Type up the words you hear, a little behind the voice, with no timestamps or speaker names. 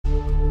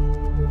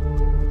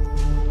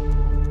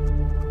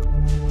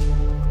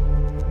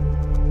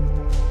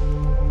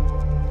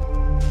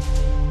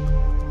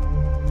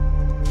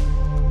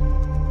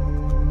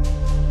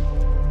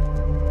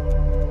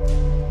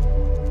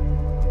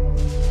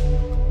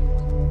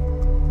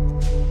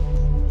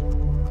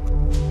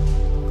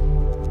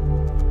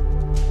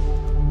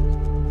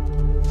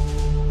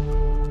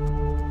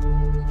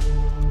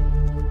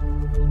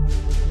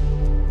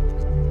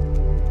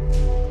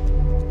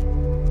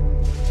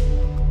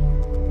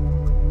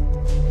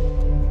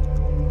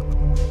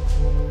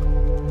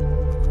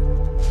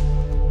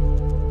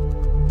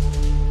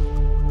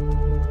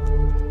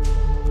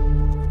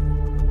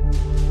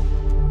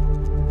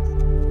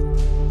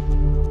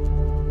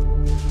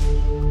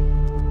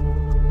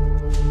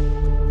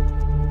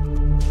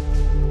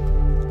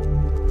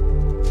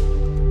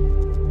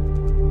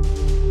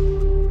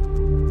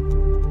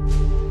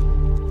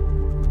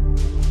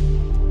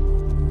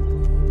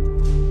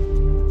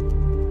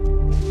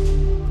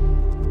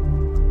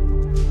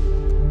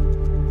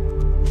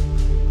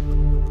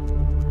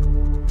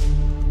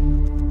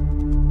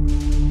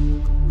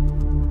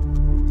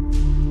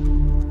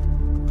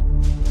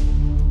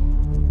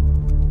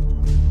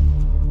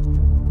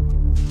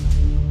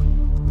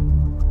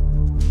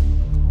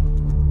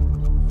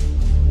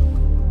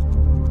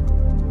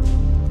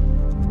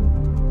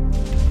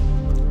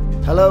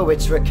Hello,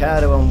 it's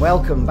Ricardo and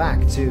welcome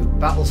back to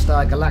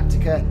Battlestar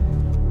Galactica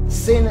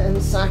Sin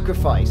and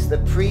Sacrifice, the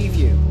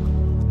preview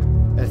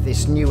of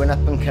this new and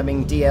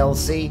up-and-coming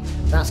DLC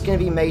that's going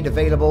to be made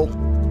available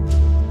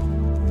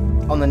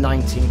on the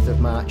 19th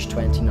of March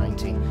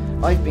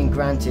 2019. I've been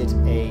granted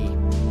a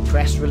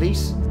press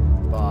release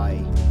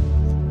by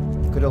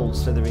good old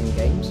Slitherine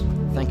Games.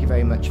 Thank you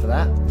very much for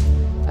that.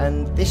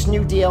 And this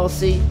new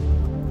DLC,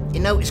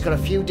 you know, it's got a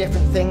few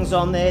different things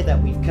on there that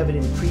we've covered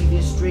in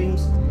previous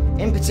streams.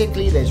 In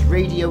particular, there's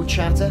radio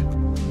chatter,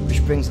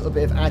 which brings a little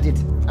bit of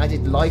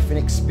added life and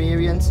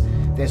experience.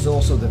 There's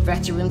also the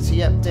veterancy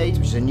update,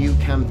 which is a new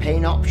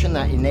campaign option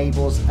that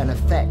enables an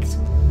effect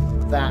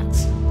that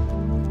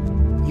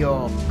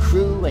your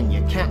crew and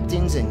your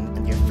captains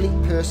and your fleet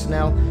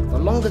personnel, the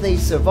longer they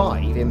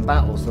survive in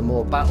battles, the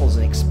more battles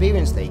and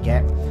experience they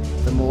get,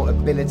 the more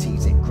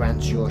abilities it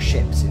grants your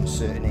ships in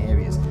certain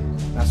areas.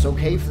 That's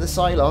okay for the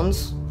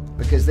Cylons,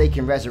 because they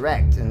can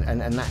resurrect, and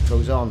that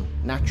goes on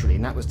naturally,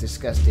 and that was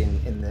discussed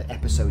in the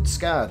episode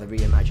Scar, the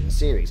reimagined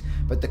series.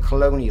 But the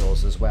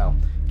Colonials as well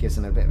gives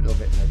them a little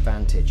bit of an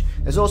advantage.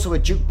 There's also a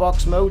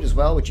jukebox mode as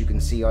well, which you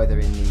can see either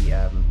in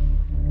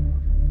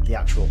the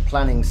actual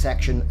planning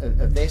section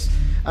of this,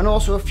 and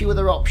also a few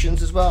other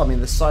options as well. I mean,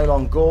 the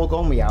Cylon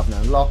Gorgon we haven't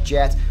unlocked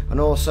yet, and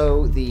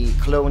also the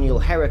Colonial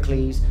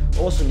Heracles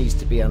also needs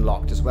to be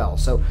unlocked as well.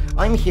 So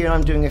I'm here and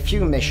I'm doing a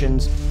few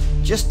missions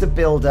just to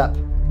build up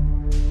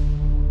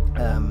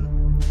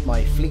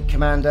my fleet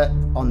commander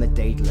on the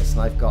Daedalus,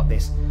 and I've got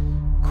this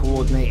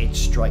coordinated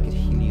strike at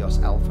Helios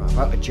Alpha. I'm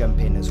about to jump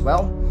in as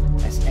well.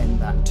 Let's end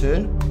that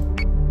turn,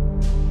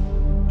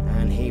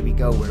 and here we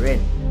go, we're in,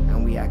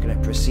 and we are going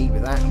to proceed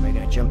with that, and we're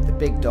going to jump the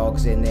big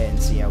dogs in there and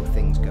see how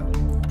things go.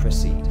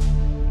 Proceed.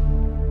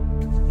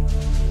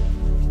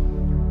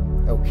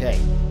 Okay,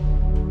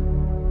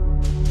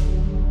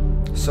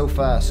 so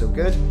far so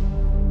good.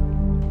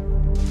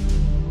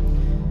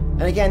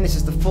 And again, this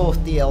is the 4th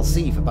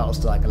DLC for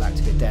Battlestar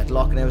Galactica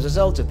Deadlock, and as a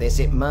result of this,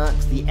 it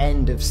marks the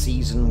end of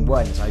Season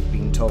 1, as I've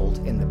been told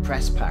in the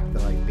press pack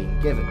that I've been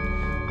given.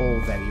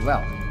 All very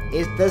well.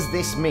 Does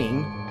this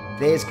mean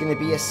there's going to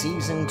be a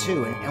Season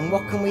 2? And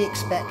what can we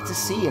expect to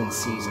see in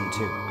Season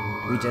 2?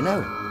 We don't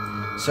know.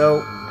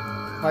 So,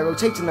 by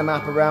rotating the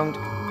map around,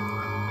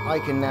 I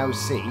can now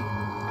see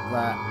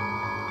that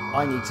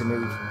I need to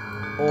move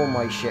all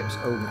my ships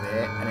over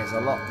there, and there's a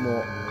lot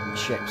more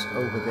ships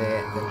over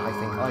there than I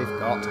think I've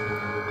got,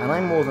 and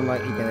I'm more than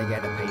likely going to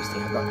get a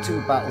pasting. I've got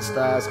 2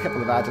 Battlestars, a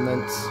couple of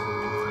Adamants,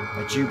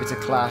 a Jupiter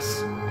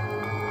class,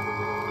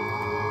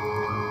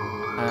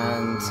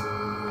 and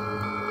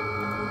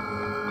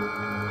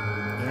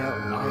you know,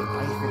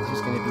 I think this is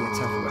going to be a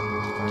tough one.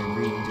 I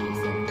really do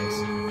think this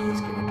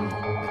is going to be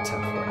a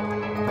tough one.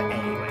 But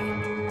anyway,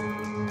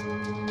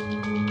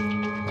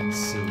 let's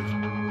see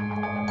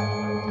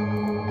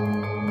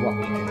what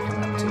we can come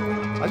up to.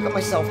 I've got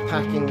myself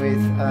packing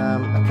with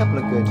a couple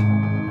of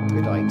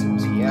good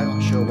items here. I'm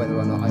not sure whether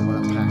or not I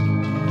want to pack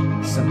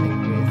something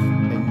with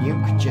a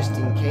nuke just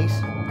in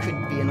case. Could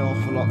be an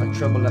awful lot of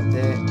trouble up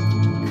there.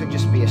 Could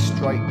just be a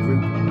strike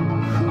group.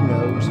 Who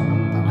knows?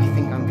 But I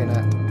think I'm going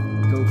to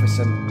go for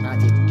some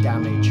added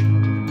damage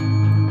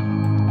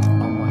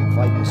on my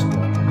Viper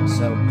Squadron.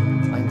 So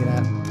I'm going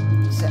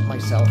to set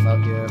myself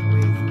out here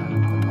with a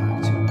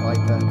Mark II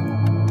Viper.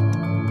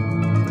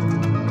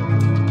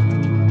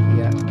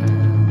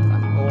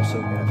 Also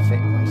going to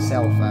fit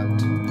myself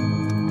out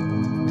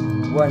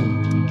one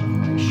of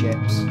my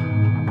ships.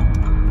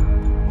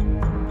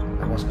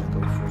 I was going to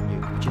go for a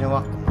nuke, but you know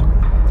what? I'm not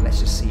going to bother. Let's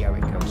just see how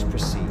it goes.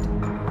 Proceed.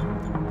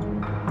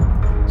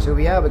 So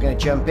we're going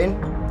to jump in.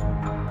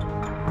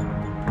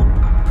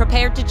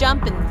 Prepared to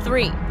jump in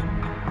 3,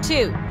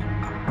 2,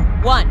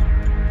 1.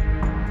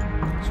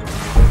 So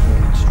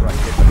we're strike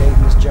it.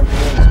 Daedalus jumping in.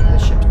 So the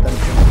ship's done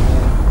jumping in.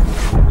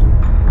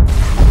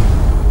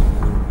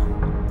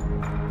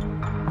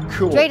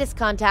 Cool. Stratus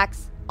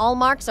contacts. All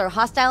marks are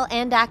hostile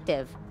and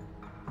active.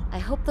 I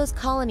hope those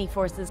colony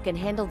forces can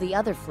handle the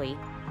other fleet.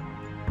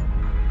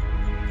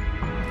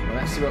 Well,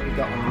 let's see what we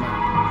got on the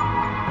map.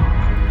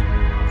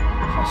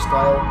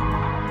 Hostile.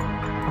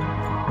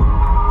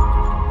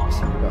 Let's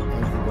see if we've got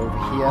anything over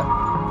here.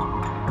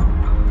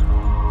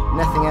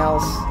 Nothing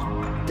else.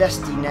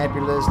 Dusty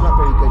nebulas, not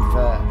very good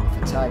for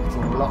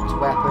targeting locked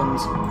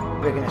weapons.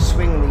 We're going to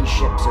swing these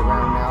ships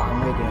around now, and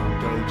we're going to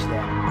engage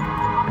them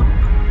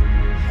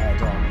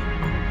head on.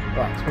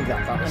 Right, let's move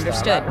that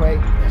Battlestar that way.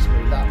 Let's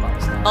move that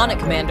Battlestar on it,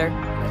 way. Commander.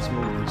 Let's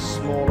move these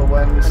smaller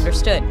ones.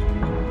 Understood.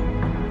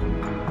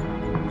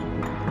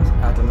 There's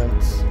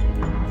Adamants.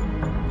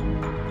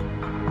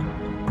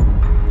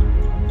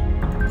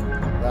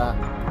 Like that.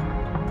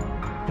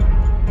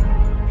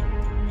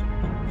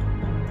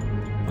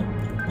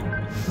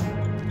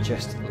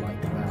 Just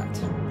like that.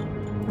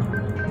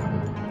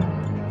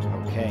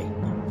 Okay.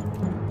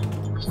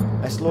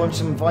 Let's launch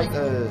some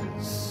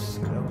Vipers.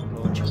 Go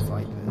launch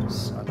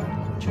Vipers. I like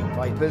launching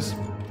Vipers.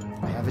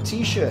 I have a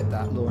t-shirt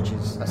that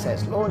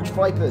says Launch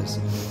Vipers.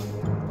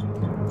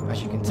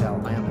 As you can tell,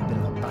 I am a bit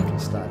of a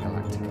Battlestar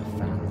Galactica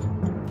fan.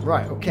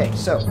 Right, okay,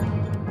 so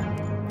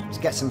Let's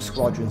get some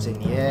squadrons in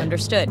here.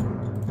 Understood.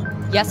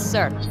 Yes,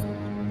 sir.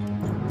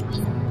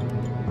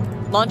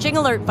 Launching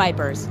alert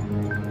Vipers.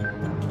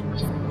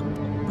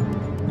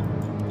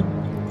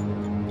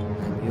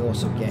 And we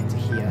also get to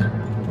hear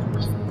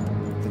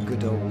the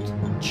good old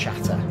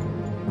chatter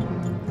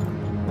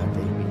that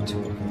they've been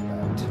talking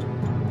about.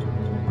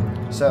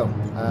 So,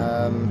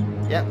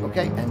 yeah,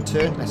 okay, and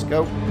turn, let's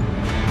go.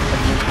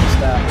 Let's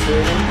start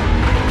turning.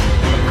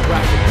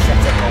 Graphic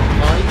setup on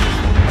high.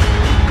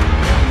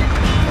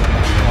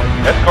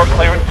 Escort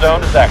clearance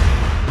zone is active.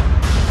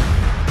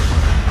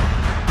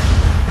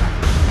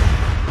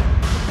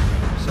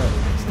 So, we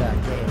can start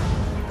getting a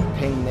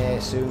ping there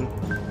soon.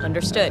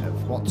 Understood.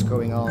 Of what's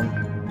going on.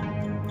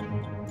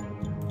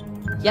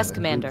 Yes, Got a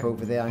Commander. group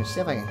over there. I'll see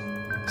if I can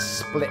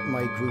split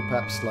my group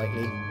up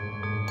slightly.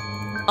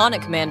 On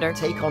it, Commander.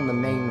 Take on the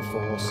main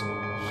force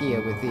here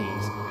with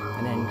these,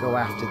 and then go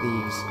after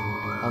these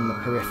on the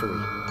periphery.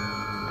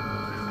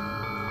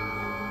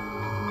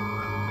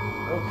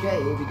 Okay,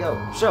 here we go.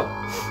 So,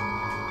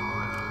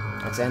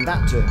 let's end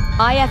that turn.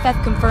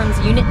 IFF confirms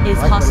unit is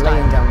Right, we're hostile.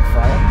 laying down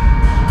fire.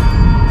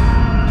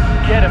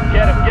 Get him,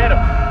 get him, get him!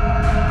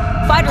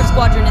 Fighter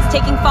squadron is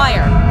taking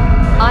fire.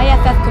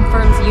 IFF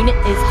confirms unit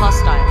is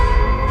hostile.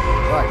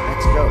 Right,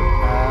 let's go.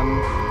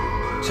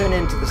 Turn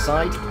into the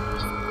side.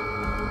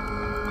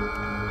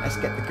 Let's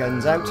get the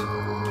guns out.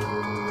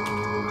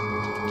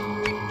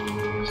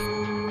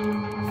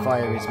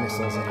 Fire his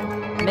missiles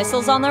in.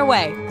 Missiles on their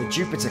way. The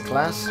Jupiter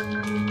class.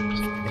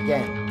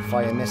 Again,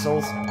 fire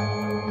missiles.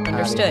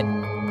 Understood.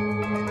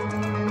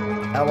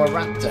 Our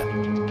Raptor.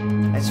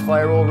 Let's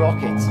fire all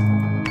rockets.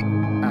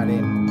 Add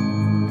in.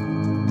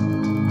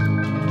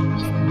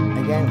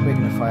 Again, we're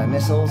going to fire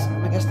missiles. We're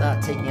going to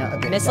start taking out a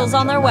bit Missiles of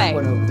on their that way.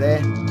 one over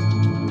there.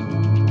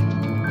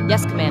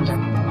 Yes, Commander.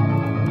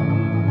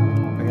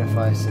 We're going to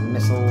fire some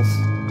missiles.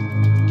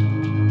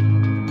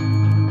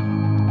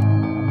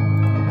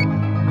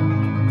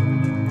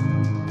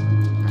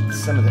 At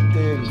some of the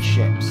early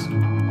ships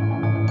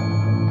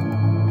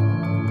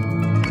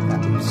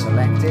that we've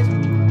selected.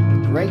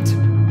 Great.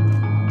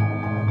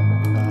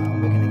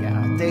 We're going to get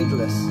our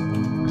Daedalus.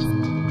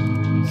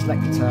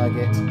 Select the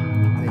target.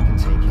 They can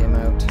take him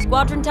out.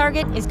 Squadron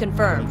target is I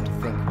confirmed.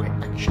 don't think we're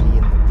actually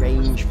in the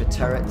range for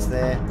turrets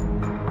there.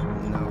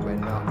 No, we're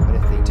not. But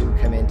if they do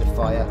come into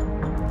fire,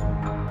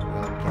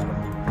 we'll get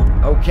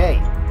them. Okay.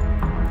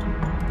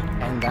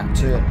 End that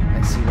turn.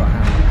 Let's see what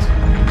happens.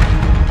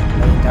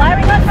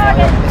 Firing on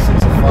target.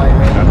 Missiles are firing.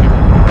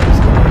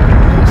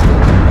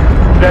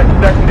 Set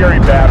secondary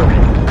battery.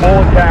 Full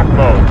attack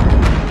mode.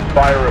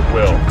 Fire at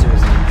will.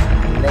 Just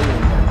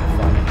laying down the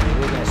fire.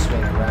 We're going to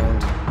swing around.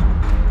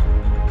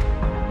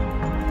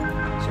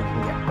 So we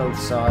can get both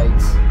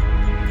sides.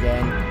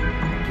 Again,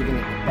 giving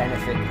it the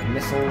benefit of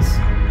missiles.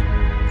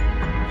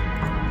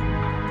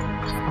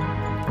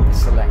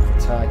 Select the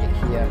target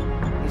here.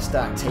 You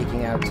start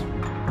taking out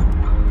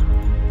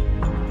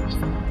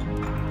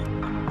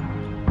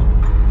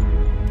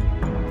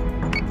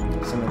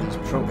some of these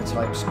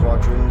prototype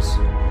squadrons.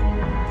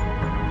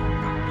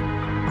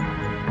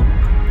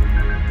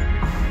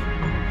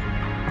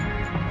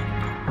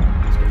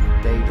 Let's get the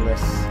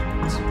Daedalus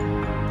to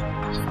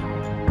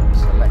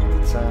select the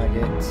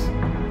target.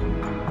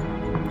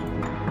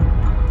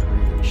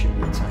 Really, we should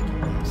be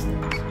attacking these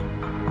things.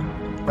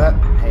 But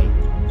hey,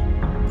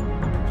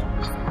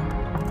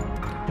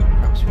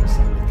 perhaps we'll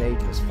send the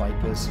Daedalus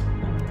Vipers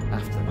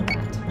after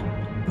that.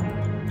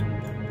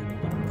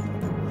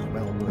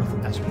 Well worth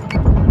it as we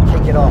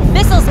kick it off.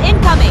 Missiles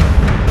incoming!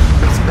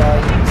 This guy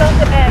is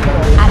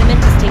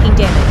Adamant is taking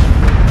damage.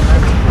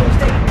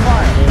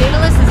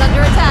 Daedalus is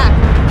under attack.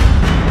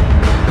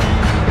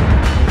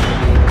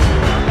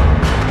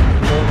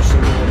 launch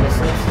some more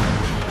missiles.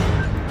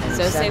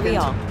 So say we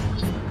all.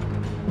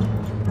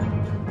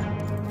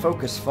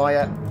 Focus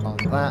fire on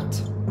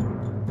that.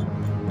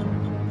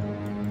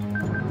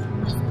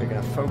 We're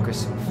going to focus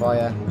some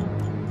fire.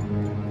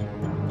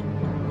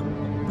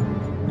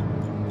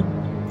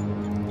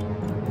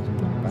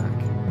 Back.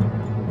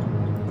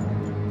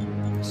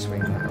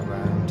 Swing that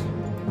around.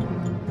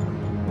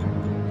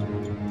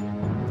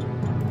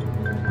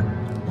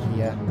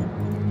 Here.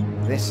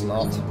 This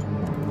lot.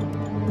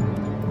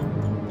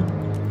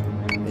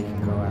 They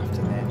can go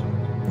after them.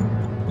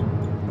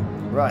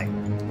 Right.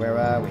 Where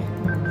are we?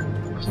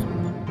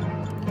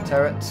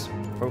 Turrets,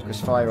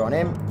 focus fire on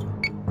him.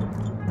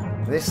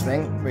 This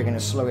thing, we're going to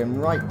slow him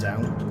right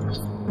down.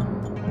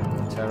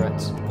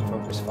 Turrets,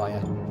 focus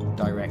fire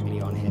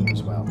directly on him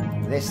as well.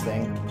 This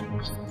thing,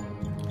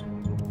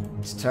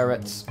 it's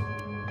turrets. Try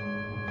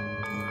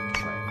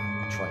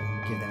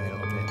and give them a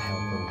little bit of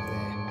help over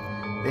there.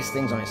 This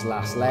thing's on its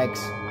last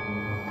legs.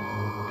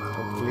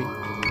 Hopefully.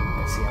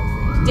 Let's see how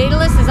things.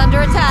 Daedalus is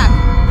under attack.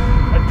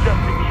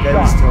 Adjusting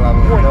Guns shot. still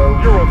having a go.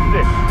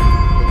 106.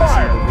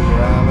 Fire! The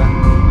rear armor.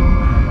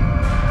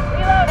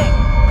 Reloading.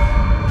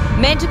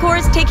 Manticore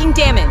is taking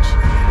damage.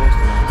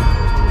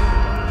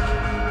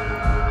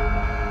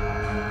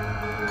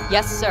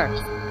 Yes, sir.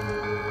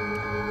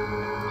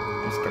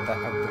 Let's get that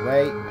out of the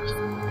way.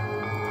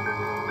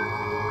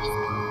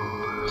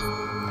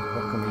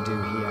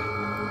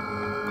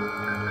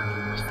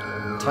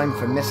 Time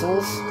for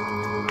missiles.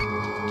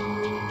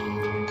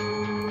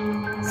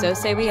 So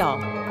say we all.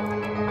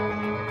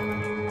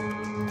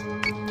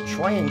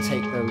 Try and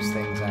take those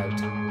things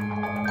out.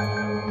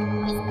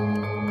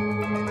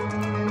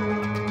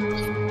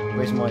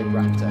 Where's my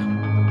Raptor?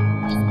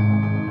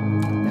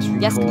 Let's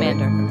record Yes,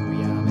 Commander. it and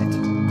rearm it.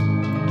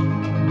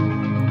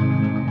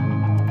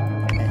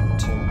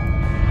 Enter.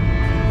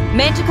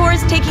 Manticore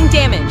is taking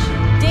damage.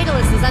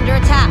 Daedalus is under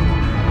attack.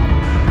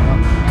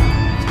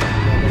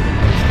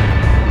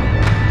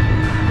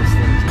 This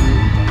thing's new.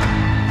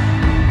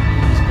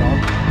 He's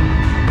gone.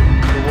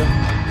 Cool.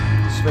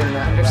 Swing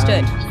that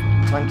Understood. around.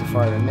 Time to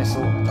fire a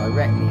missile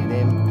directly at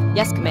him.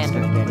 Yes, That's Commander.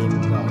 going to get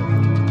him gone.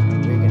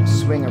 We're going to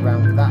swing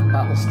around that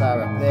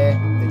Battlestar up there,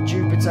 the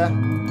Jupiter.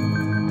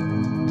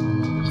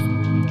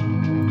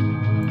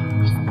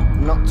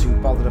 Not too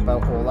bothered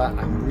about all that.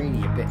 I'm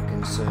really a bit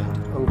concerned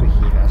over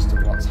here as to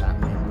what's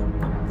happening,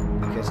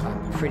 because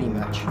I'm pretty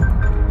much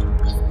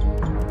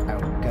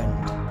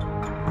outgunned.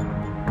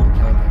 I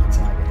can't get a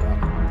target lock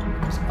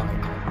because I am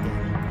in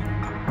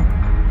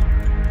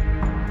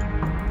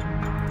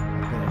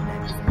a bit of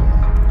negative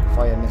there.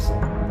 Fire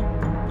missile.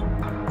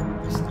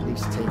 Let's at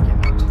least take him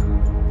out.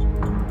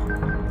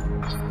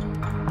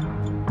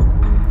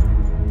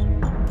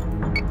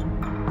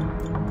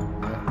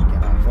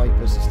 Get our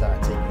Vipers to start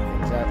taking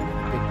things out.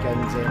 Big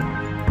guns in.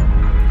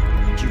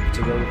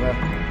 Jupiter over.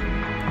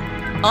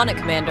 On it,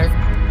 Commander.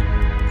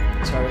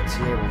 Turrets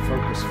here will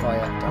focus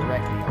fire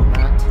directly on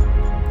that.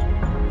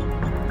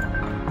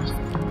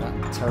 That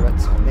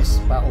turret on this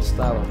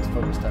Battlestar will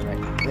focus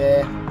directly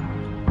there.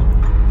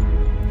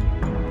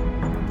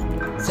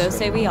 So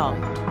say we all.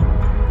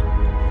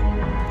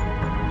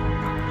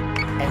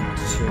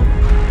 N2.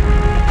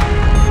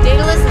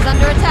 Daedalus is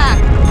under attack.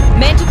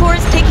 Manticore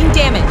is taking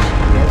damage.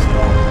 There's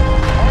gone.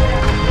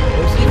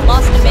 We've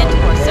lost a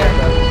Manticore, sir.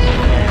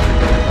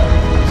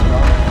 He's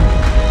gone.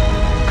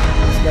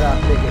 Let's get our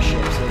bigger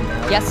ships in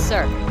now. Yes,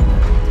 sir.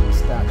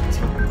 Start to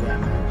take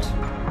them out.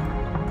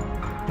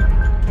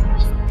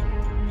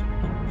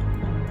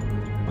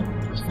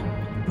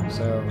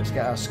 So let's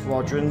get our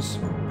squadrons.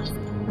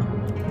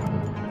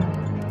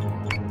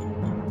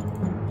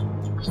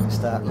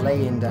 Start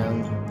laying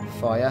down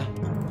fire.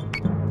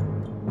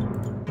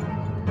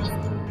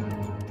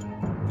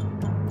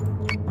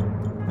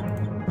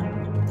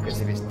 Because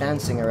if it's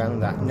dancing around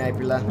that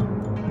nebula,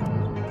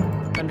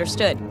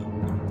 Understood.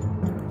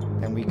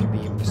 then we could be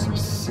in for some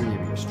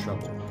serious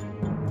trouble.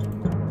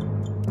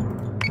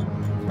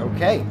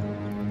 Okay,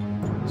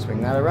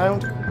 swing that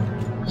around.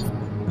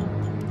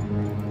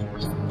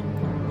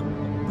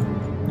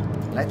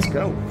 Let's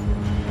go. At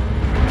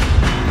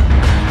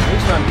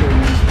least I'm doing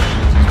these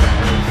missions as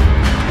well.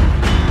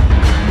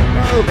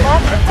 A little bit of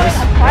practice.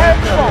 Fire A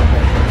little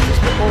bit of practice,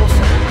 but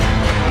also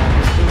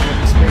just building up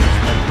experience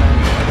with my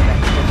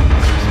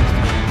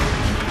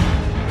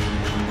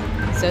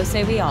command. So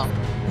say we all.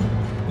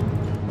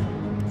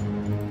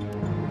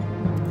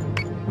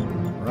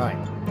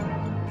 Right.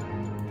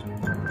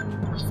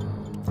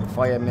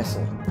 Fire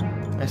missile.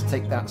 Let's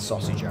take that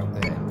sausage out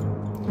there.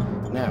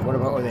 Now, what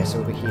about all this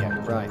over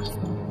here? Right.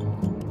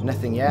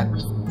 Nothing yet.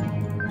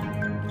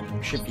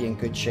 Should be in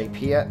good shape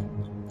here.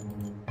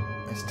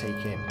 Let's take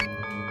him.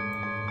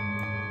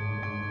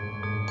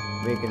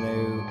 We're going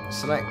to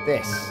select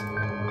this.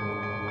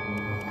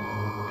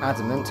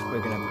 Adamant.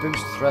 We're going to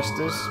boost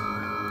thrusters.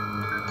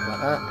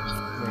 Like that.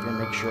 We're going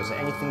to make sure there's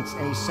any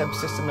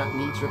subsystem that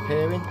needs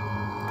repairing.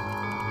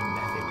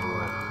 Nothing.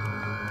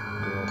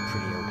 We're all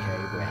pretty okay.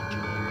 We're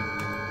engineering.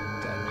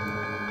 Done.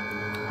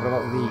 What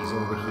about these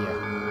over here?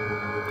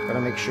 Got to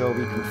make sure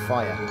we can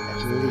fire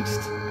at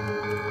least.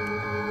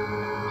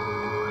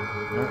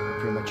 No,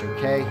 pretty much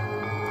okay.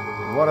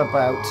 What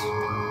about...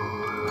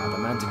 the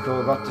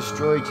Manticore got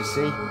destroyed, you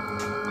see?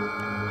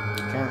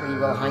 Can't really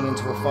well hang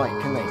into a fight,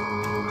 can they?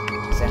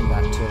 Send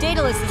that to...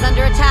 Daedalus is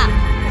under attack.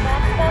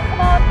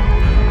 Come on.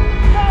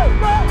 Go,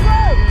 go,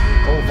 go!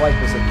 All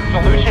Vipers are...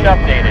 Solution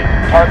updated.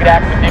 Target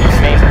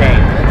acquisition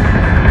maintained.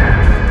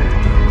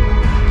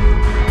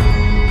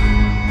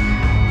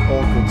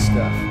 All good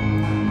stuff.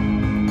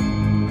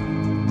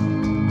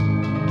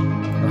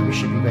 Well, we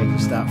should be ready to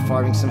start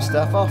firing some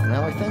stuff off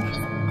now, I think.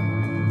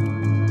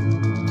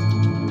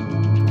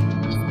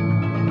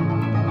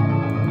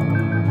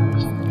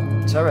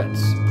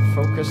 Turrets,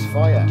 focus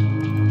fire.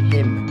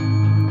 Him.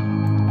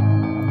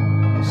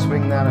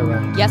 Swing that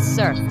around. Yes,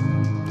 sir.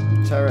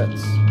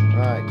 Turrets.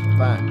 Right,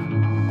 back.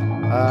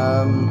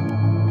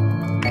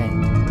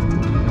 End.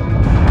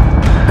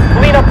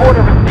 Cleanup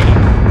order received.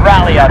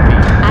 Rally up.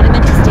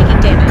 Adamant is taking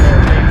damage.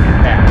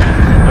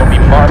 There'll be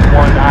Mark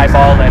 1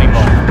 eyeball any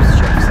moment.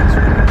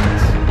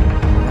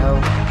 No.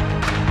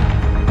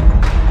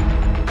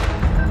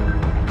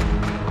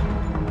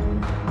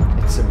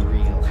 It's some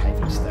real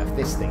heavy stuff.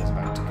 This thing's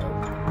about to go.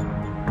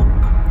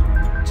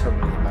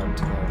 Totally about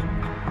to go.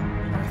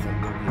 I think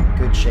we'll be in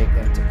good shape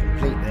then to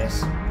complete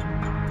this.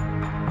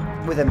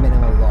 With a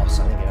minimal loss,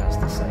 I think it has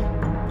to say.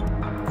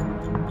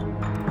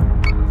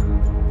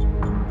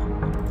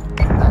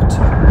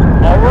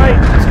 Alright,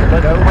 let's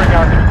bring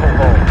our people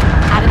home.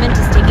 Adamant Element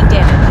is taking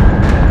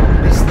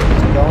damage. This thing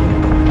is gone.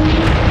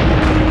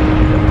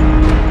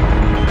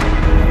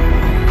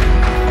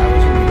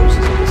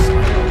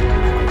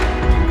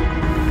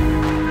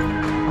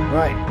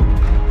 Right.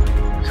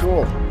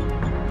 Cool.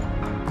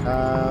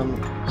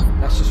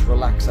 Let's just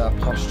relax our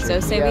posture. So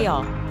say we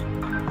all.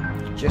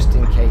 Just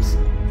in case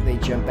they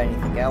jump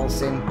anything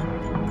else in. 10.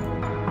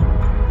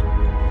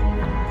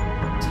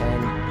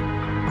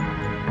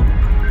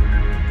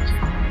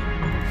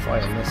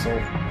 Fire missile,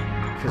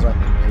 because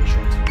I'm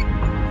impatient.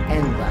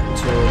 End that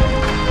turn.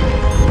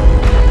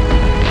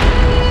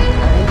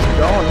 And he's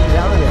gone, he's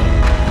out of there.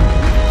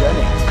 We've done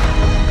it.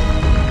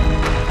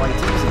 Quite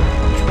easy.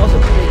 Which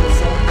wasn't big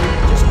assault.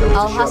 Just go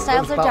All to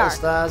hostiles shot. are dark.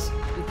 Battlestars,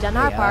 We've done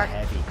our they are part.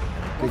 heavy.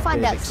 We'll Good find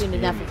bit out of soon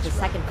enough if the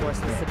experience. second force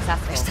is Let's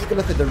successful. take a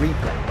look at the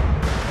replay.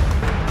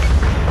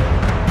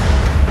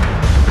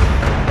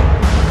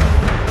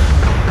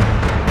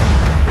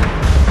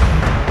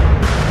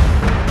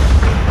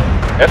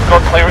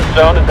 Escort clearance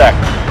zone is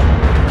active.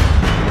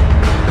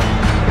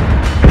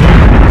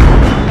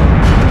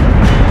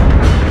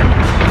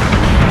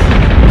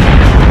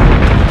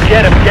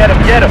 Get him, get him,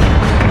 get him!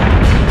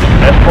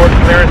 Escort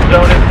clearance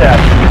zone is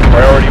active.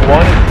 Priority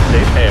 1 is in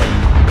safe hands.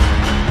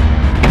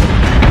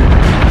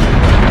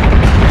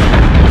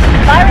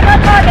 Firing on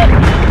target!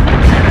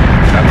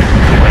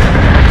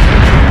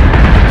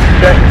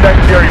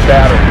 Secondary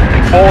battery.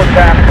 Full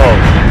attack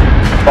mode.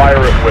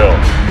 Fire at will.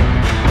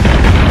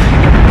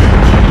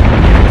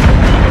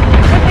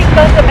 Switching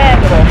zone to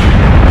manual.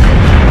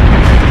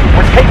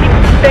 We're taking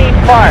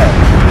sustained fire.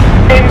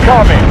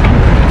 Incoming.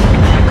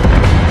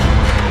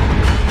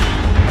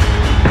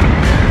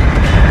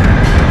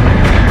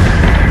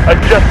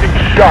 Adjusting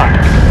shot.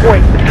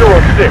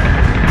 .06.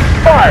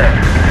 Fire.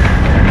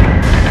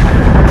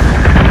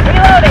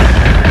 Reloading!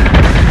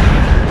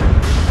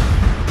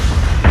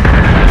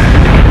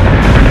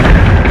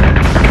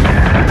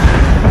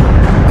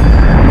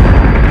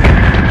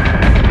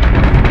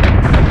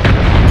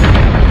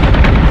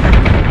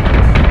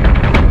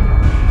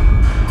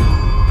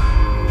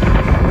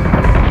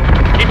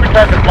 Keep your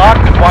target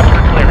locked and watch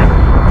for clearance.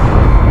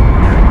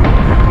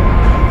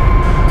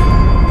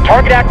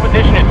 Target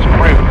acquisition is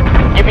screwed.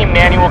 Give me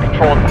manual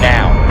controls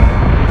now.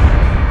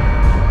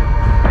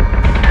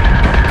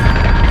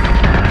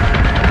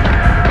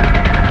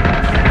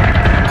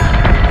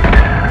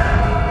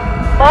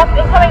 Boss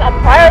incoming on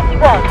priority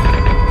 1.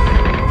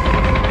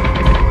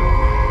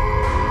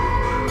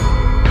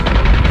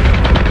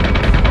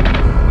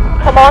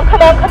 Come on,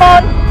 come on, come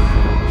on!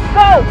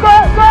 Go, go,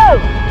 go!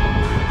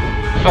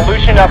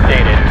 Solution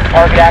updated.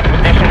 Target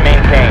acquisition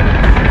maintained.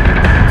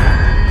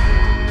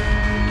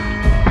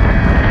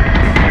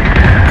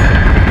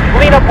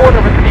 Clean up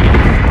order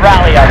received.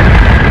 Rally up.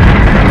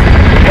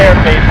 Prepare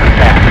phase for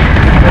attack.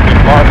 We'll be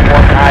Mark 1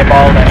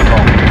 eyeball at any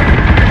moment.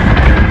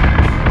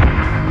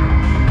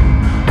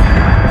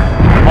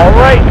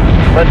 Alright,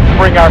 let's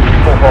bring our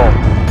people home.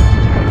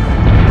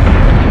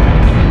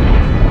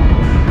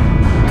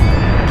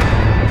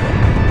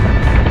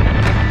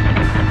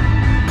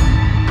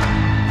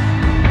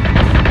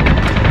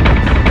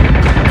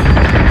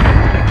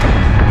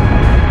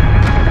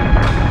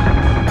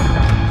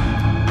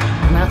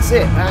 And that's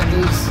it. That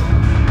is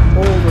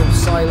all of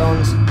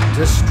Cylon's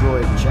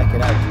destroyed. Check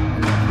it out.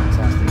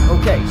 Fantastic.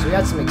 Okay, so we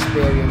had some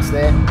experience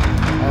there.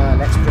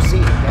 Let's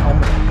proceed and get on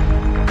with it.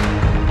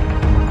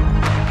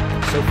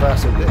 So far,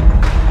 so good.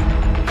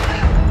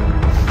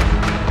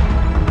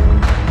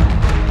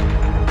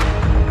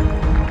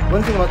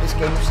 One thing about this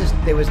game was just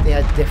they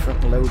had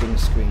different loading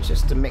screens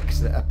just to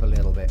mix it up a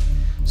little bit.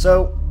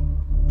 So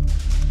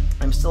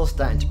I'm still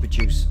starting to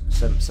produce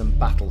some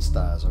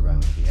Battlestars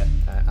around here,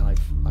 and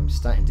I'm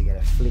starting to get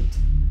a fleet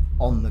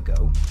on the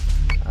go.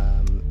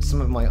 Some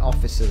of my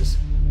officers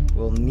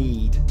will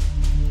need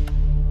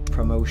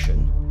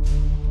promotion.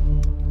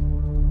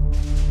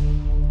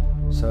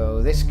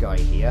 So this guy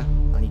here,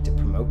 I need to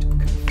promote,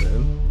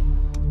 confirm.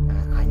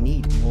 I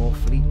need more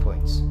fleet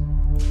points,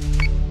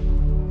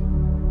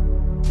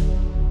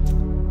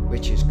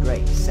 which is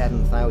great,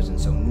 7,000.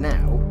 So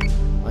now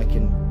I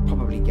can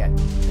probably get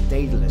the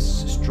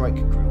Daedalus strike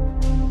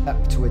group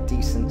up to a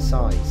decent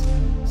size.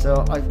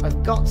 So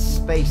I've got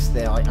space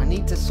there. I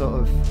need to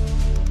sort of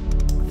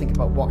think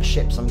about what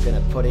ships I'm going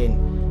to put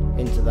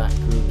into that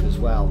group as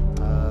well.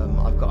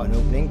 I've got an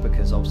opening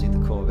because obviously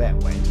the Corvette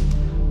went.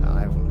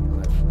 I've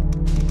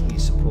need a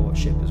support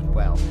ship as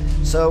well.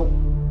 So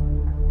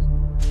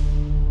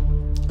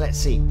let's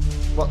see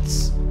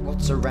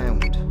what's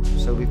around.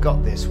 So we've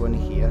got this one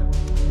here.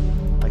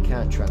 I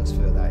can't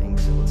transfer that in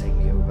because it will take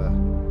me over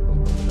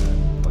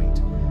the point.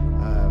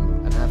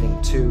 And having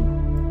two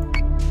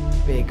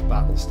big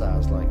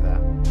Battlestars like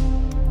that,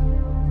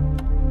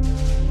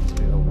 it's a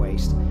bit of a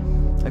waste.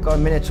 I've got a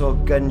Minotaur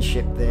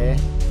gunship there.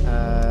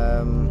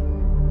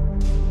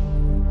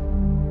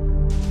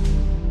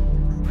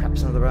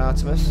 Perhaps another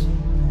Artemis.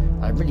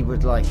 I really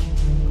would like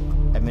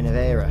a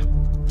Minerva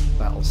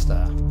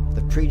Battlestar,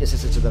 the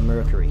predecessor to the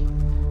Mercury.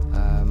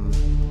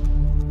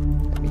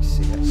 Let me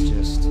see, let's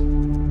just...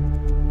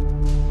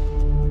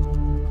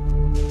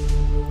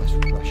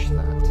 Rush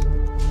that.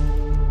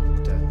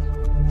 Done.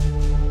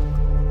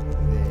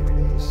 There it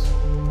is.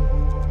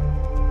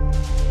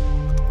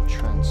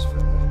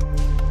 Transfer.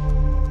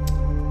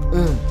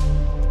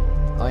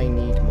 I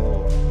need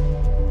more.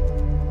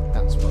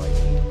 That's what I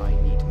need. I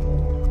need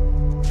more.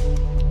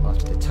 I'll have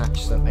to detach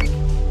something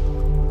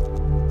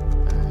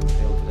and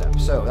build it up.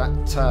 So that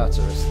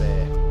Tartarus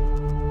there.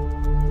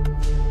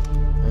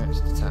 Let's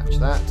detach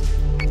that.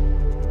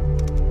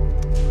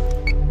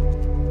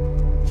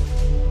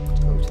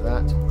 Go to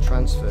that.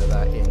 Transfer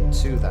that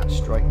into that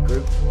strike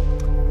group.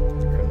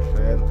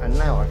 Confirm. And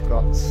now I've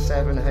got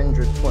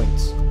 700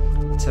 points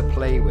to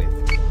play with.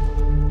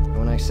 And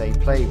when I say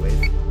play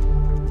with,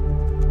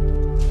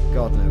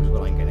 God knows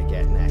what I'm going to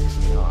get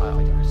next. You know,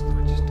 I just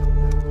don't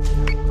know.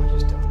 I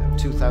just don't know.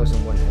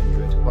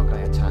 2,100. What can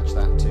I attach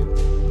that to?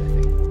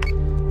 Nothing.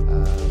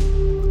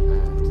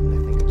 And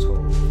nothing at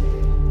all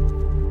there.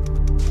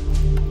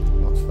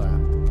 What's that?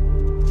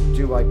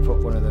 Do I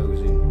put one of those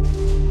in?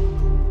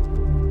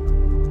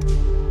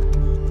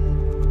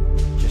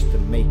 Just to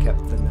make up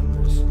the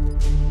numbers.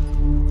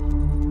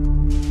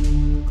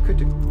 Could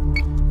do.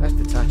 Let's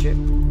detach it.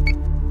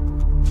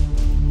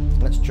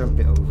 Let's jump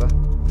it over.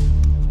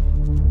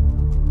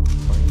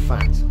 In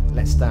fact,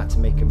 let's start to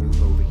make a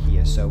move over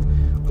here. So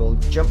we'll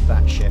jump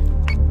that ship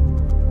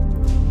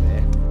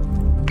there,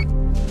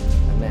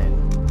 and then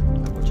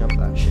I will jump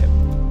that ship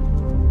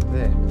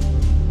there.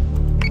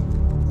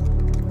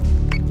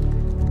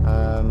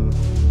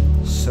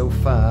 So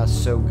far,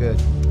 so good.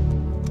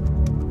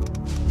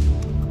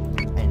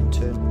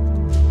 Enter.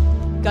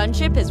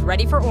 Gunship is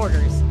ready for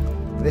orders.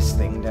 This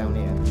thing down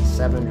here,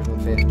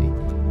 750.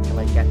 Can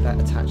I get that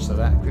attached to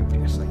that group?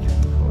 Yes, I can.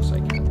 Of course I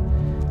can.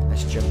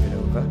 Let's jump it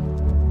over.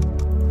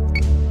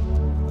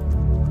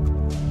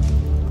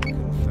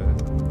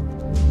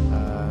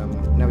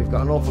 Now we've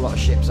got an awful lot of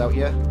ships out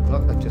here.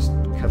 Look, they've just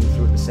come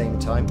through at the same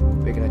time.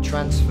 We're going to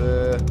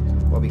transfer...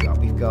 What have we got?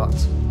 We've got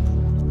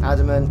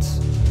adamant.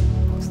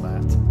 What's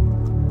that?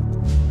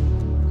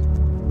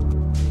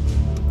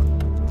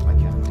 I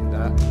can't do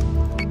that.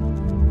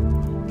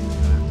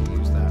 I have to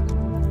use that.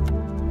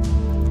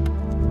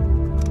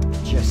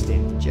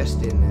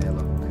 Just in there,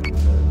 look.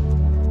 Confirm.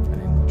 And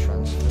then we'll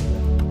transfer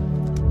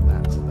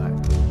that to that.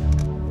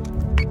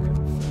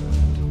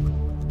 Confirmed.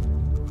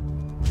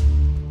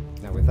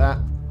 Now with that,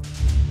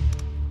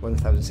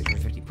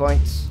 1,650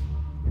 points.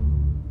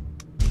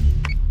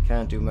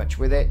 Can't do much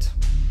with it.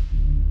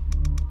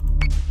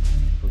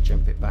 We'll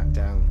jump it back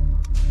down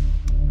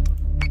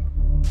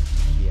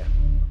here.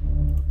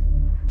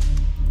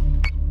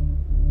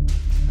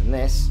 And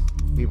this,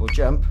 we will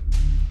jump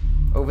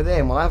over there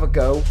and we'll have a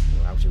go.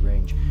 We're out of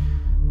range.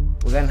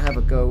 We'll then have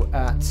a go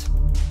at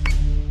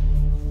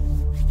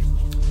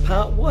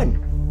part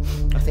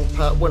 1. I think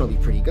part 1 will be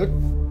pretty good.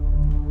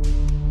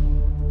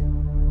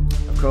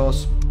 Of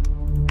course,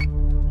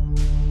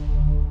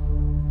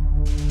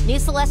 New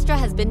Celestra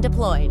has been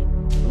deployed.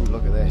 ooh,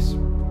 look at this.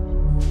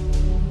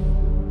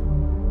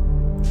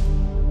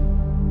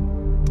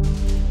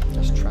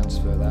 Let's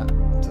transfer that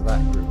to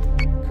that group.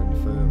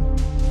 Confirm.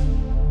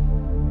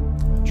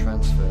 And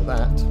transfer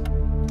that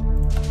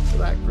to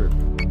that group.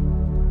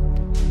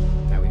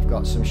 Now we've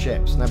got some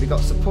ships. Now we've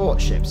got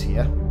support ships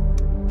here.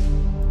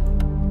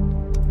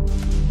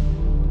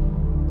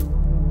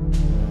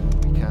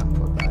 We can't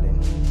put that in.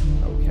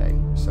 Okay,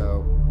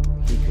 so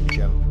he can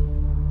jump,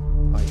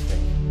 I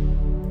think.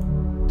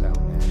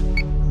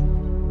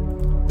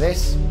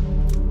 This,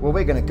 well,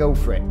 we're going to go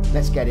for it.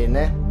 Let's get in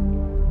there.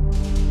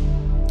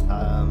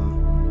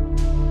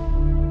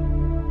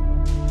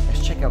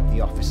 Let's check out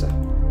the officer.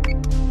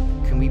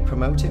 Can we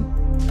promote him?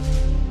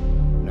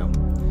 No.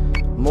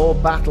 More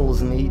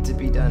battles need to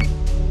be done.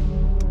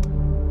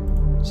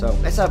 So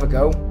let's have a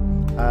go.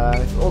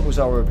 If all goes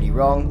horribly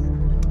wrong,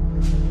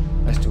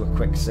 let's do a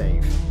quick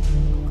save.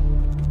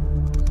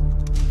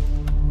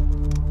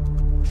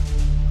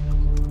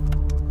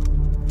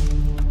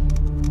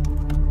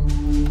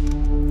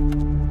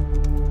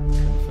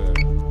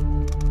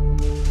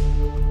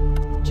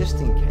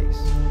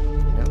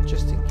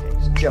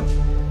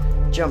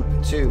 Jump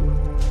to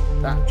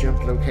that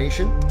jump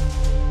location.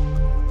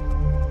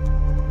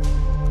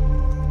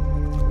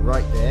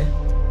 Right there.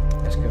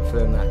 Let's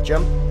confirm that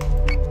jump.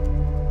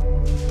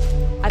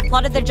 I've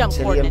plotted the jump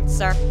coordinates,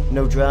 sir.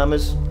 No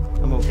dramas.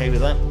 I'm okay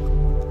with that.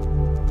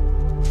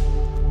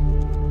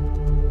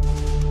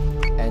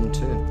 End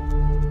turn.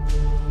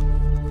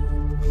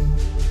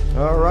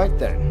 Alright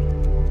then.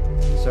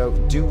 So,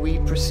 do we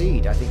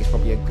proceed? I think it's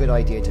probably a good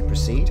idea to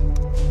proceed.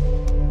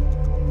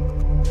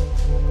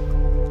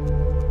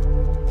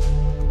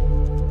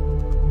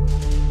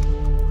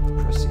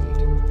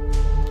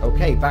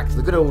 Okay, back to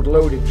the good old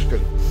loading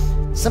screen.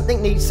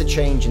 Something needs to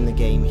change in the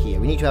game here.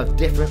 We need to have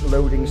different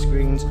loading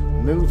screens,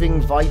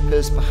 moving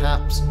Vipers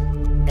perhaps,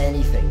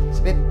 anything. It's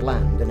a bit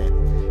bland, isn't it?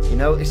 You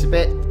know, it's a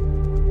bit... I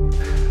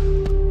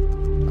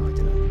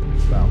don't know.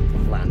 Well,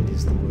 bland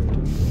is the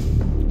word.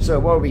 So,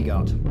 what have we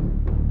got?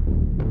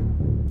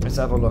 Let's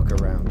have a look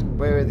around.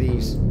 Where are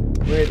these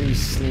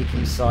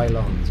sneaky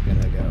Cylons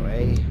gonna go,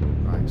 eh?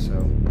 Right,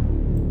 so...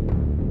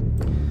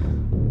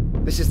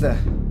 This is the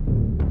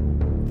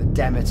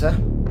Demeter.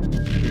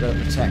 We've got to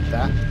protect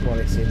that while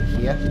it's in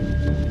here.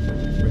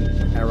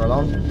 Bring Errol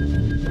on.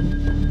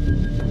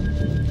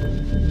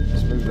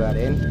 Let's move that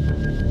in.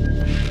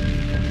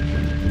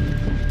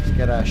 Let's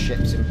get our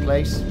ships in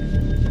place.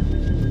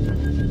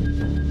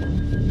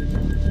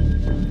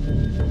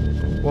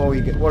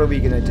 What are we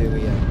going to do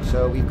here?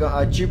 So we've got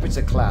our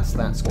Jupiter class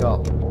that's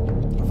got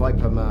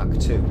Viper Mark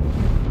II.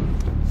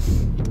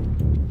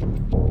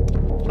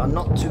 I'm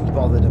not too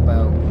bothered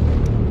about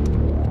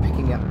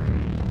picking up,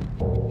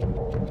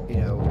 you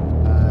know,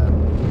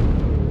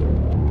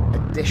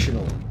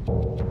 additional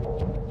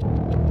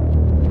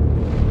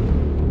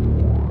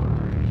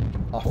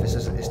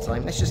officers at this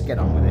time. Let's just get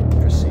on with it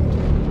and proceed.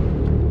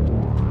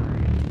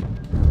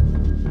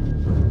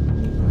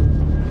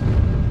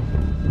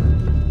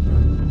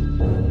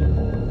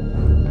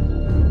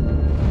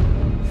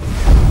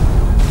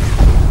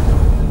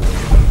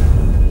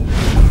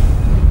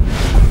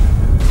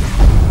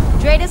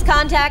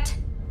 Contact!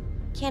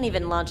 Can't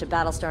even launch a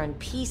Battlestar in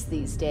peace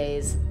these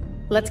days.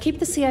 Let's keep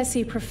the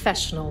CIC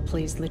professional,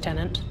 please,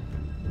 Lieutenant.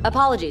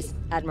 Apologies,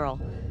 Admiral.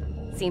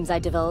 Seems I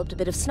developed a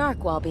bit of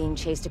snark while being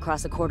chased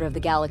across a quarter of the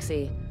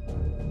galaxy.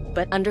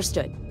 But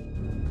understood.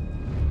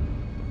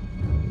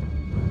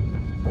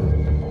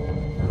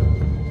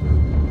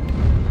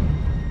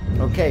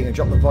 Okay, gonna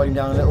drop the volume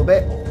down a little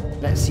bit.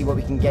 Let's see what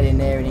we can get in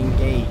there and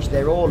engage.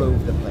 They're all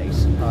over the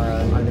place.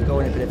 I'm gonna go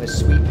in a bit of a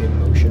sweeping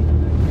motion.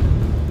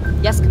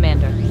 Yes,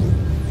 Commander.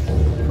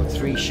 Put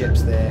 3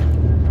 ships there.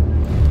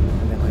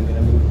 And then I'm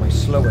gonna move my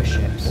slower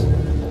ships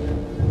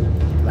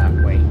that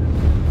way.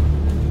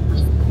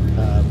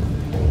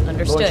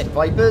 Understood. Launch the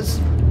Vipers.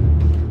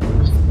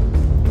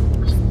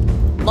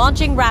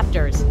 Launching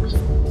Raptors.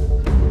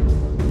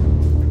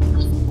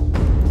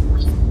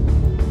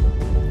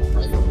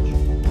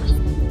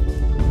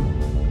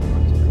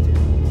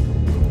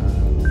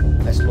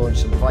 Let's launch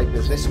some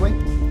Vipers this way.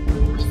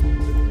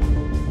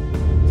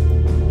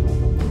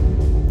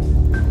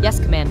 Yes,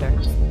 Commander.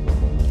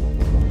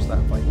 Launch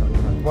that Viper on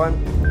track 1.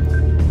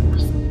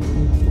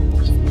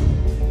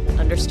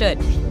 Understood.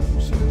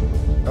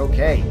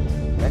 Okay,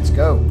 let's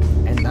go.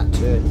 End that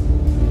turn.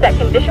 Set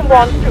condition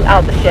 1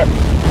 throughout the ship.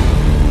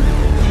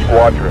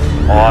 Squadron,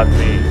 on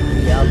me.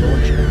 We are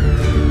launching.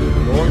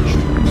 Launched.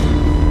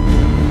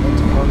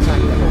 Into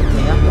contact. They're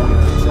opening up on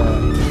that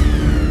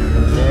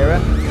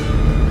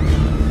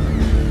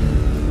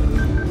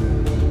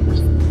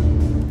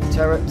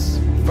turrets.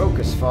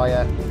 Focus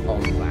fire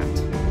on that.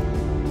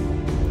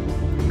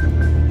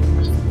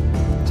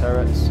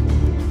 Turrets.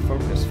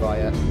 Focus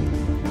fire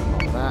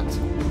on that.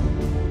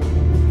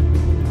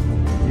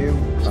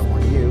 I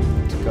want you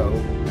to go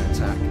and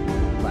attack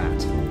that.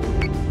 I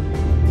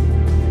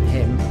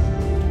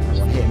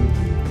want him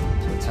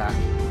to attack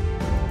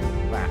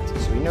that.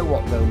 So we know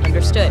what those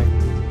Understood. are, right?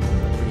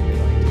 Pretty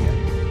good idea.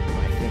 I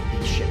think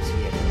these ships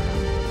here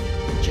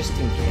now, just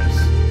in case.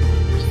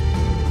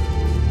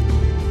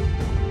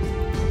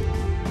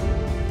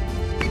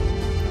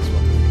 That's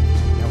what we need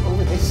to do. Now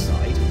over this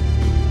side,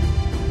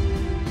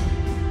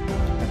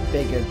 a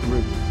bigger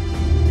group.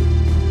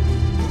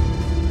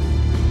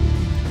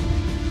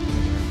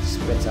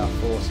 Split our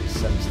forces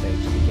some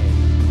stage of the game.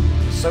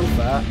 So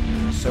far,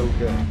 so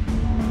good.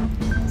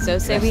 So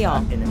say we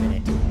all. In a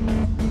minute.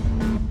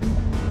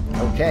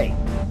 Okay.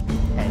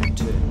 End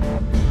turn.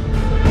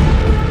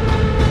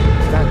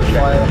 Stand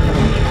fire.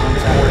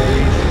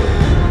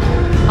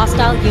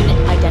 Hostile unit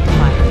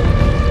identified.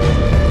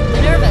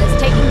 Minerva is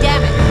taking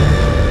damage.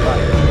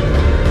 Right.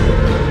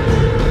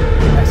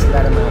 Let's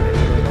let him have it.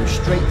 We're going to go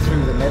straight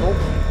through the middle.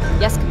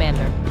 Yes,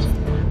 Commander.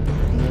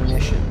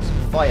 Munitions.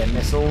 Fire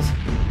missiles.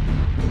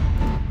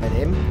 At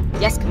him.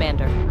 Yes,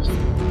 Commander.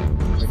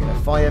 We're going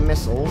to fire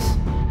missiles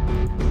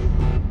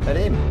at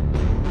him.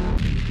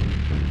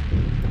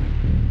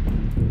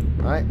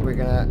 Right, we're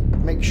going to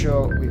make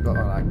sure we've got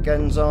all our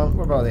guns on.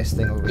 What about this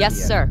thing over here? Yes,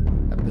 sir.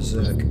 A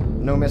berserk.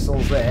 No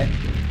missiles there.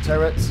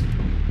 Turrets.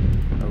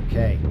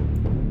 Okay.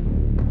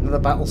 Another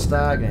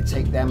Battlestar. Going to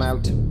take them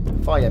out.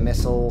 Fire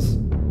missiles.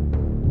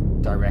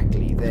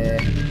 Directly there.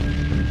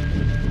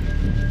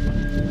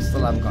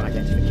 Still haven't got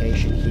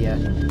identification here.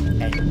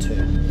 End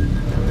turn.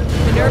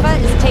 Minerva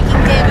is taking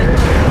damage.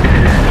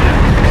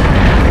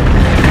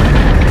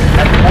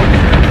 That's one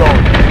control.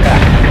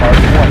 Back. Mark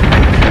 1.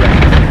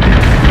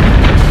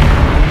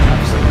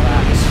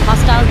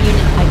 Hostile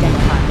unit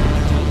identified.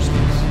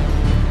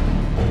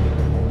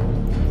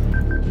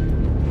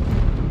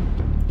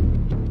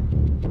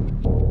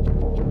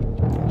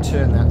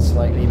 Turn that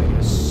slightly. We're going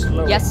to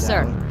slow Yes, it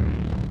sir. down.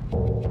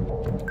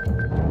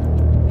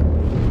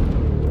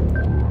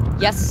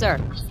 Yes, sir.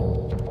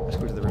 Let's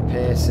go to the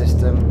repair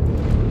system.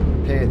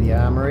 Repair the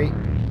armory.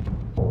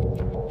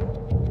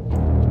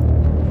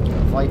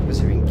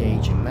 Vipers are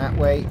engaging that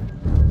way.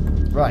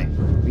 Right,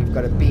 we've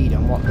got a bead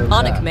on what those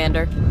On are. it,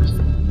 Commander.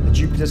 The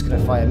Jupiter's going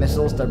to fire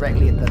missiles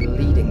directly at the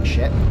leading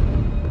ship.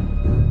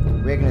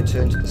 We're going to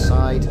turn to the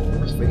side.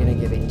 We're going to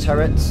give it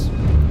turrets.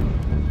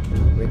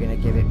 We're going to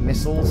give it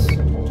missiles.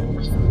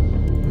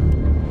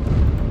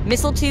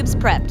 Missile tubes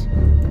prepped.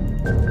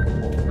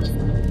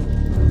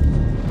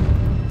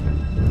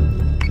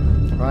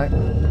 Right.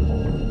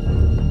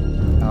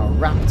 Our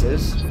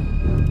Raptors.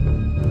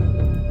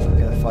 We're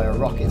going to fire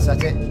rockets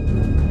at it.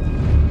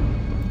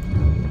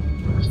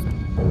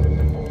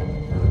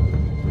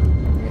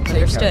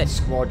 Understood.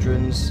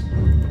 Squadrons.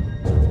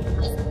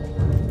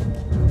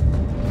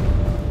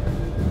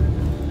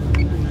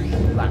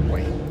 That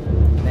way.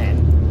 Then,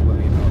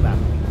 worry about that.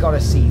 We've got to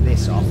see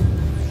this off.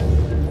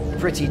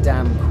 Pretty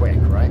damn quick,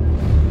 right?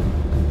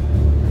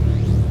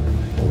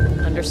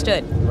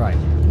 Understood. Right,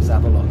 let's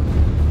have a look.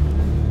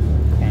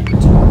 And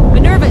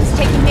Minerva's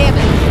taking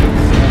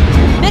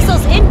damage.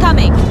 Missiles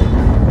incoming!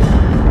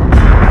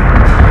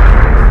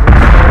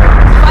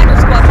 Fighter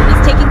squadron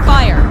is taking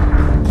fire.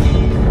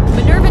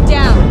 Minerva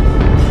down.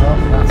 well,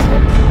 that's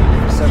it.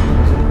 For some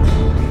reason,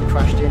 we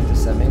crashed into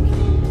something.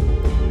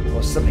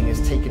 Or something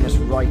has taken us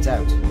right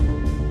out.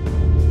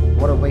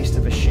 What a waste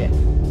of a ship.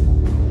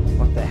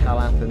 What the hell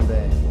happened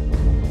there?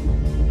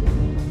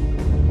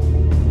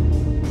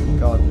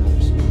 God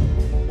knows.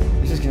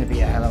 This is going to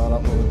be a hell of a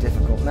lot more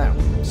difficult now.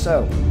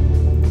 So.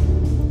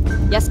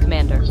 Yes,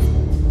 Commander.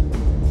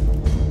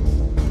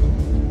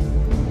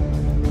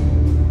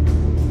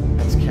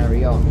 Let's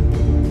carry on.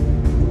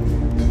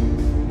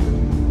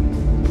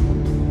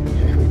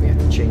 We have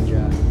to change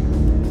our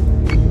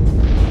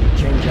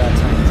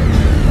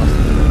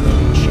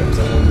tactics. Ships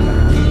are all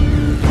down.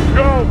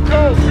 Go,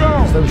 go, go!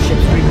 Those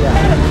ships really are.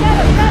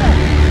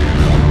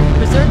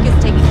 Berserk is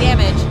taking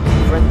damage.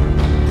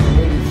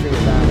 Maybe 3 of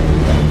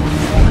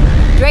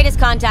that. Greatest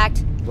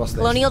contact. What's this?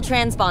 Colonial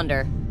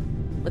transponder.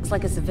 Looks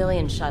like a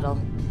civilian shuttle.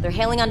 They're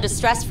hailing on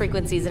distress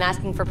frequencies and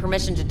asking for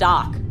permission to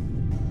dock.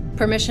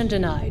 Permission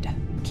denied.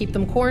 Keep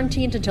them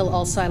quarantined until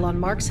all Cylon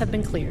marks have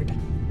been cleared.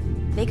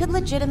 They could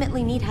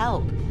legitimately need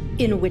help.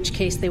 In which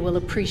case they will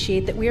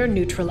appreciate that we are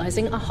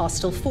neutralizing a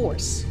hostile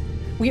force.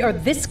 We are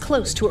this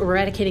close to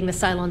eradicating the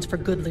Cylons for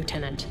good,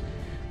 Lieutenant.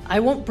 I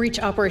won't breach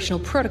operational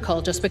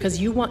protocol just because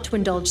you want to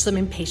indulge some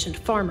impatient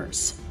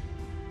farmers.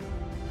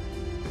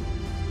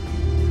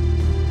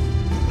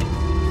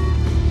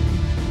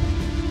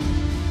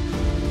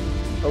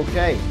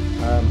 Okay,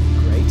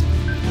 great.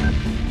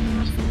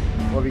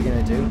 What are we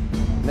going to do?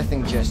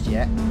 Nothing just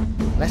yet.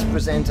 Let's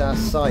present our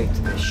side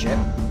to this ship,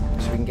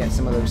 so we can get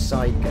some of those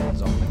side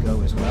guns on the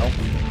go as well.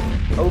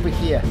 Over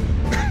here,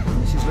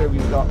 this is where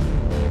we've got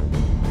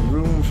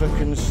room for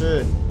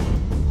concern.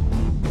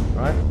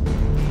 Right?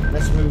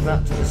 Let's move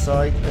that to the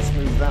side, let's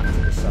move that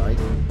to the side.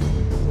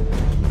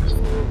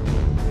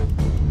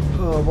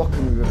 Oh, what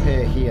can we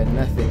repair here?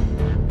 Nothing.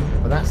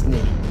 But that's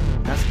nearly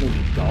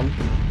gone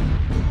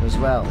as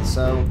well,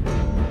 so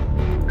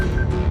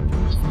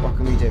what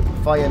can we do?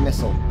 Fire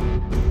missile.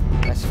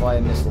 Let's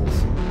fire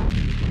missiles.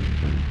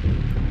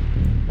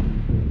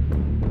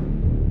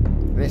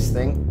 This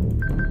thing,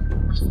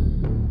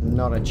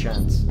 not a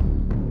chance.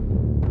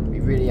 We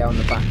really are on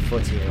the back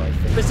foot here, I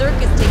think. Berserk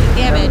is taking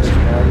damage.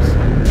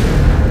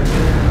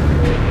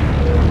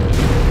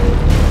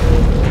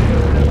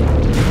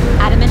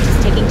 Adamant is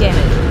taking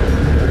damage.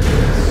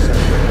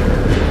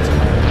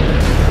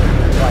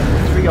 Right,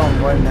 3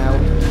 on 1 now.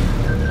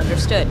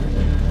 Understood.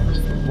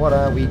 What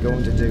are we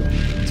going to do?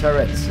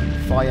 Turrets,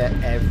 fire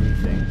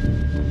everything.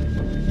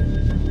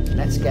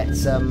 Let's get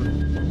some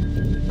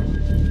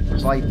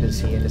Vipers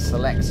here to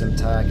select some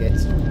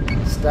targets.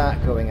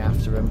 Start going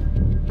after them.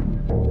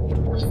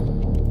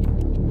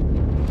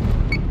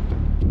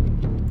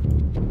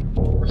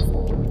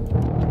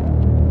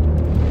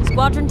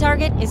 Squadron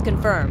target is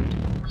confirmed.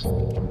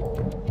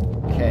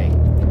 Okay.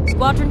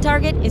 Squadron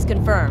target is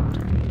confirmed.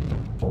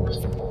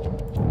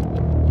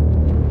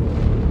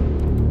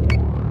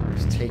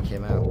 Let's take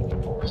him out.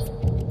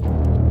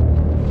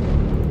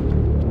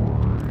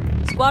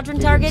 Squadron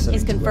target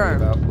is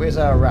confirmed. Where's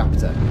our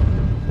Raptor?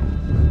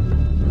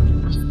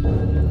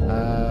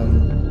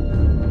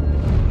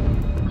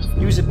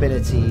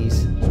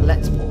 Usabilities.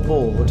 Let's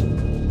board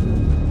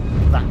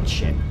that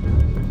ship.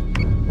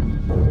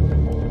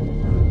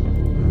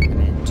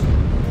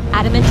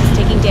 Adamant is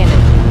taking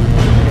damage.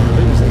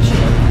 Lose this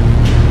ship.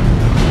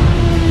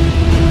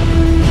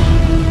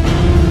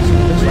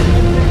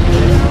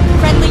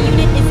 Friendly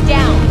unit is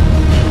down.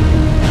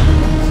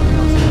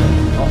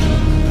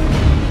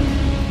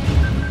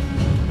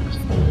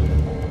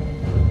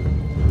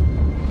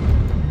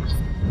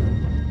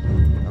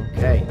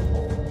 Okay.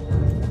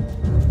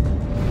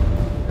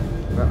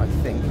 Well, I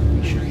think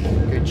we should be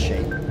in good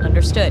shape.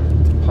 Understood.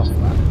 Pop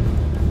that.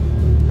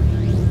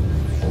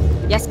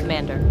 Yes,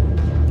 Commander.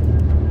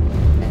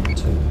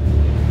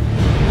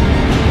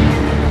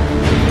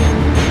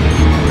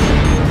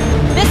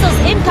 Missiles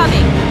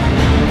incoming!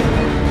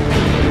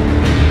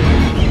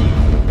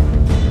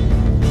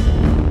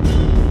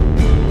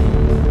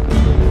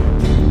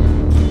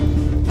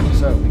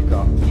 So we've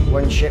got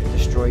 1 ship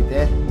destroyed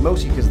there,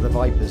 mostly because of the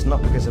Vipers,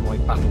 not because of my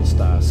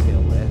Battlestar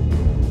skill there.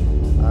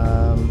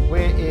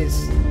 Where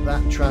is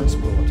that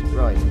transport?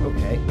 Right,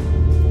 okay.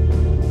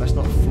 Let's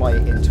not fly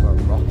it into a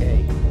rock,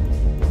 eh?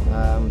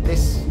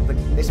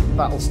 This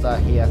Battlestar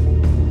here,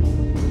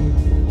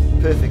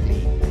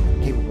 perfectly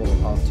capable of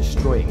of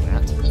destroying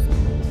that.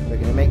 We're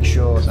going to make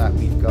sure that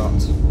we've got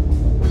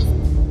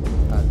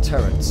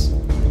turrets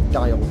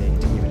dialed in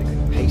to give it a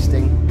good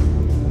pasting.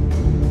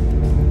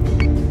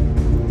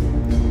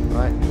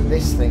 Right,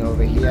 this thing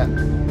over here,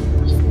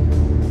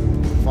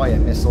 fire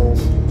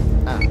missiles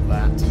at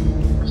that.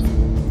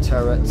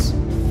 Turrets,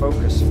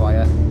 focus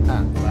fire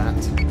at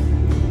that.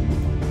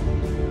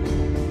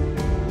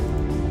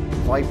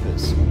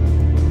 Vipers.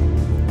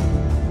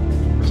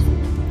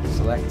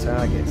 Select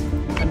target.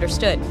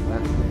 Understood.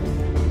 That.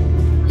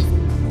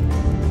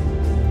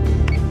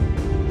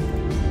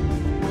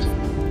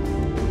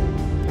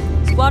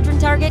 Squadron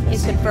target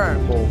is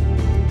confirmed. Pull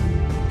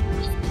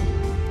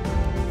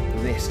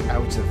this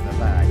out of the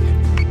bag.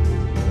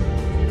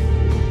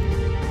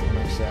 When I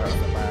say out of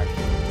the bag,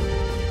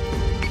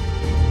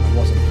 I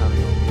wasn't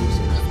planning on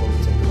using that when we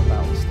take the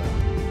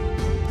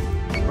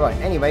Battlestar. Right,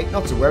 anyway,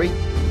 not to worry.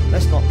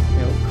 Let's not,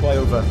 cry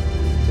over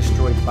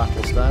destroyed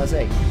Battlestars,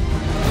 eh?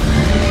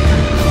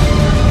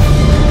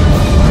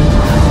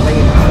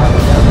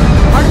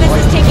 Artemis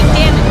is taking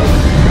damage.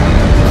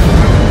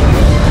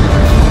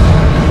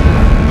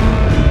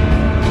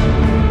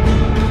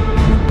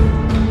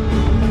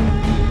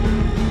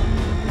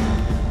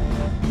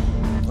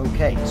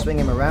 Okay, swing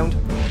him around.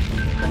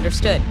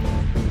 Understood.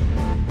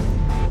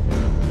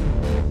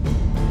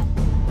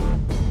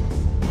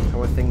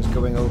 How are things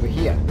going over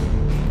here?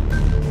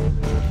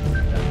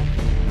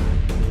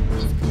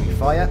 Can we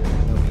fire?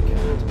 No, we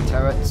can't.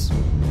 Turrets.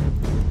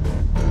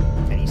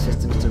 Any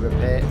systems to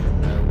repair? No.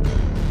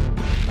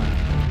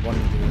 What are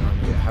we doing on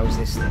here? How's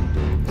this thing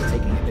doing? It's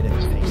taking a bit of a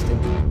pasting.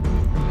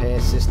 Repair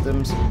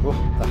systems. Oh,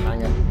 the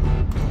hangar.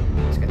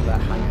 Let's get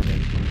that hangar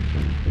in.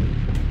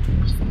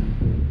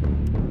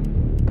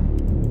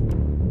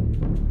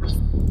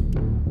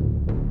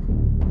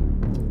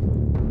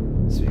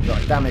 So we've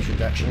got a damage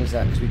reduction. Is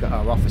that because we've got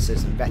our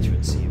officers and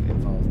veterans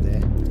involved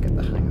there? Let's get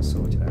the hangar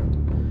sorted out.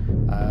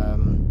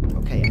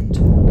 Okay, end.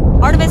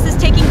 Artemis is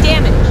taking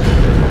damage.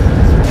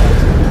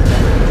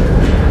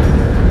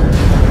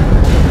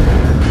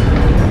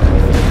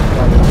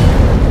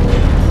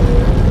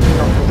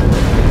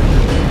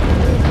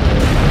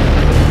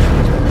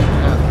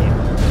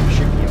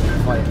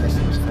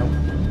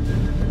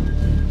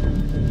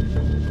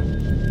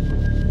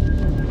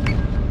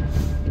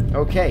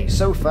 Okay,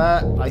 so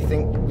far I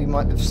think we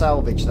might have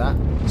salvaged that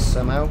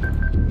somehow.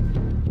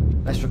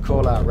 Let's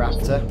recall our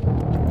Raptor.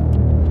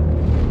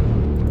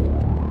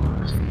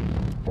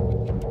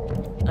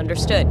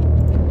 Understood.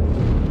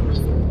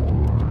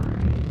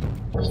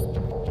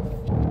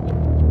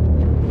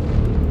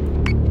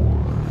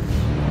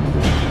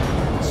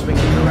 Swing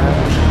it around.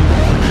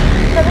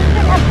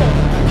 Solution update.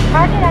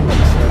 Target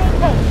acquisition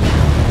maintained.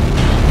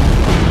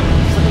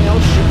 Something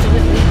else shooting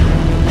at me?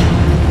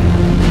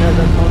 No,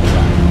 the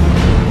contract.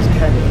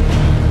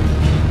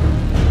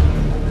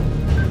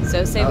 So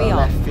say we all.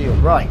 Left field,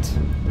 right.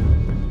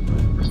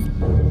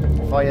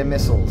 Fire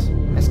missiles.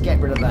 Let's get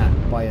rid of that.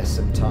 Buy us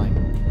some time.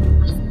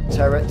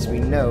 Turrets, we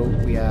know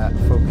we are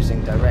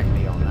focusing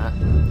directly on that.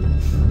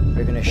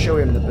 We're going to show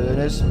him the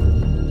burners.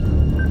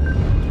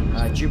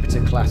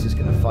 Jupiter class is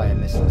going to fire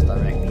missiles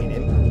directly at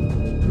him.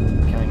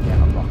 Can't get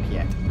a lock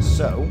yet.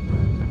 So,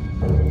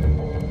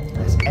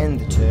 let's end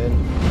the turn.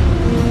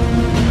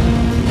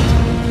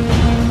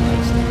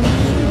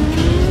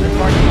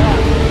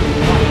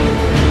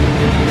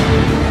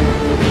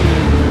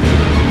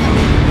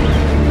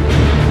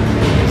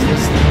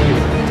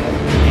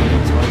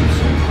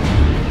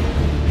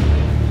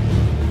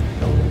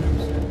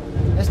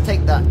 Let's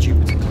take that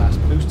Jupiter class,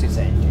 boost its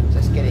engines,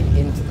 let's get it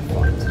into the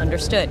fight.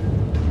 Understood.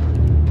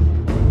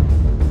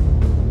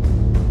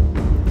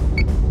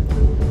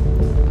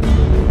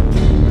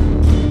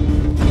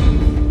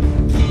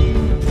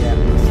 Yeah,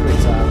 through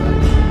its armor.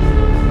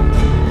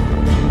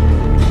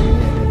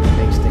 Yeah, they're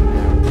pasting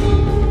now.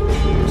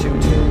 2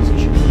 turns it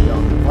should be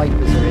gone. The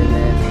Vipers are in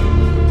there.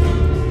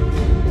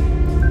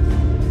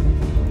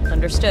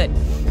 Understood.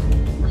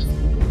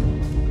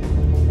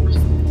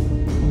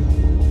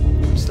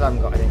 Still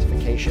haven't got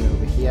identification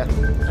over here.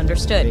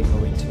 Understood. They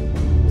go into.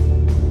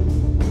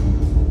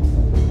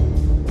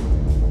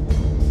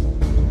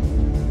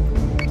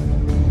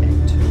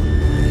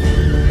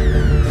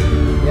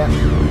 Yeah.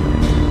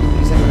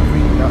 He's in the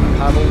green got a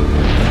paddle.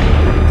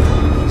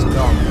 He's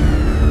gone.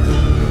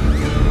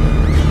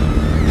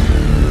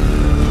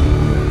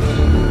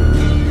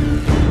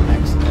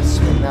 Excellent. Let's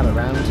swing that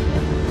around.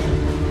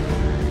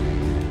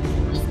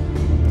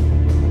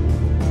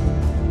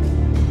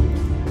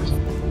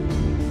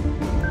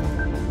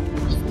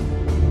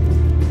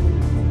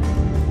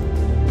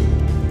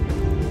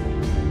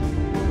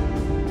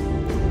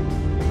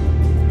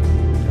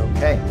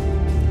 Okay,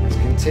 let's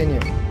continue.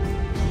 2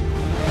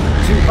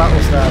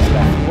 Battlestars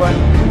left. 1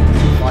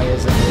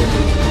 fires at him.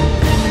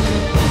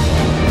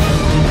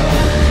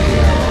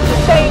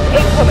 Sustained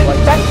incoming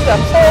Vector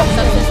 4.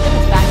 Subsystem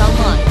is back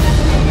online.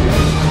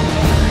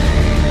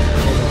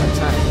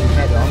 Attacking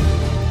head on.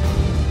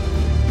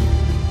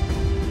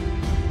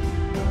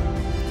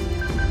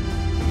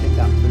 Take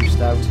that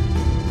boost out.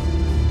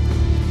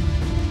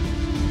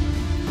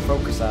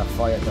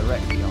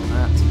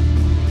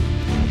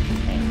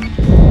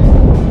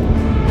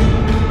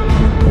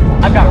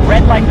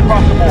 red lights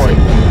across the board.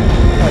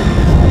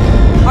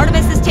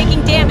 Artemis is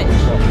taking damage.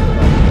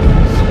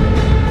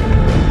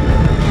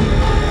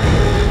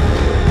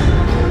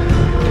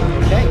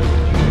 Okay.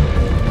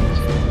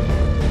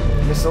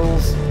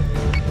 Missiles.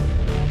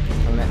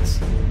 And let's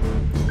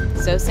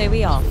So say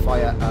we all.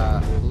 fire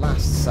our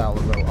last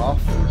salvo off.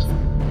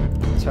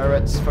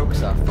 Turrets,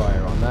 focus our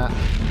fire on that.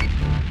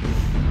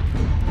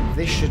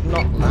 This should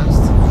not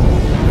last.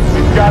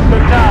 We've got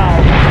them now.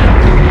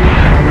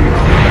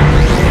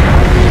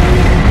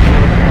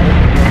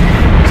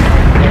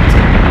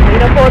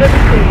 Clean up order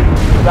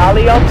received.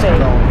 Rally on me.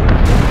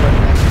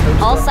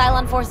 All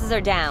Cylon forces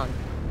are down.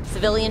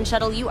 Civilian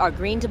Shuttle, you are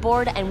green to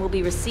board and will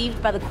be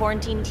received by the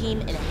quarantine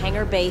team in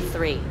Hangar Bay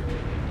 3.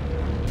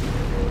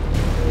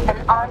 An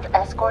armed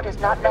escort is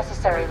not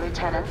necessary,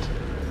 Lieutenant.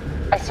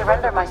 I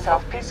surrender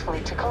myself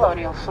peacefully to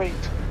Colonial Fleet.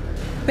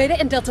 Beta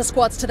and Delta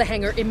squads to the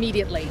hangar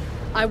immediately.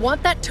 I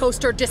want that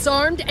toaster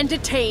disarmed and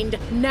detained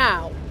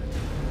now.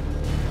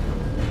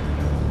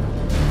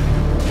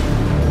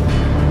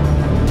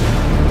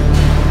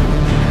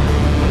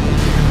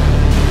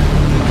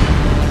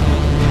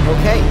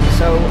 Okay,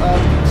 so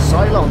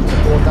Cylons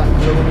aboard that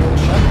Colonial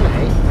shuttle,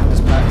 eh?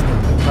 As part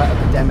of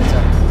the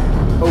Demeter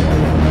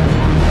opening.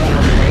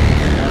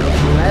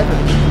 11.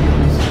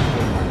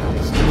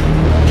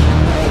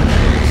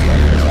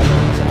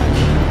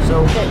 So,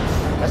 okay,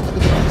 let's look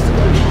at the next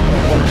one.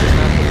 What just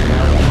happened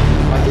now?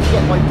 I did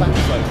get my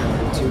backside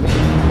handed to me.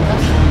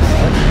 That's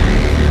nice.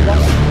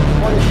 That's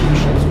quite a few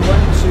ships. 1,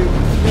 2,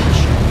 3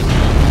 ships.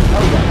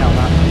 Oh, the hell,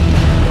 that.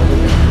 Well, we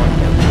didn't quite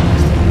get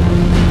past it.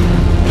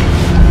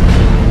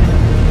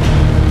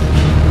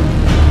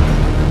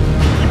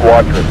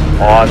 Squadron,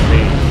 on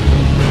me.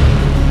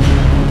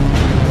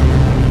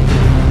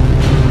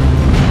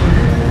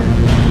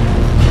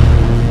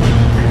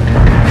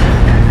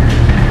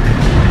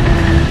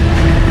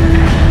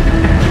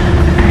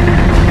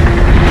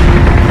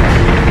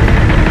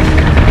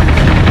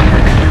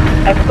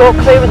 Escort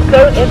clearance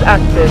zone is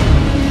active.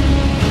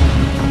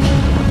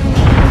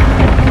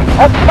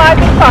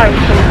 Optimizing firing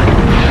speed.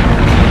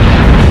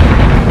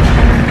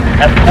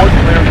 Escort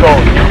clear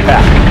zone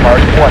intact.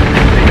 Target 1,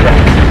 stay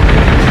ready.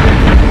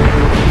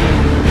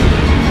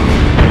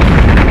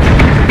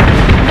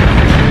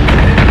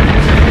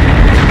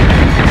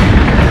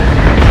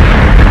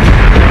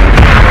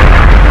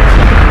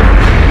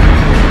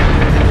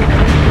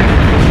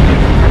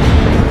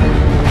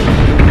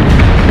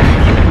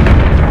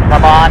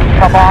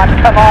 Come on,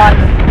 come on!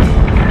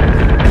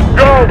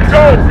 Go,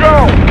 go, go!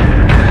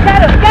 Get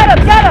him, get him,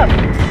 get him!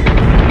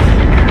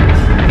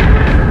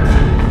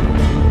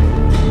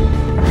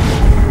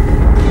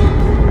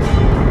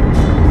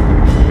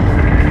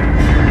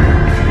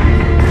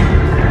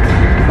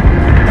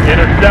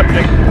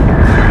 Intercepting.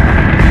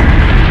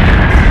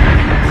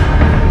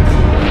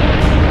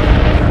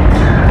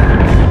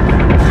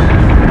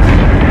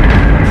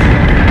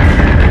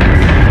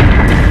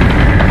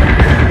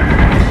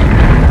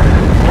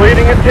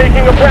 Leading and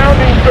taking a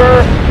grounding,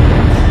 sir.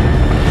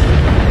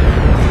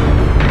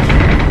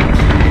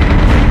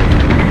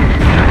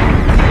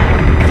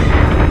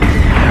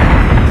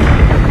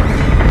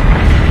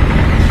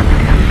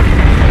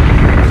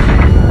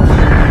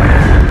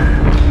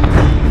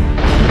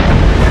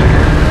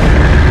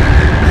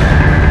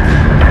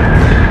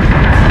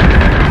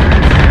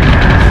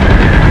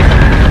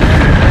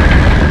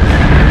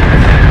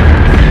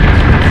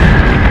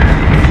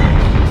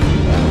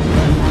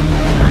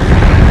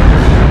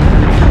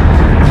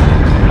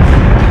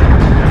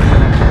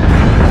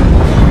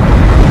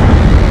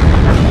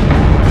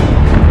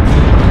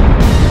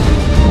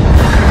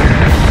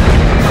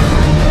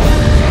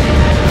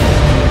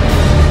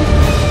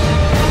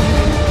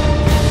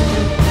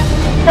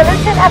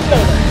 Solution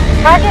updated.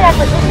 Target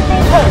acquisition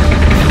maintained.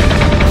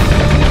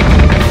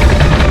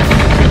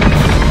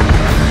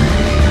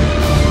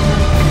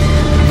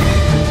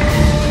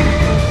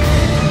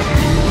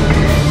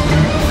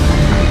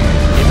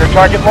 Keep your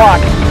target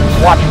locked.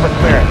 Watch for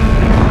clearance.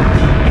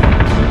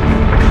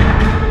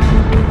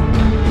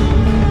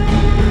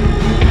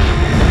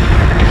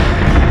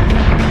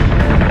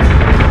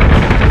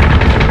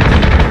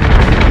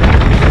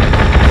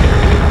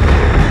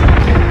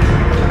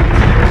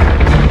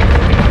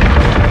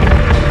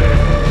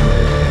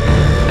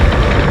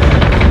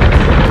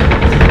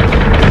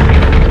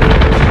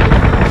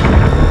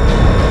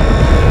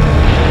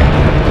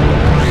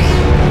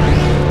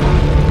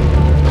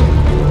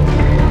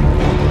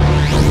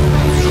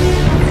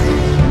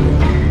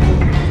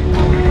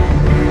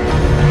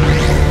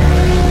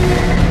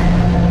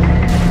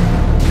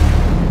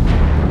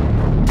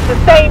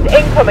 Sustained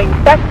incoming,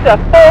 Sector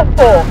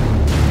 4-4.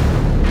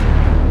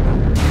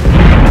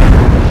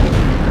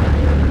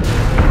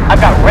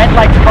 I've got red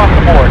lights across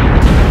the board.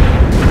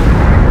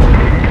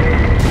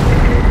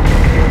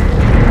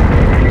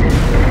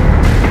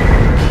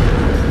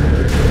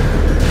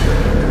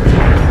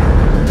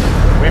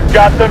 We've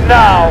got them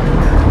now.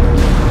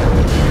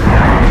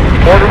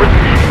 Order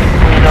received.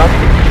 Clean up.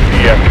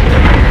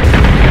 De-escalate.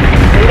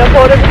 Clean up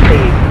order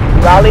received.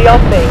 Rally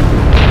on me.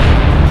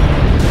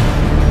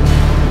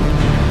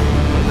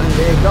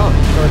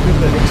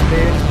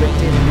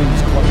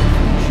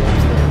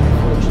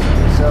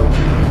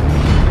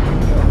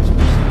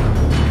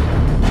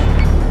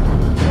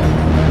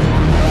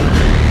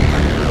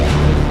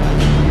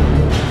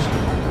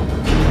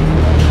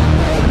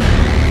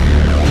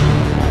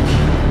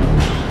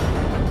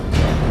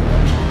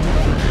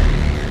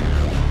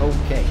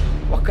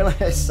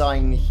 a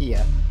sign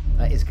here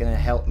that is going to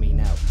help me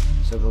now.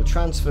 So we'll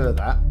transfer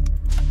that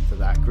to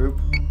that group.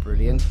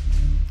 Brilliant.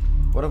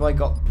 What have I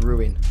got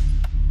brewing?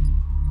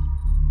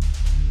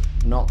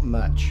 Not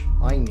much.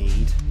 I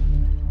need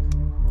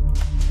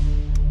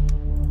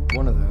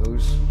one of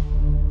those.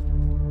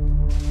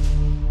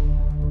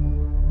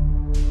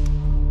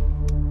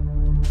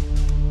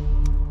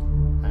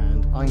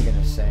 And I'm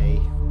going to say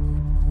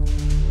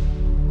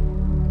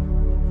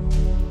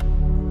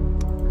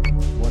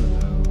one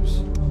of those.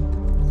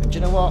 And do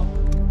you know what?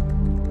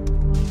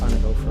 I'm going to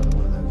go for another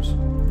one of those.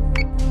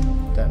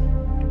 Done.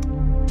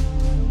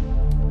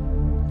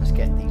 Let's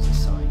get these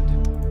assigned.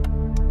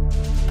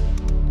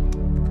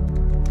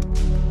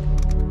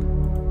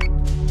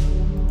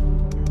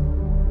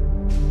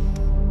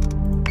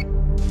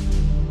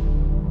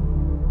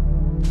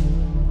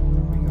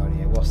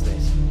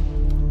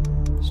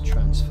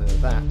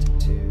 That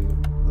to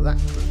that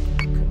group.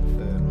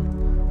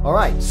 Confirm.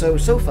 Alright, so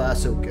far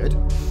so good.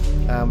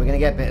 We're going to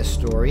get a bit of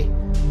story.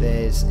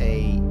 There's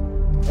a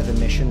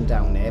mission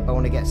down there, but I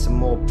want to get some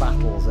more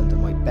battles under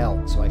my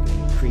belt so I can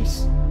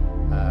increase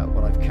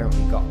what I've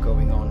currently got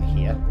going on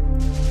here.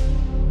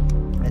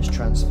 Let's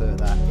transfer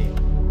that in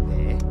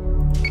there.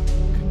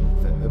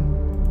 Confirm.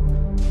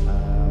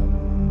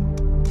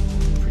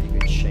 Pretty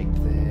good shape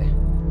there.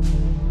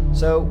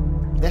 So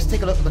let's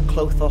take a look at the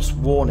Clothos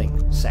warning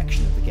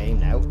section of the game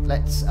now.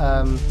 Let's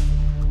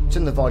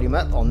turn the volume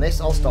up on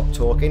this. I'll stop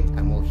talking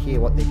and we'll hear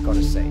what they've got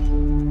to say.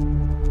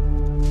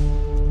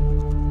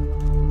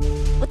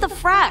 What the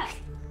frack?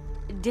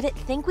 Did it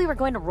think we were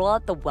going to roll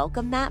out the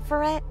welcome mat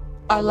for it?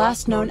 Our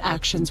last known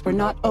actions were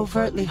not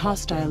overtly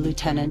hostile,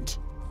 Lieutenant.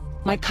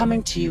 My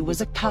coming to you was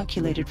a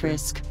calculated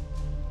risk.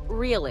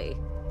 Really?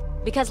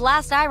 Because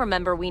last I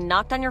remember, we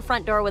knocked on your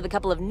front door with a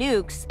couple of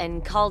nukes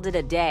and called it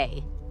a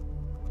day.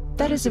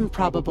 That is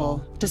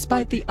improbable,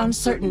 despite the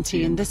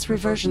uncertainty in this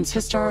reversion's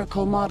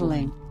historical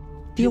modeling.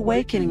 The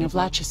awakening of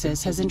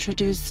Lachesis has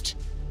introduced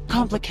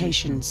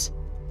complications.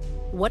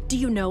 What do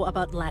you know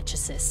about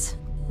Lachesis?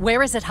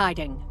 Where is it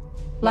hiding?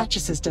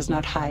 Lachesis does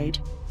not hide.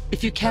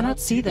 If you cannot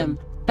see them,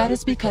 that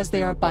is because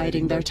they are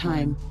biding their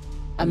time,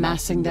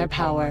 amassing their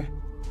power.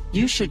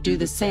 You should do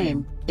the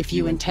same if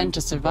you intend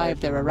to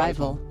survive their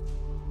arrival.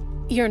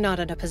 You're not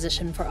in a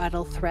position for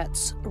idle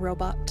threats,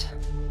 robot.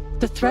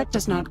 The threat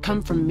does not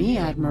come from me,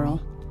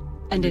 Admiral,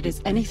 and it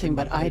is anything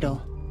but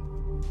idle.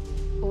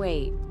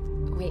 Wait,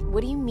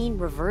 what do you mean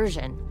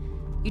reversion?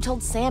 You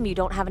told Sam you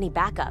don't have any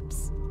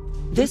backups.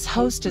 This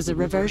host is a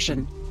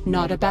reversion,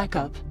 not a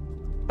backup.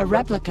 A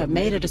replica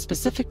made at a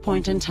specific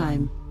point in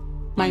time.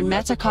 My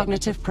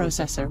metacognitive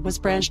processor was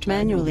branched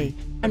manually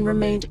and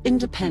remained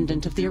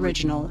independent of the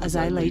original as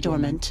I lay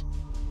dormant.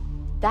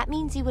 That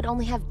means you would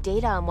only have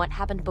data on what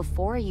happened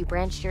before you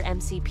branched your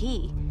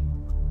MCP.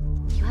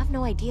 You have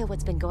no idea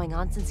what's been going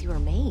on since you were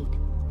made.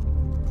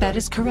 That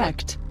is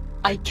correct.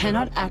 I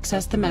cannot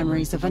access the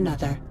memories of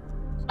another.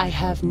 I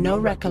have no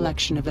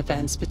recollection of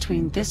events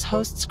between this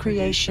host's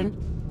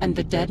creation and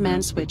the dead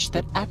man switch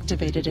that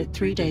activated it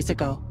 3 days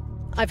ago.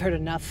 I've heard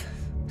enough.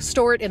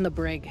 Store it in the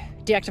brig.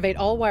 Deactivate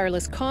all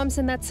wireless comms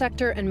in that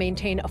sector and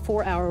maintain a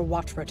 4-hour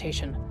watch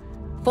rotation.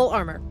 Full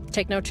armor.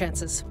 Take no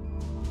chances.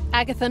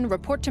 Agathan,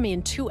 report to me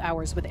in 2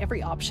 hours with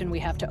every option we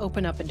have to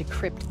open up and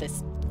decrypt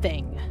this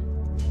thing.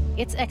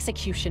 Its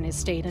execution is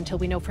stayed until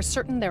we know for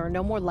certain there are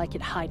no more like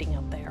it hiding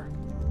out there.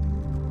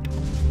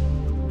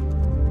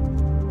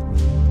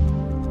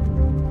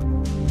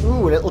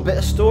 Ooh, a little bit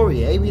of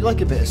story, eh? We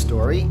like a bit of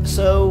story,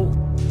 so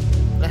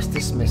let's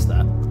dismiss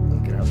that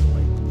and get out of the way.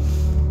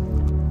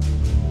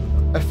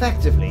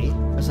 Effectively,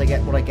 as I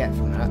get what I get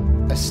from that,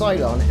 a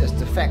Cylon has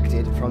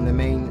defected from the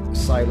main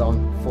Cylon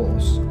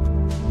force,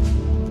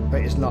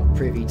 but is not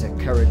privy to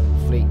current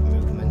fleet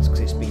movements because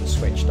it's been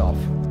switched off.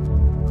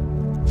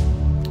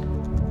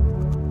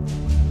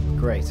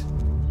 Great.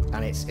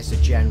 And it's a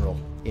general,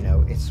 you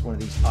know, it's one of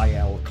these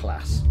IL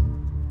class.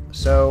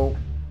 So,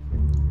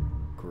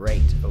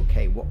 great.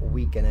 Okay, what are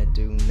we gonna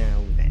do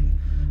now then?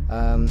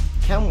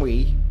 Can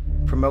we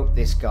promote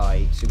this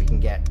guy so we can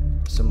get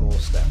some more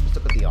stuff? Let's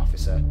look at the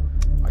officer.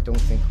 I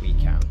don't think we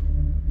can.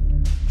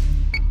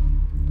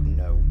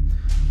 No.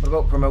 What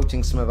about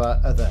promoting some of our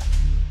other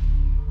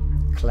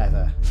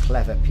clever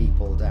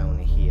people down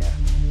here?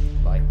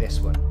 Like this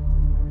one.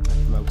 Can I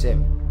promote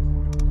him?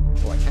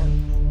 Oh, I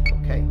can.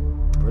 Okay.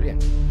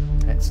 Brilliant.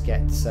 Let's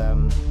get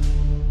some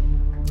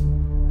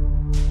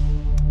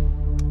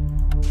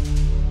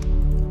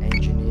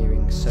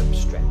engineering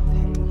sub-strength.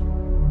 Hey,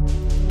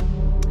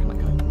 can I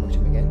promote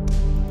him again?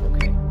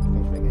 Okay,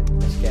 promote him again.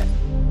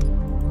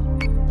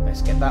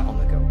 Let's get that on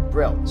the go.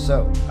 Brill.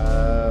 So,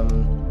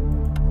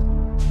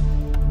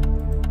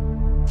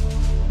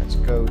 let's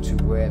go to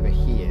wherever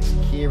he is.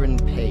 Kieran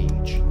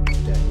Page.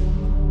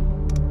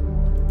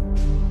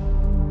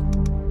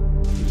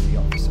 Who's the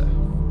officer?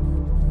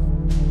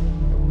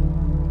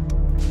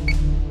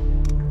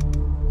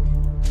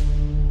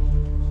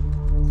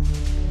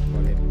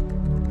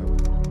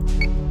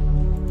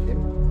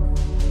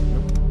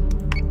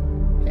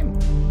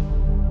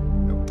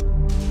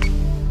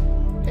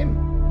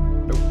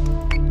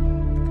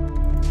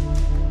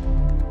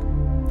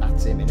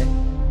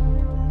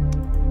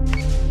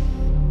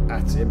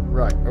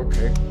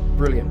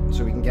 Brilliant.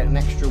 So we can get an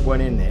extra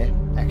one in there.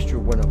 Extra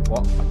one of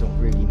what? I don't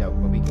really know,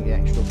 but we can get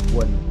extra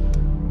one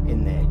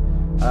in there.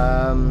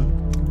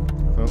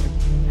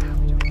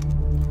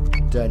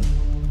 Done.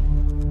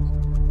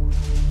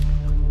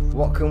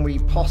 What can we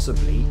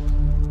possibly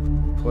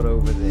put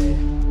over there?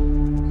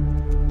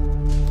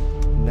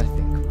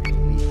 Nothing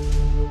really.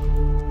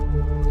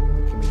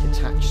 Can we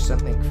detach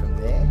something from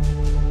there?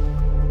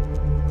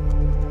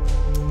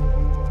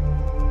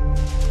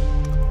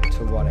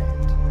 To what end? I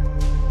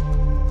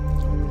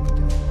really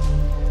don't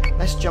know.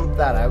 Let's jump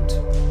that out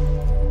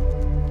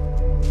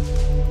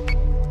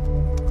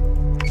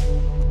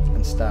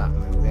and start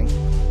moving.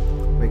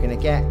 We're going to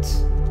get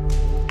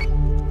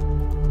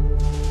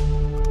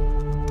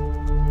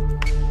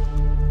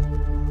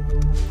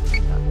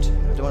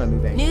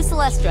New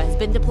Celestra has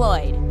been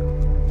deployed.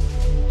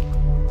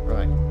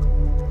 Right.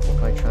 What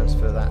can I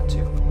transfer that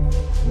to?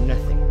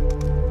 Nothing.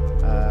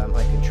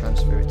 I can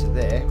transfer it to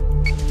there.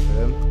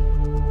 Confirm.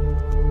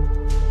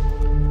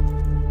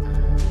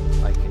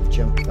 And I can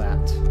jump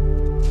that.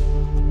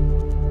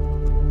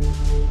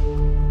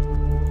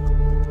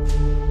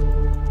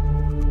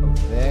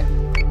 Over there.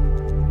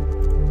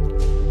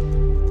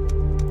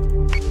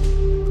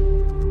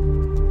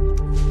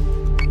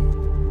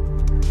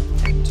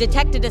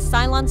 Detected a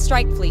Cylon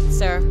strike fleet,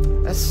 sir. A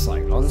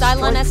Cylon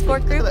Cylon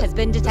escort group has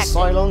been detected. The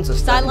Cylons are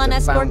starting Cylon to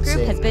escort bounce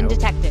group in has been now.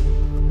 detected.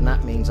 And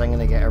that means I'm going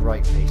to get a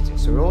right pasting.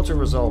 So we'll auto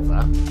resolve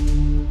that.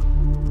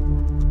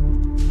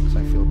 So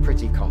I feel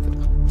pretty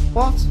confident.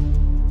 What?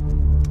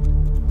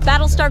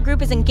 Battlestar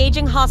group is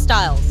engaging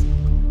hostiles.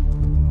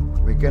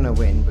 We're going to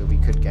win, but we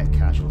could get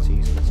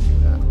casualties. Let's do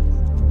that.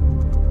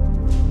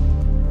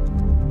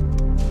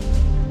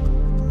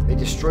 They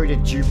destroyed a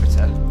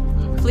Jupiter.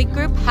 Fleet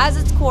group has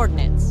its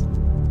coordinates.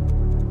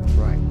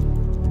 Right.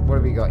 What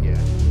have we got here?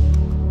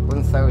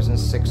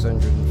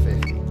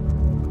 1,650.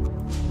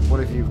 What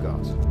have you got?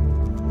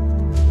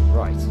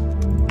 Right.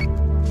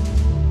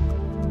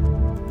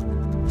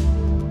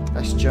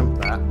 Let's jump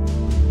that.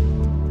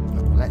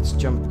 Let's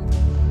jump...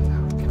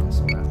 No,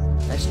 cancel that.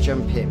 Let's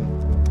jump him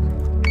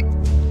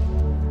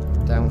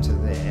down to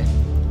there.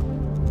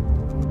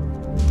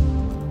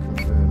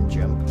 Confirm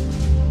jump.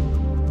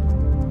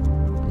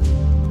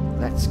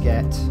 Let's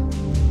get...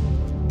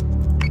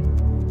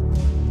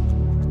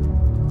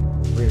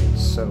 We're in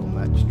so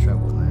much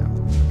trouble now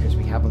because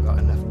we haven't got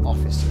enough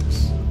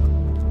officers.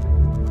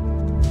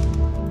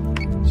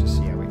 Let's just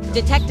see how it goes.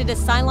 Detected a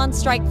Cylon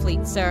strike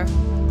fleet, sir.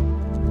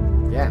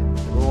 Yeah,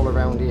 they're all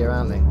around here,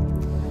 aren't they?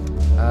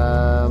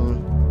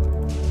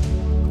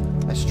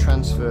 Let's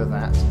transfer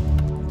that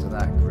to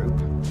that group.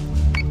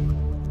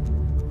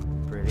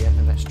 Brilliant,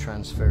 and let's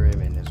transfer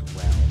him in as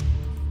well.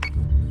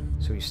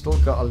 So we've still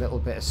got a little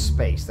bit of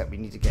space that we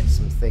need to get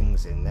some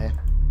things in there.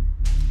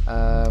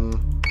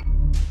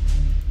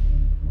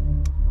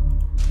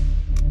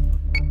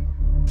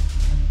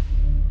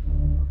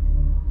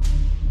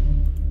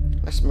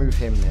 Let's move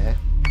him there.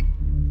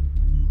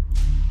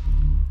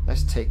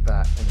 Let's take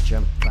that and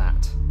jump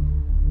that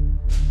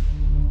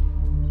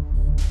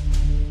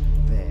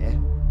there.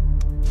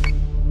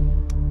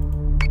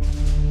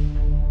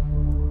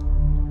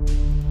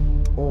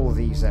 All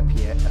these up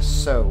here are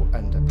so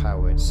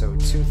underpowered. So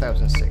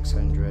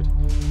 2,600.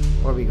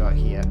 What have we got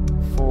here?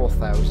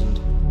 4,000.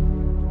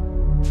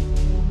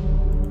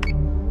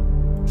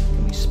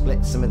 Can we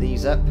split some of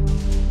these up?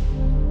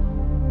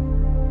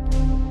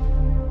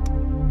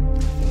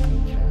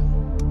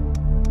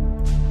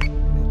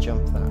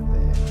 Jump that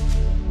there.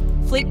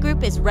 Fleet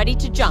group is ready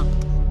to jump.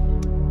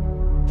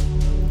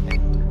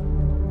 End.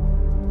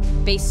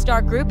 Base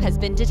star group has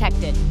been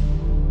detected.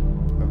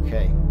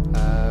 Okay.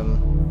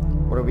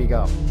 What have we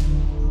got?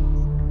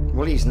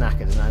 Well, he's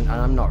knackered, and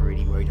I'm not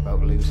really worried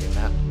about losing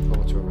that.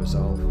 Auto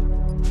resolve.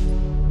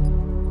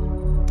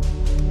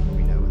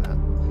 We know that.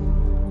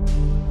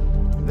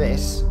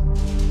 This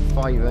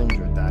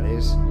 500. That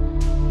is.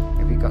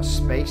 Have we got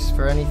space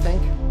for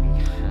anything? We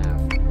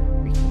have.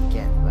 We can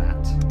get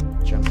that.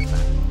 Jump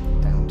that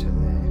down to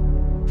there.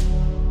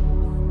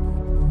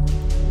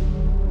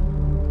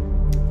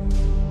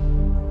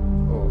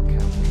 Or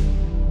can we?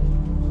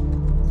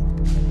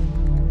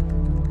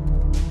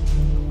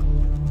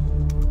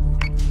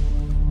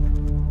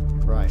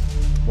 Right,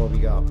 what have we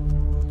got?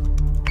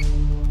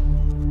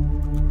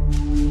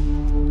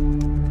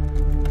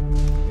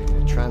 We're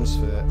going to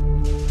transfer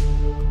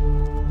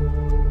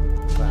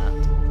that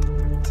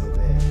to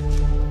there.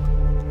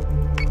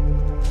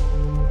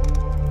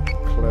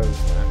 Close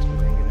that.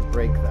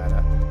 Break that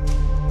up.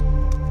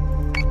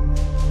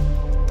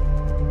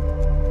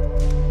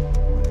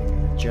 We're then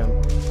going to jump.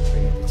 We're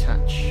going to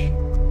detach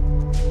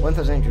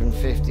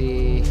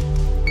 1,850.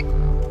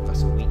 Oh,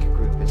 that's a weak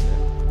group, isn't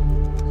it?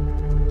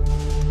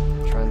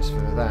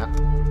 Transfer that.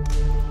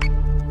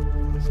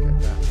 Let's get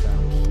that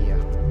down here.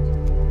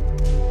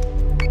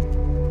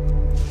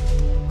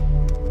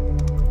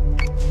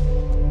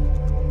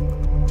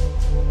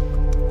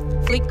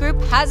 Fleet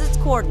group has its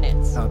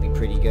coordinates. That'll be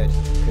pretty good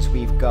because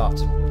we've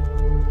got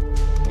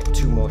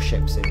 2 more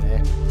ships in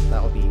there.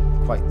 That'll be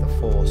quite the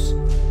force.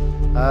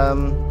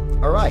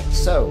 Alright,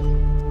 so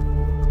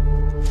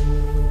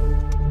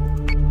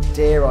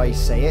dare I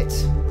say it,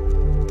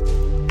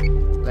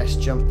 let's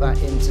jump that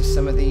into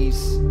some of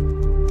these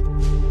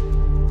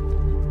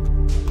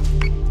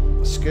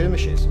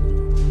skirmishes.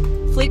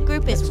 Fleet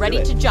group is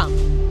ready to jump.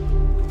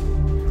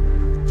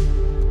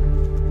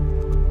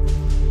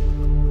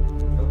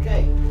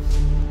 Okay,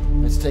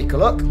 let's take a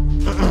look.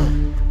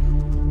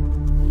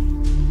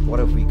 What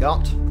have we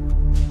got?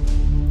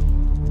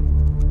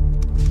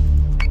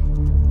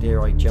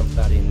 Dare I jump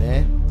that in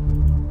there?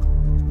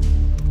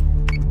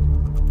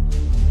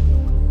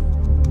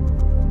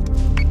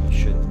 I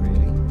shouldn't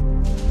really.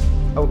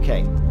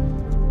 Okay,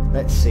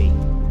 let's see.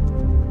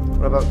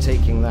 What about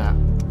taking that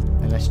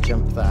and let's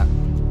jump that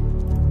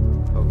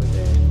over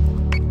there?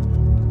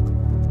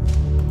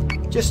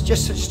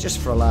 Just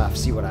for a laugh,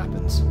 see what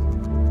happens.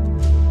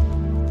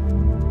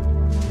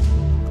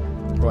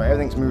 Right,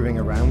 everything's moving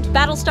around.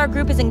 Battlestar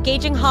group is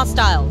engaging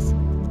hostiles.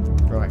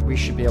 Right, we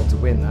should be able to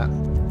win that.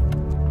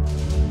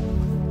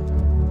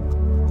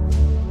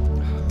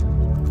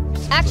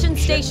 Action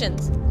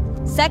stations.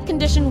 Set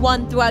condition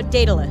 1 throughout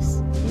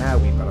Daedalus. Now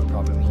we've got a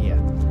problem here.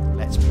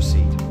 Let's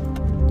proceed.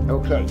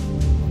 Okay.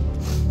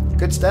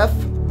 Good stuff.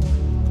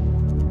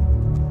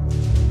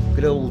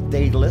 Good old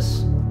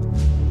Daedalus.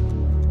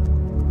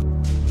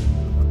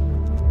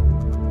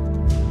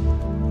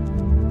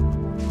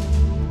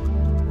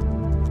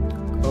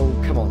 Oh,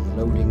 come on,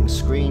 loading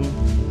screen.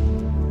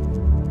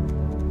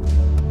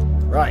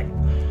 Right.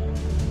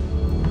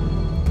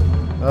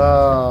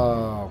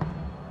 Oh,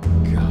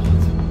 God.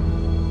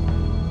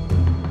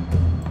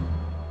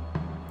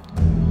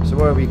 So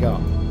what have we got?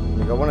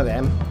 We got one of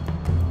them.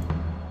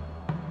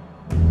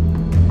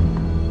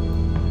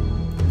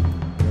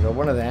 We got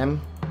one of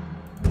them.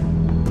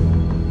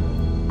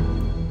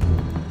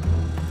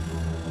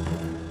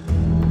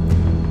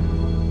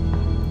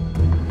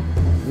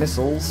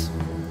 Missiles.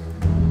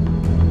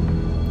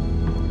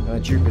 And a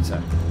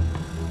Jupiter.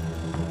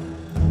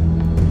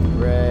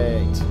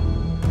 Great.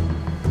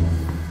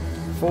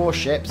 4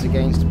 ships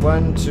against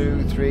 1,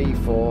 2, 3,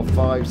 4,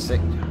 5,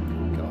 6.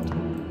 God.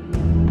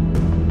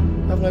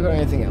 Haven't I got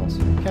anything else?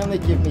 Can they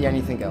give me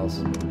anything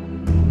else?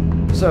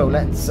 So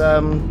let's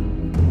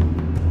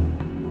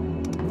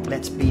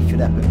beef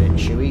it up a bit,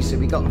 shall we? So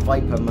we got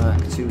Viper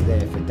Mark II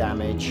there for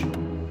damage.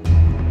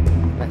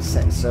 Let's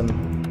set some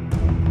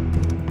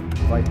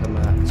Viper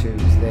Mark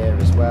IIs there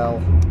as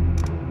well.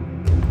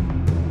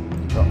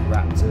 We've got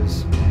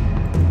Raptors.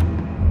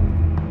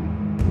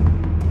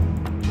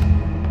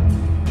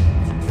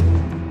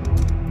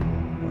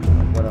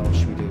 What else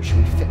should we do? Should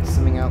we fit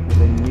something out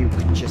with a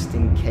nuke just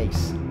in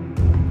case?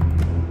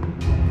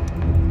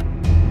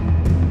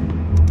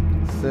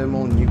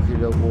 Thermal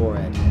nuclear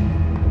warhead.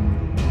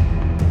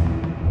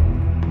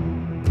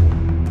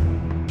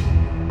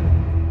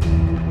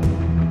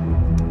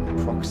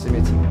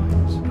 Proximity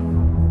mines.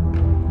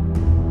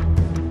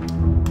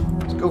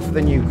 Let's go for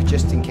the nuke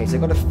just in case.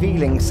 I've got a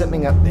feeling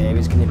something up there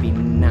is going to be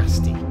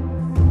nasty.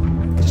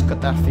 Just got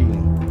that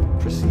feeling.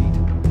 Proceed.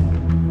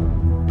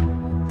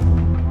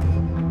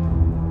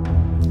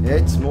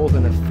 It's more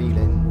than a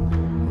feeling.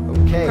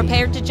 Okay.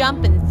 Prepared to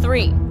jump in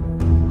 3,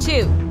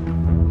 2,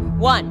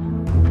 1.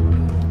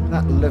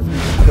 That lovely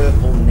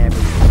purple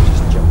nebula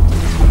just jumped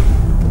into.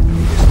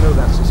 You just know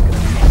that's just going to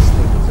mess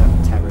things up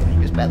terribly.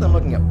 It's better than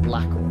looking at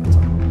black all the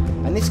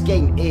time. And this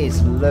game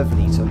is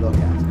lovely to look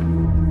at.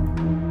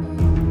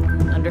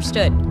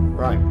 Understood.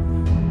 Right.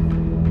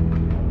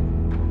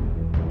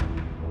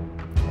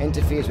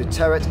 Interferes with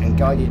turret and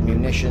guided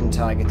munition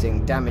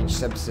targeting damaged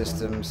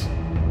subsystems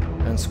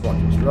and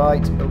squadrons.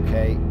 Right,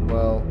 okay,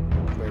 well,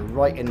 we're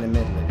right in the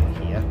middle of it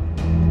here.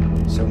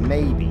 So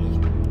maybe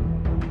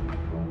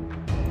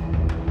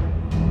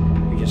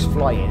we just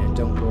fly in and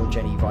don't launch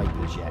any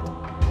Vipers yet.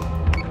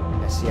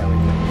 Let's see how it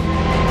goes.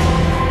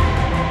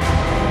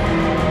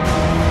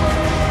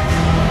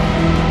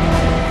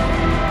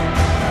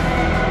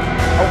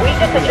 Are we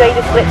just a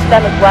jaded blitz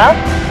them as well?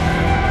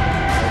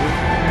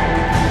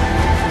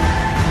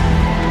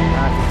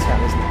 Hard to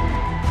tell, isn't it?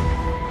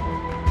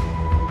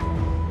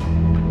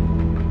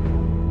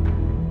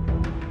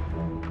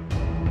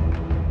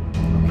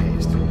 Okay,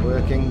 it's still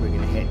working. We're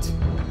going to hit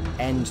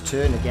end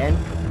turn again.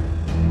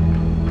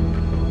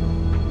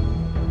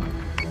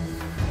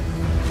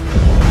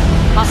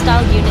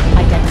 Hostile unit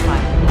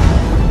identified.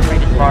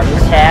 Ready to mark for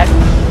tag.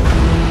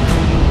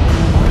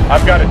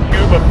 I've got a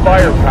cube of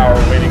firepower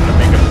waiting to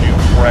make a new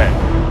friend.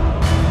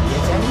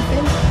 Get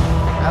anything?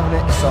 Having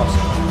it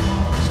sausage.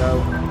 So,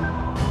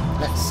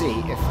 let's see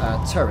if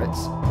our turrets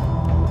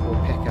will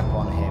pick up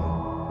on him.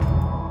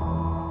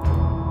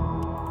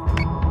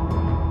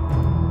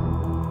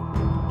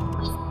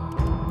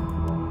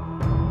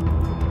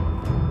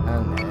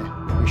 And there.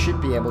 We should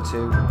be able to...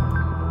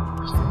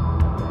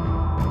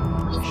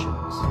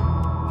 Missions.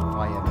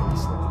 Fire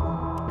missile.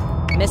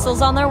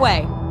 Missiles on their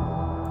way.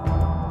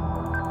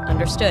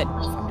 Understood.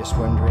 I'm just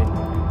wondering,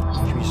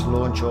 should we just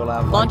launch all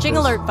our Launching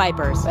Vipers? alert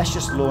Vipers. Let's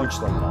just launch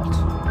the lot.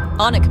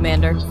 On it,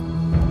 Commander.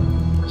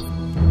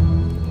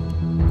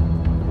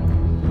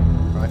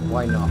 Right,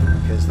 Why not?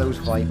 Because those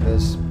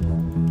Vipers,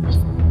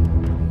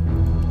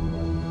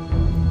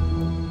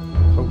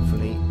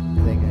 hopefully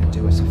they're going to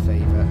do us a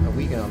favour. Are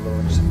we going to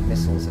launch some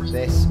missiles at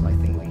this? I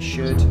think we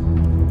should.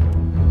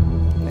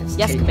 Let's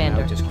Yes, take Commander.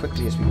 them out as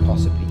quickly as we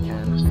possibly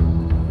can.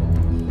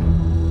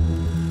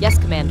 Yes,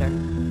 Commander.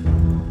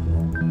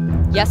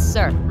 Yes,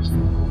 sir.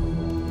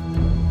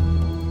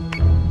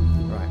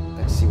 Right,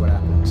 let's see what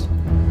happens.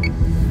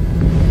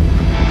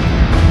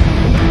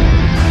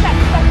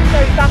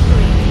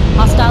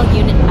 Hostile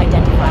unit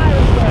identified.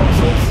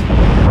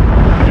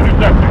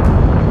 Intercepting.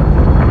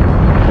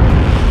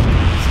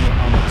 See it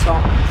on the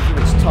top,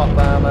 through its top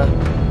armour.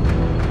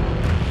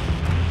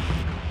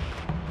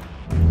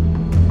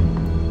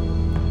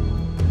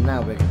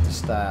 Now we're going to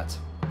start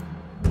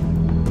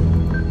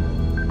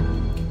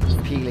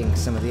peeling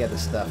some of the other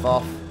stuff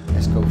off.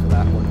 Let's go for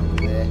that one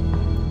over there.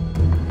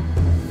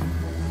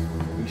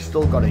 We've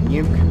still got a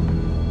nuke.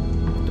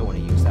 Don't want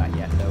to use that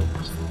yet though.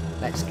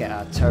 Let's get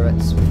our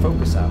turrets,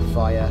 focus our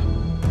fire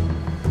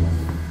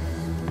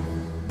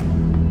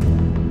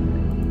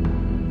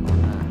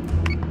on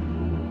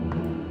that.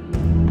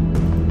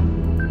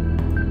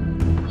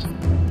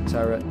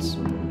 Turrets,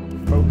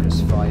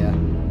 focus fire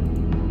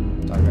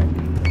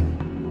directly there.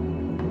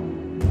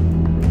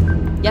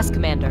 Yes,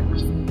 Commander.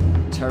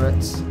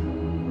 Turrets.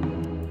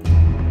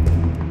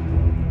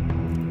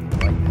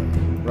 Right there.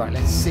 Right,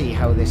 let's see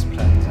how this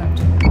plans out.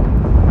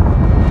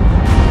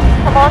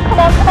 Come on, come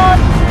on, come on!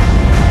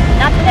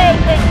 Not today,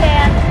 Big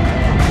Man!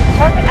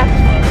 Target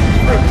acquisition is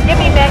through. Give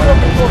me manual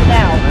control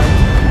now.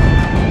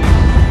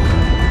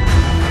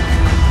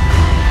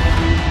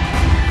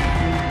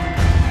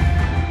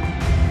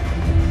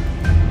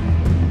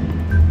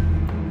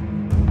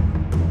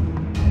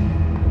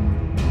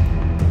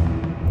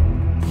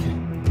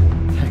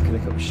 They're going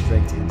to go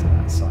straight into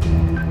that side.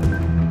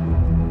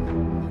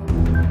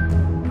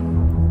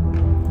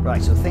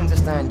 Right, so things are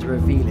starting to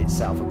reveal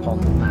itself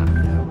upon the map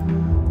now.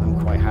 I'm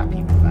quite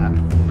happy with that.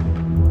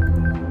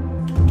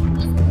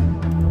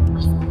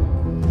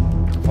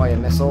 Fire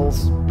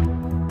missiles.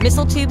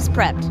 Missile tubes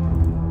prepped.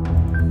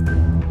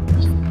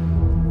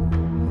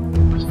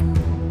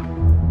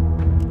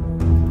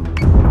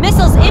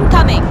 Missiles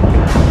incoming!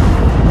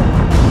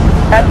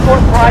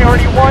 Escort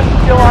priority 1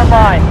 still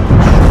online.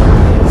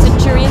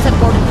 Centurions have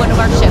boarded one of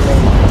our ships.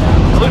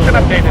 Solution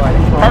updated.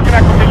 Target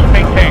acquisition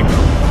maintained.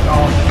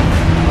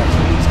 Right, so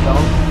he's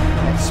gone.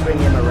 Let's swing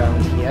him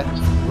around here,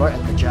 right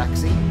at the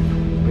Jaxi.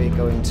 We're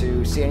going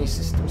to see any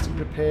systems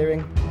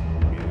preparing.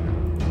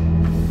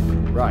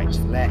 Right,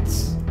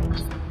 let's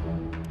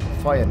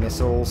fire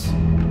missiles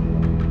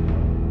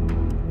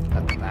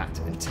at that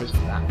and take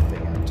that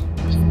thing out.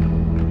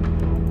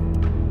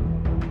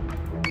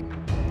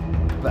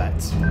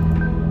 But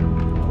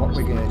what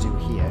we're going to do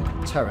here,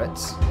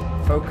 turrets,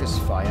 focus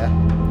fire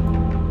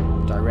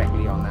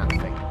directly on that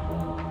thing.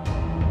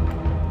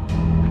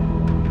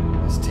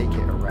 Let's take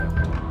it around.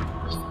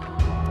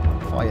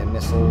 Fire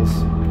missiles,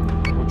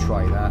 we'll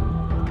try that.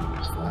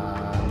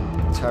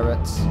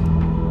 Turrets,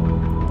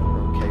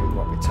 we're okay with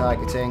what we're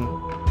targeting.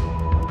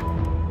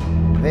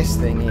 This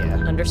thing here,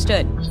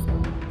 Understood.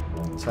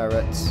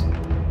 turrets,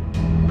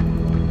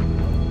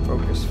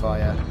 focus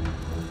fire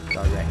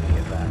directly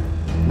at that.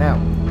 Now,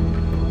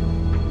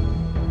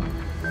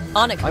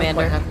 On it, I'm quite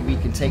Commander. happy we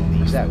can take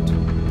these out.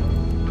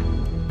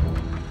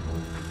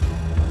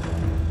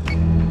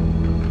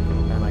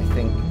 And I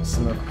think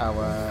some of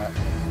our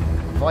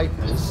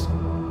Vipers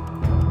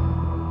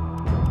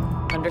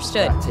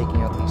Understood. are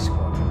taking out these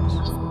squadrons.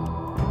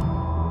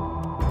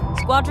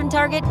 Squadron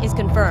target is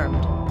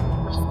confirmed.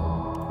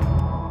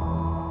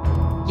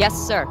 Yes,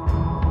 sir.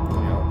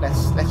 You know,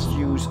 let's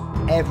use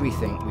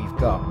everything we've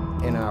got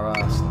in our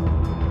arsenal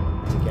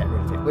to get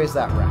rid of it. Where's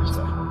that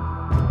Raptor?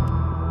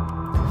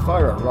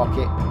 Fire a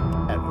rocket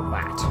at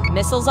that.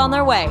 Missiles on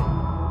their way.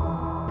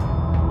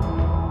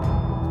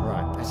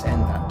 Right, let's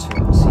end that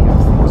turn and see how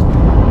things go.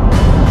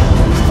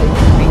 Let's take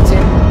a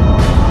beating.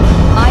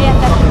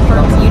 IFF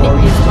confirms unit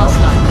is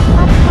hostile.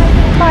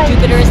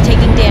 Jupiter is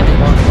taking damage.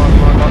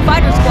 Come on.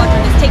 Fighter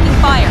squadron is taking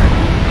fire.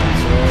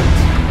 That's right.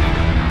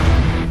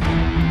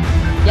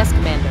 Yes,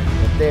 Commander.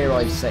 But dare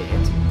I say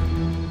it,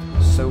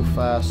 so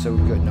far so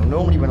good. Now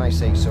normally when I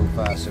say so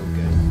far so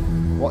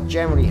good, what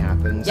generally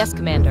happens Yes,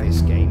 Commander. with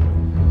this game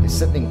is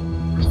something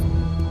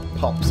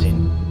pops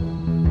in,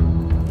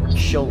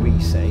 shall we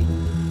say,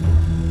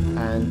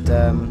 and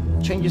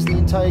changes the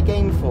entire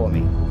game for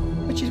me,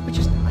 which is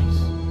nice.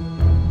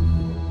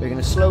 We're going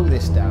to slow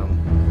this down.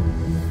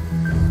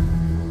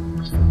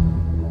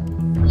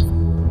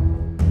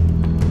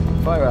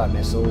 Fire our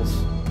missiles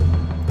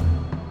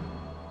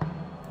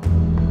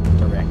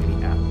directly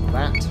at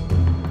that.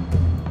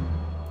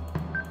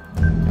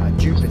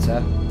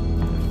 Jupiter,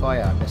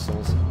 fire our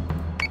missiles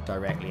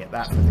directly at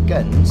that. But the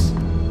guns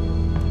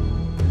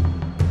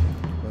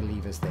will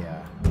leave as they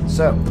are.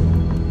 So,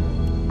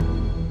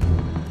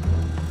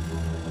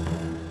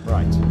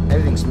 right,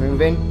 everything's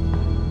moving.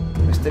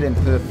 We're still in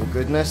purple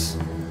goodness.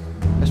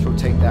 Let's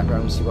rotate that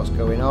round and see what's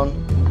going on.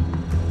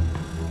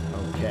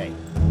 Okay.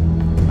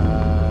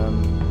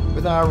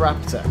 with our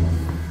Raptor.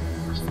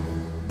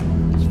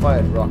 He's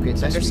fired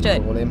rockets, as we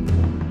Understood. call him.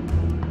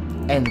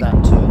 End that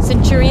turn.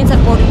 Centurions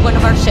have boarded one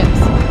of our ships.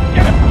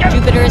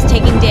 Jupiter is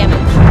taking damage.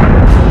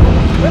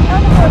 We're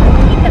on the board.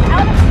 Keep them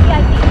out of the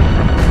VIP.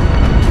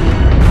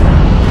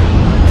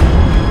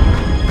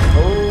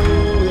 Oh,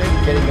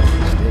 they're getting up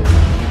the stairs.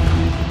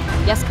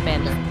 Yes,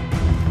 Commander.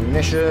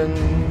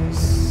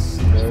 Munitions.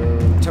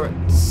 No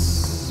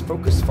turrets.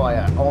 Focus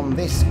fire on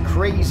this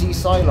crazy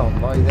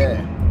Cylon by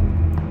there.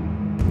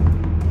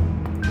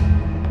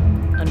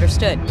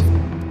 Understood.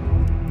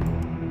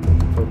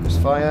 Focus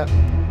fire.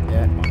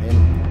 Yeah, on him.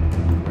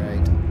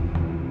 Great.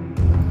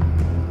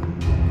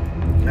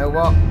 You know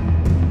what?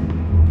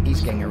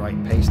 He's getting a right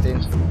paste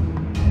in.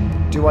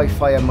 Do I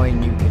fire my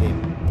nuke at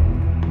him?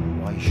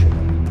 Why should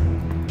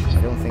I?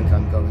 I don't think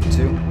I'm going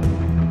to.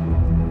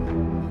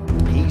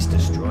 He's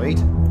destroyed.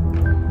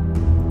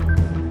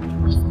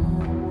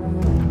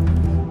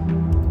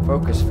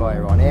 Focus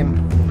fire on him.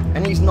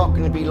 And he's not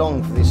going to be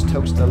long for this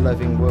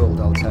toaster-loving world,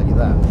 I'll tell you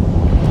that.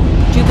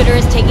 Jupiter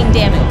is taking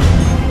damage.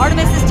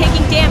 Artemis is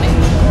taking damage.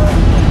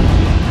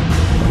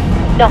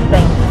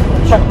 Nothing.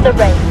 Just the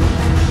rain.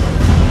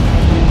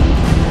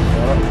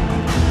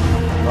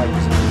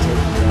 Vipers have been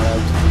taken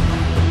out.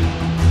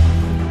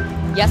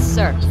 Yes,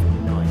 sir.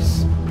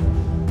 Nice.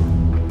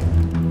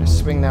 Let's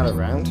swing that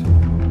around.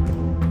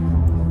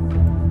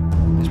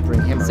 Let's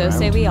bring him around. So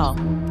say we all.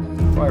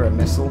 Fire a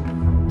missile.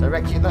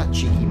 Directly at that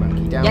cheeky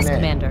monkey down Yes, there.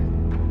 Commander.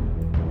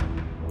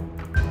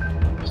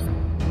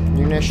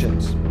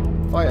 Munitions.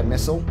 Fire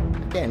missile.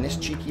 Again, this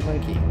cheeky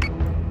monkey.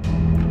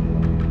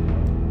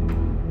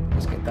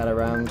 Let's get that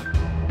around.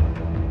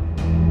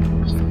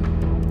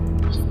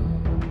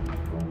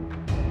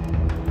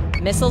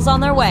 Missiles on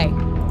their way.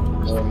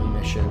 More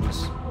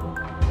munitions.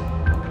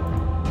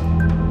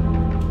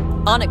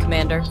 On it,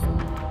 Commander.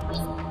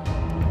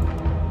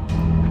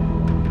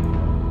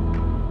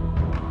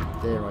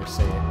 There, I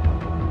say it.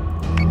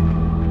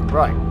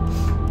 Right.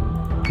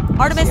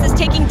 Artemis is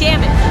taking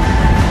damage.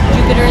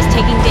 Jupiter is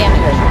taking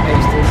damage.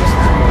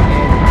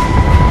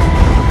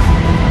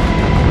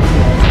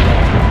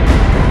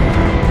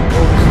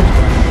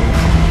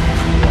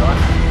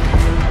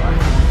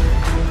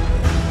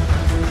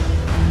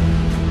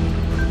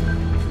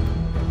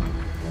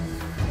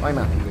 I'm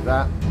happy with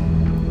that.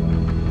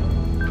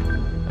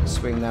 Let's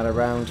swing that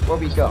around. What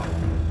we got?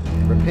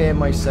 Repair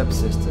my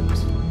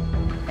subsystems.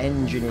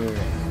 Engineering.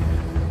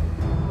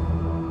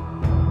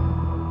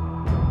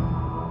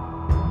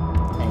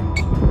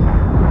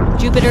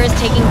 Jupiter is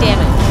taking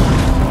damage.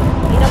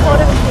 Need a port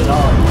of sea.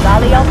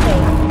 Rally on me.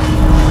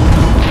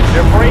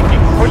 They're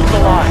breaking. Push the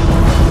line.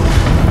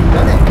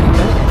 Done it.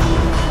 Done it.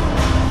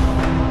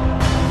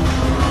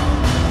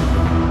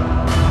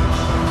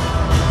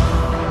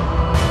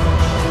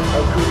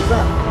 How cool is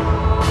that?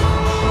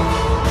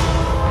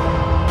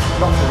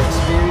 Lots of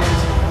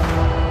experience.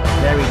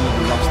 Very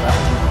nearly lost that.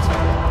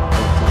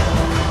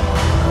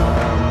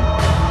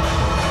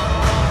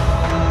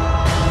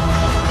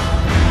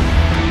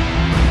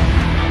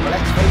 But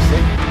let's face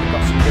it, we've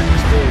got some good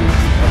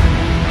experience.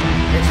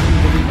 Let's do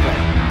the replay.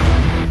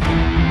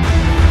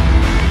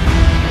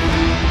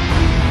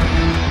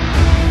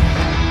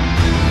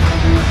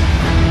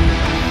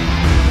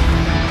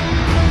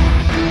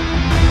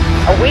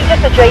 Are we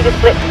just a traded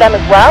split to them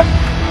as well?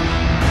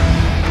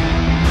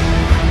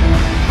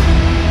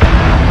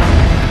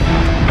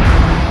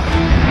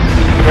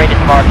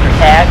 Rated marker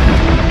tag.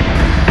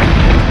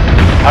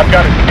 I've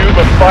got a cube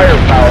of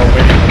firepower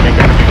waiting to make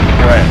a huge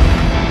spread.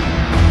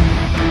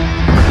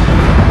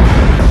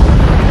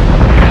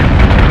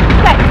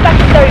 Check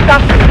secondary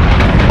batteries.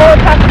 Full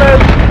attack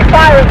mode.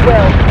 Fire at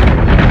will.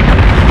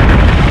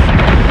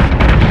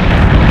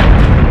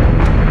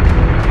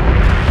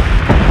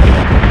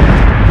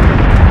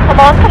 Come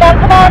on, come on,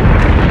 come on!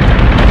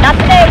 Not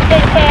today,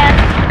 Big Can!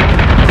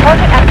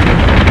 Target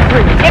acquisition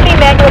 3. Give me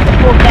manual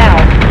control now.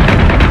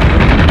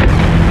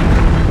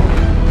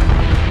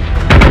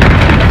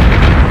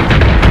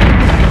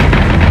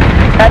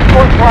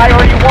 Transport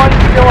priority 1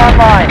 still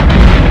online.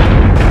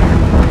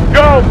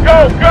 Go, go,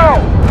 go!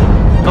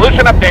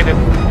 Solution updated.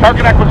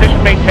 Target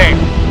acquisition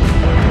maintained.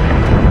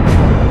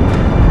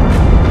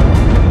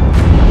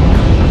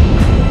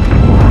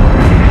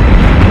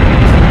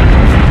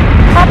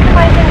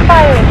 Optimizing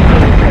firing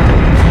speed.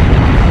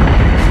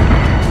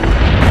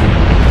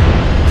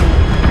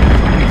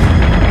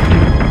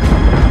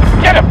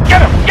 Get him,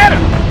 get him, get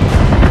him!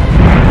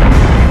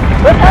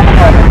 We're on the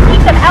border.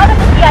 Keep them out of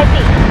the VIP.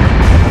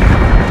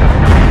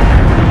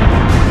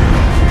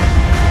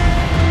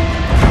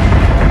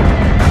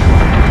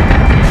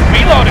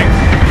 Reloading!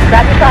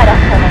 Grab your side up,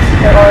 Thomas.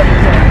 They're already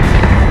here.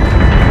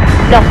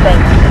 Nothing.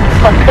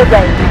 Plus the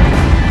rain.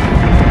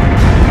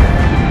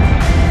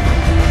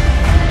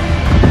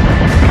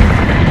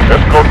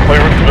 Escort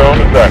clearance zone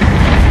is active.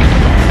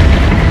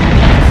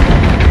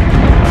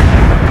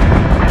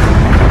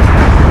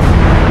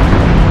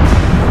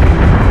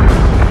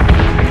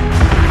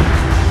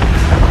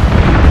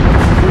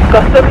 We've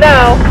got them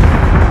now.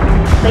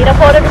 Lead up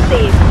order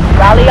received.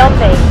 Rally on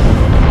me.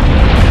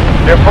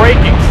 They're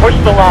breaking. Push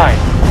the line.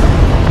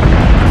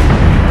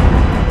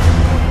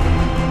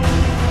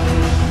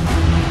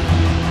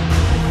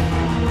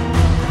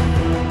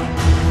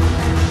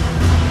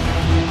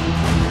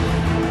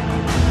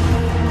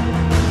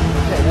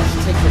 Okay, let's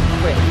take a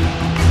quick.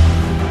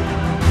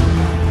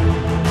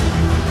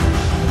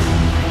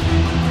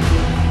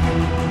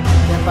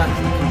 Get back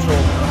to the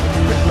control panel.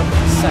 Quick look at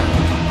the sound.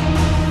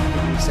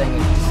 He's saying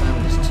the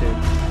sound is too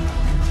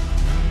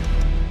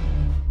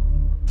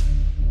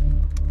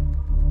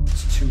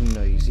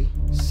noisy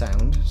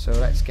sound, so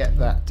let's get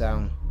that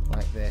down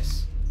like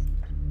this.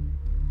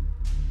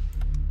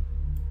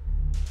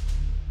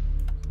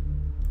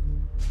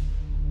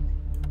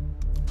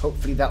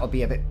 Hopefully that'll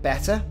be a bit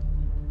better.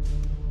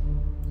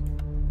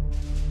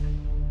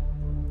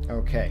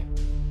 Okay.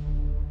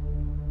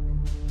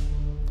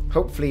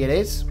 Hopefully it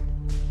is.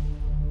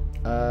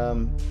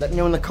 Let me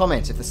know in the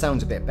comments if the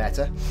sound's a bit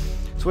better.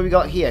 So what we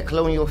got here?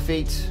 Colonial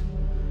Fleet.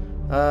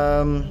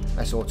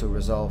 Let's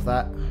auto-resolve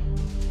that.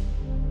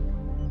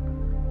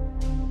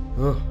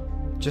 Oh,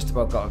 just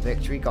about got a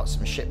victory. Got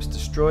some ships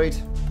destroyed.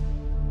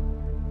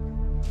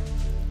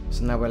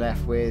 So now we're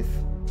left with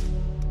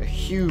a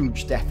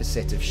huge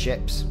deficit of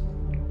ships.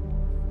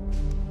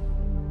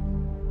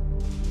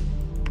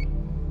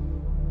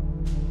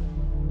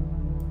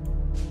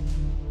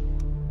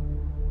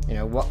 You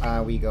know, what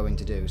are we going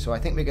to do? So I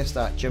think we're going to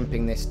start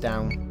jumping this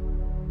down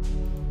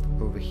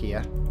over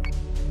here.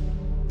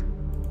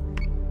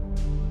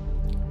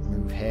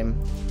 Move him.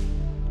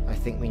 I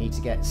think we need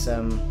to get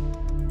some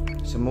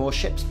more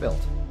ships built.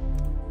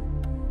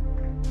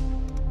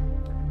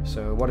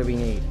 So what do we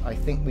need? I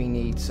think we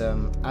need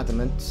some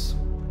adamants.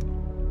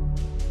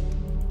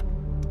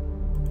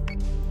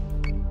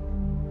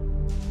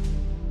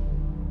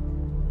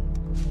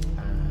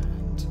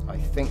 And I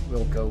think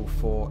we'll go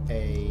for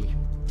a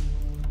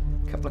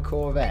couple of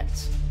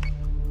corvettes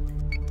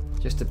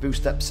just to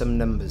boost up some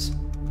numbers.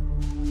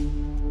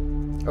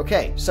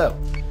 Okay, so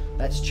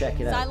let's check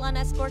it out. Cylon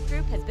escort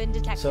group has been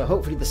detected. So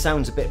hopefully the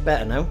sound's a bit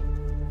better now.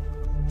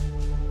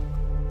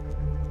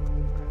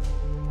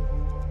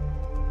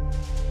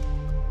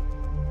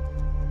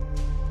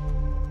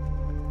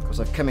 Because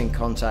I've come in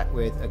contact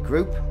with a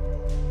group.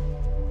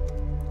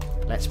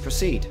 Let's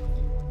proceed.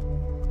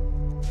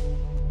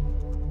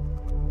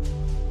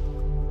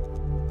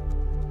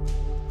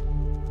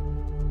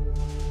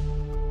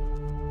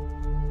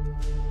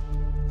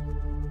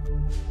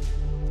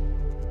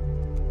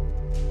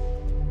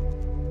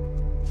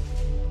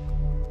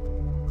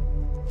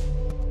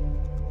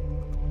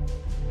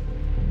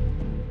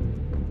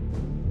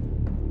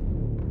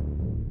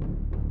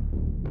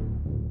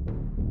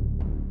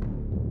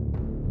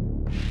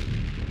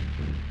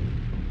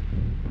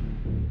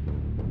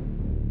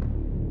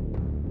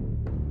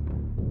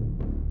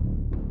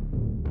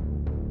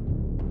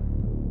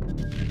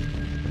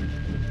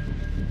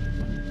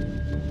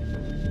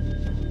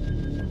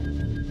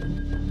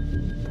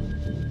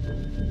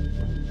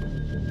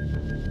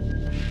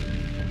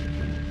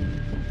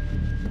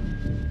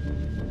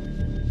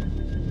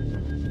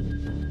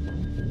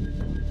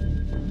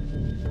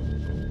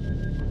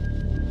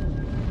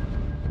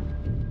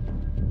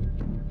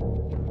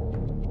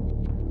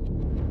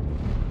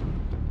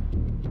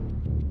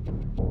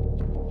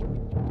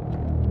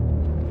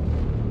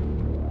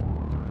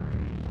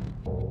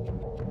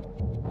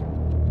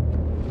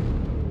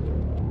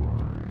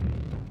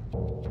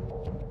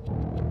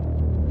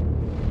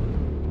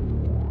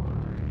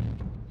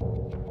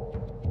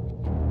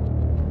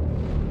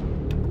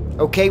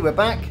 Okay, we're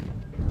back.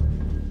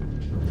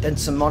 Done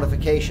some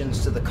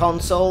modifications to the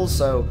console,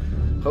 so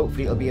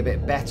hopefully it'll be a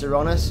bit better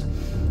on us.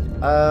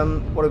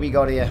 What do we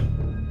got here?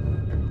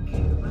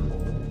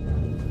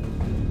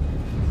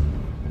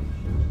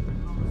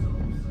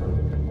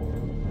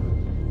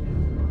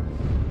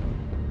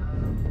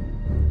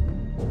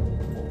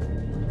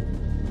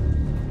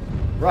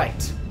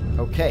 Right,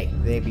 okay,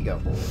 there we go.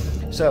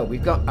 So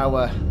we've got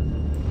our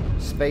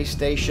space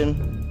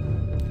station.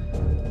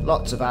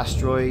 Lots of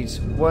asteroids.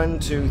 1,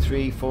 2,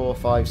 3, 4,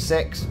 5,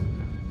 6.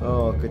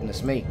 Oh,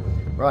 goodness me.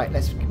 Right,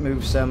 let's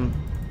move some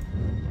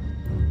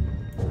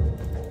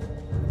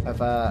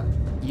of our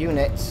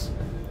units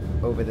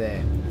over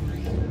there.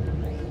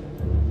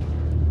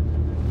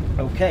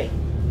 Okay.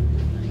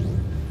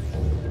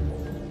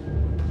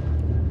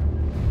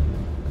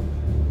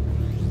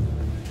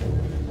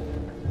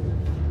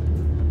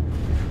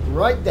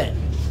 Right then.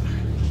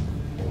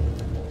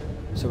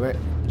 So we're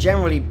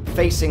generally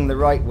facing the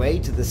right way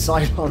to the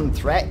Cylon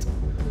threat.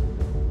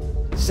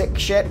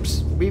 6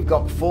 ships. We've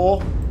got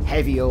 4.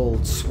 Heavy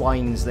old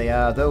swines they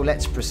are, though.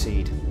 Let's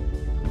proceed.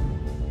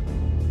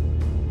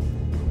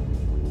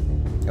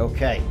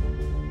 Okay.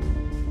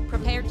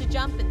 Prepared to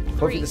jump in 3.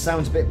 Hopefully the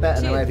sound's a bit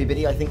better 2, now,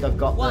 everybody. I think I've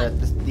got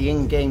the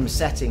in-game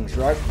settings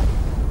right.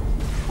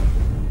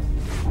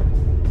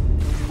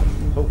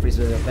 Hopefully it's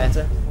a little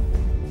better.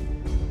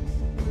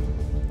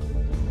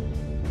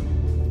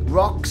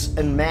 Rocks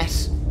and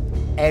mess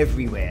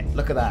everywhere.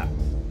 Look at that.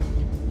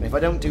 And if I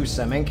don't do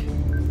something,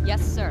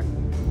 yes, sir.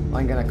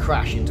 I'm going to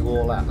crash into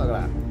all that. Look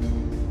at that.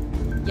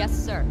 Yes,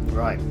 sir.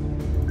 Right.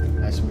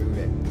 Let's move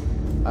it.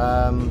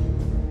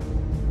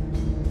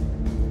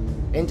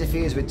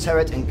 Interferes with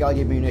turret and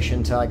Gallium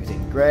munition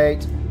targeting.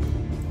 Great.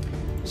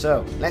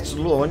 So, let's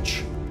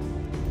launch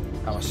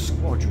our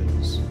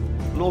squadrons.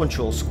 Launch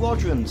all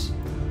squadrons.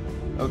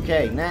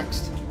 Okay,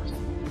 next.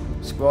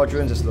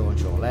 Squadrons, let's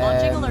launch all them.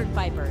 Launching alert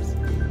Vipers.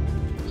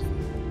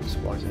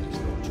 Squadrons, let's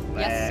launch all them.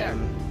 Yes, sir.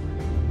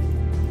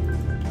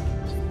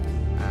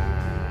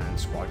 And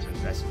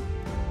squadrons, let's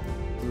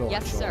launch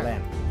Yes, all sir.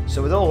 them.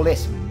 So with all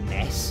this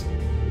mess,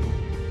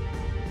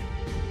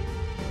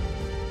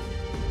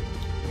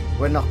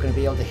 we're not going to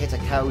be able to hit a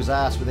cow's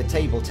ass with a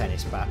table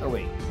tennis bat, are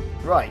we?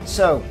 Right,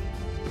 so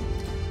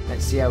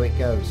let's see how it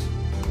goes.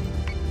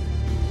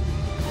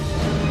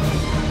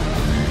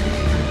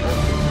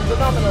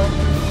 Phenomenal.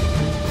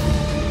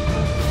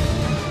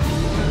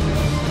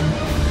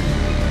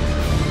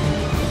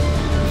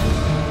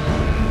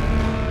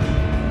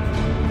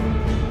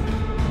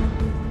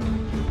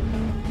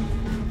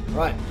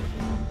 Right.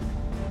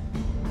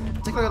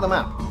 Take a look at the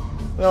map.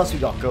 What else we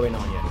got going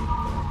on here?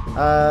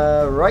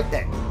 Right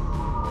then.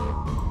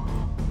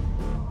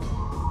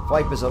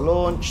 Vipers are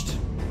launched.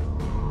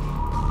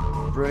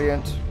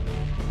 Brilliant.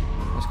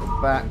 Let's go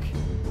back.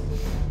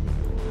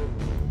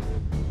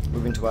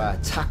 Move into our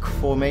attack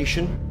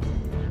formation.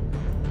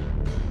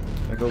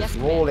 We'll go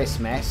through all this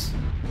mess.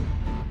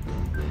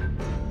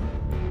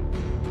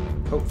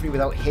 Hopefully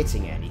without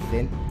hitting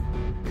anything,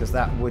 because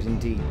that would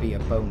indeed be a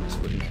bonus,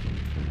 wouldn't it?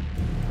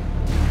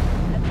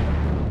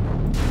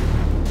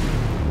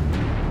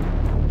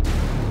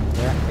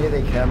 Yeah, here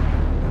they come.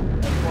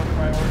 F1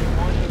 priority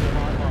 1 is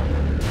online.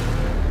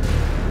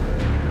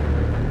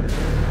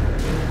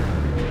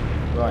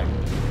 Right.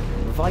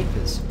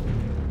 Vipers.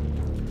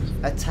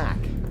 Attack.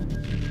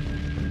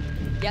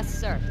 Yes,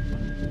 sir.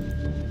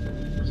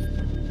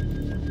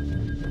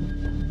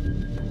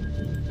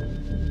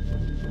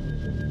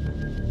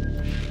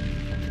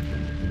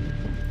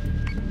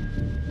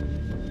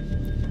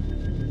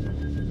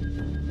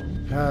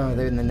 Oh,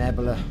 they're in the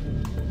nebula.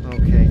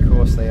 Okay, of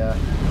course they are.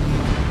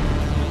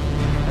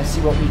 Let's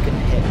see what we can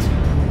hit.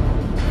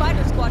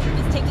 Fighter squadron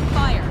is taking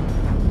fire.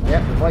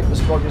 Yep, the Viper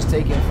squadron is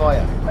taking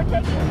fire. We're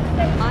taking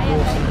safe. IFA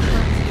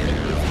confirms unit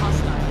is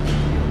hostile.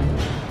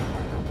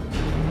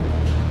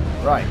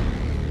 Right.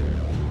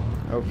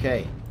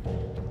 Okay.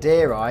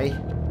 Dare I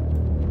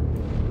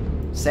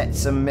set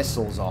some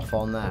missiles off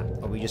on that?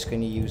 Or are we just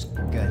going to use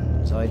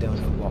guns? I don't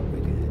know what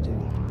we're going to do.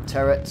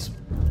 Turrets.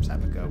 Let's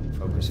have a go.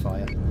 Focus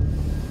fire.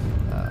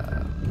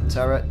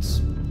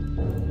 Turrets.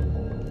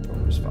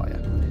 Focus fire.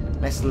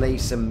 Let's lay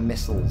some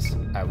missiles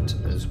out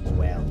as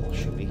well,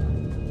 shall we?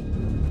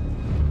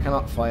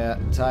 Cannot fire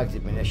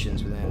targeted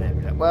munitions within an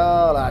area.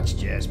 Well, that's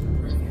just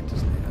brilliant,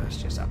 isn't it? That's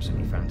just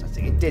absolutely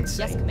fantastic. It did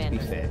say, Yes, to Commander.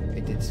 be fair,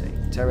 it did say.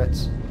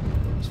 Turrets.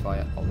 Focus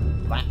fire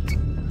on that.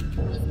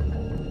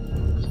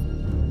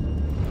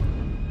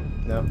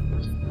 No.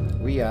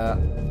 We are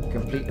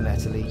complete and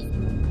utterly.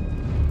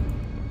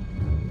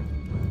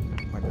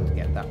 I'm going to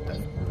get that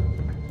done.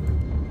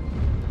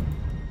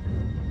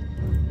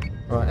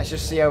 Right, let's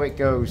just see how it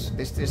goes.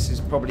 This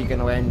is probably going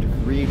to end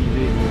really,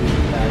 really,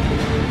 really badly.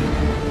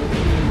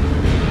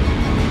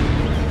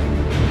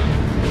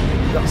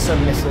 We've got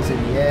some missiles in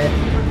the air.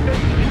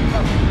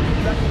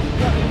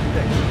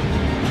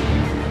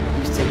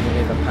 He's taking a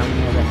bit of a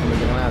pounding. I reckon we're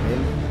going to have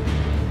him.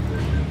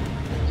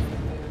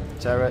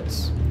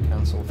 Turrets.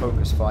 Cancel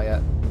focus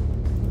fire.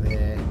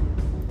 There.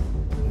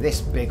 This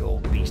big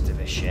old beast of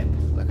a ship.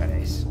 Look at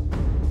this.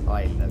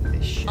 I love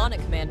this ship. On it,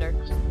 Commander.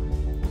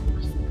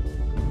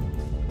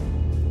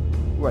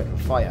 Ooh, I can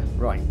fire.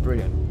 Right,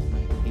 brilliant.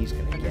 He's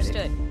going to get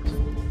Understood. it.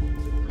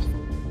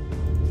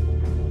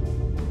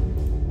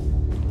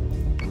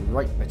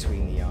 Right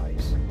between the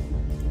eyes.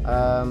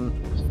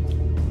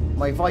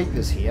 My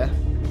Vipers here.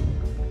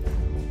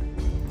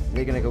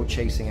 They're going to go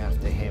chasing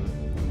after him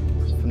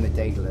from the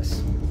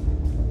Daedalus.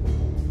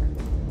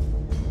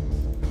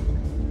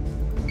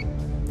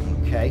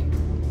 Okay,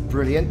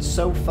 brilliant.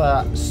 So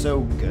far,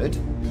 so good.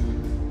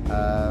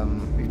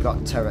 We've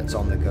got turrets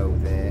on the go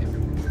there.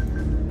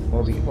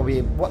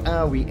 What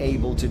are we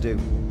able to do?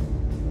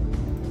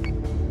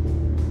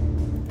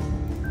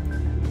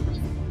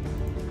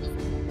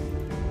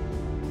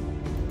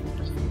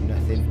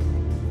 Nothing.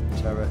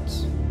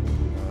 Turrets.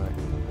 Alright.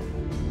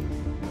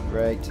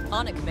 Great.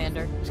 On it,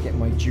 Commander. Let's get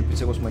my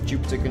Jupiter. What's my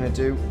Jupiter gonna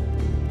do?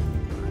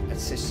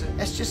 Let's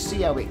just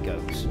see how it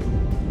goes.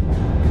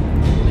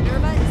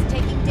 Minerva is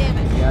taking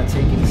damage. We are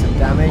taking some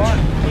damage.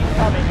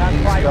 Incoming on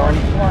He's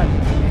priority gone.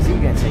 1. Is he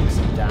gonna take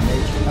some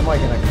damage? Am I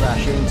gonna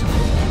crash into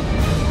him?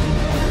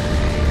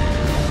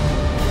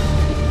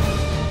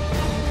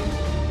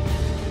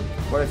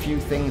 Quite a few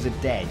things are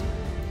dead.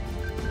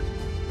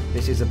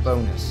 This is a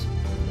bonus.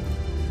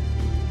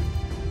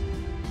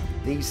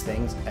 These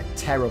things are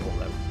terrible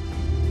though.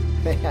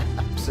 They are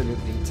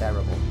absolutely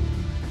terrible.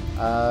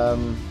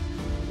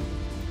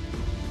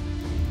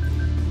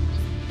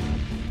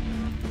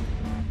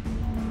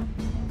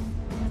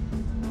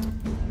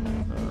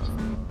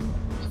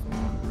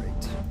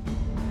 Great.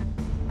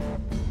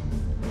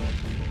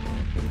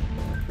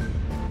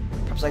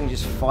 Perhaps I can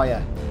just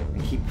fire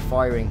and keep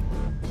firing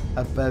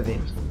above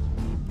him.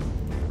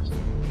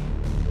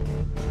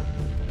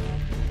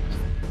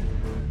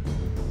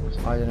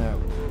 I don't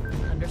know.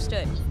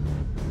 Understood.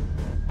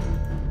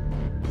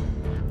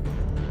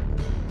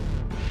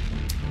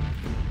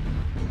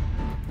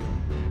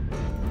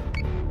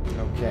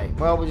 Okay,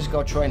 well, we just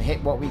got to try and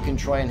hit what we can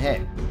try and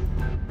hit.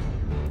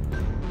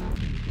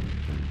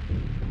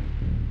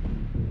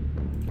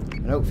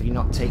 And hopefully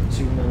not take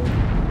too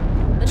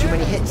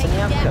many hits in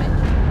the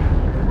outcome.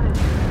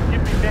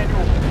 Give me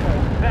manual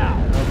control now.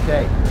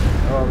 Okay.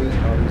 Oh, he's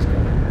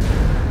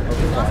gone. We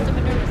Okay, lost a fine.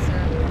 Minerva,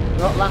 sir.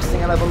 Not lasting a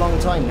hell of a long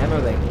time then,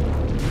 are they?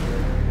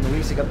 At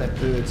least they got their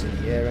birds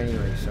in the air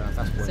anyway, so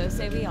that's one. So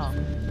say we all.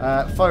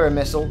 Fire a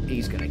missile.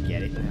 He's gonna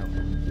get it now.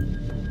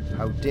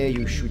 How dare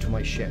you shoot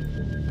my ship?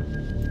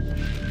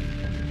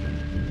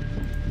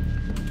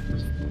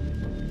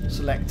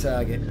 Select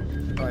target.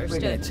 Right, we're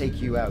gonna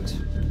take you out.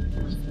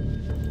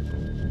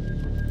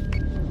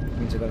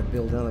 Means I've got to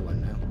build another one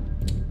now.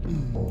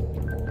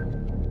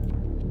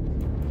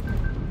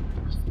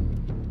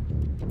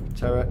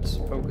 Turrets,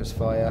 focus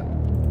fire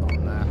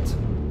on that.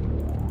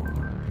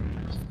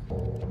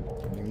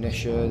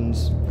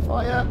 Munitions,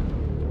 fire!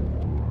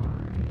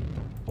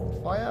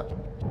 Fire!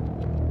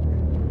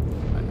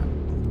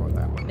 Got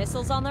that one.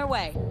 Missiles on their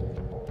way.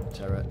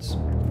 Turrets,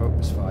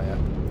 focus fire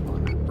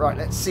on that. Right,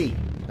 let's see.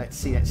 Let's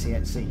see.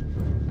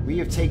 We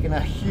have taken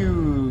a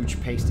huge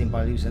pasting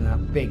by losing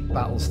that big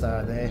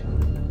Battlestar there.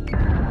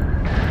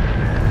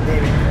 There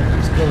we go,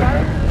 it's going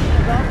up.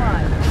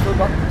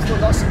 Still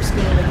got some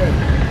skin in the game.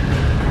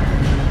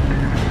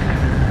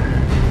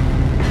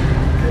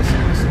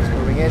 This is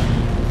going in.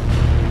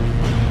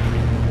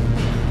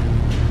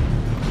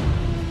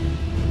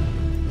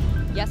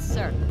 Yes,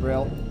 sir.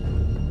 Brill.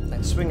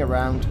 Let's swing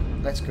around.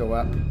 Let's go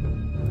up.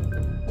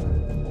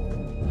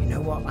 You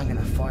know what? I'm going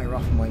to fire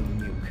off my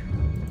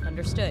nuke.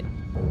 Understood.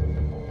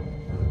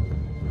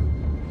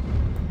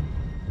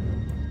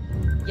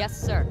 Yes,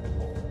 sir.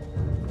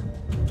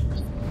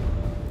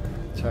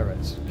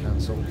 Turrets,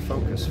 cancel,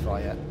 focus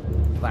fire,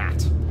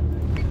 that. So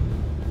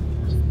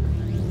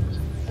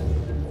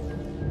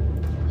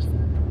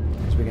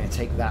we're going to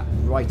take that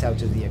right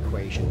out of the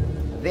equation.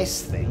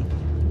 This thing,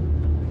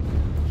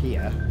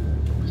 here,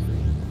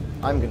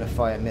 I'm going to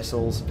fire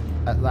missiles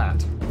at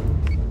that.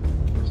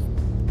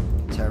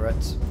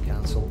 Turrets,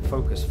 cancel,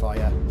 focus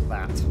fire,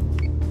 that.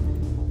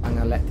 I'm going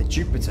to let the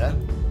Jupiter...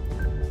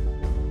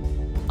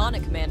 On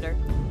it, Commander.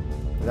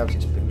 Without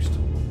its boost.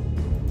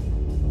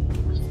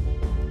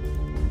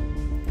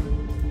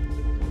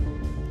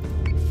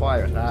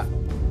 Fire at that.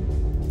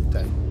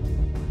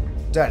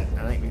 Done.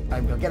 And I think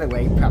I'll get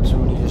away. Perhaps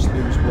we'll only just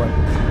lose one.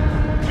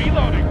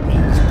 Reloading.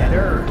 He's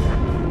deader.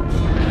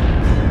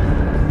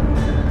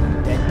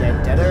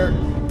 Deader.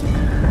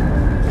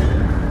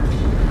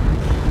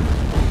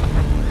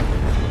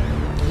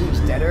 He's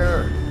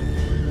deader.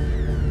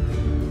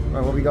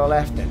 Right, what we got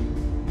left then?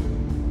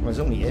 Well, there's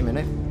only him,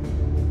 innit?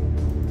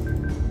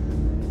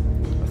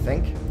 I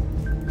think.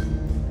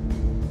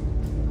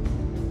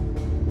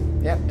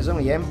 Yep, there's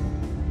only him.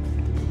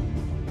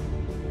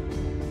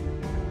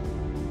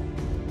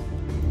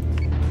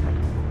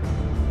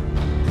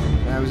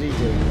 How's he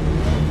doing?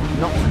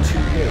 Not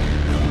too good.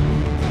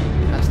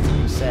 Has to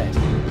be said.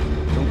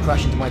 Don't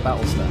crash into my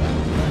Battlestar.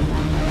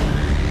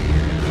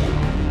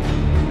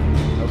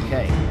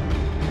 Okay.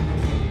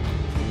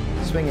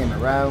 Swing him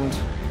around.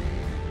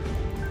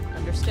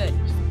 Understood.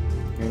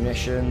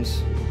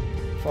 Munitions.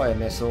 Fire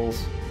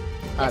missiles.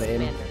 Add Yes, him.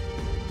 Commander.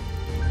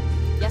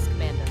 Yes,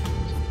 Commander.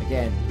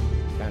 Again.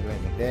 Can't do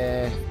anything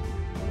there.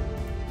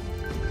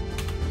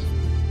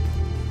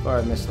 Fire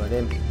a missile at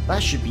him.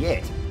 That should be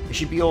it. It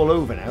should be all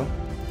over now.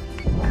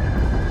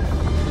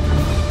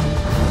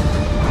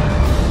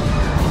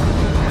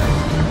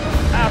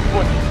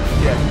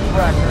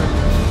 Cracker.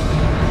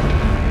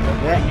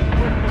 Yeah.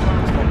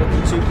 It's not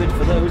looking too good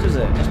for those, is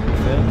it? Just to be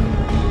fair.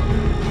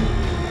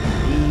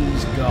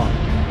 He's gone.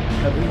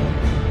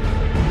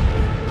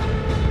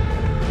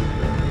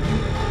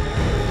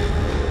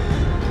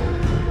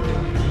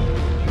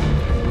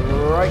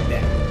 Right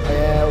then.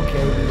 Yeah,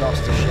 okay, we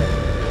lost a ship.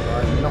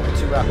 I'm not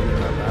too happy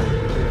about that, to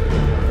be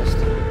honest.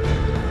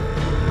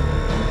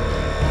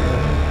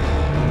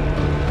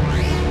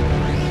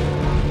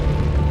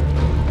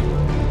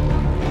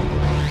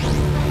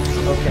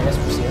 Okay, let's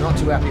proceed. I'm not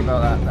too happy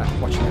about that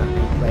watching that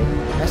play.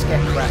 Let's get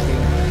cracking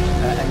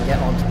and get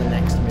on to the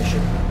next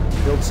mission.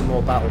 Build some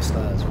more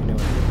Battlestars, we know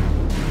it.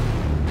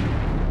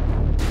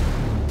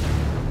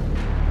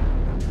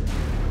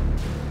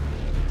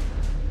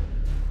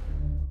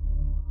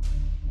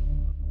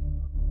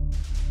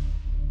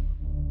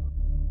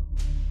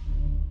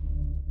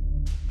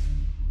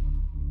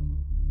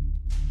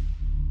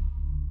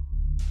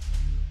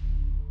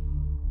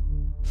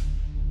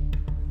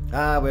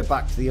 Ah, we're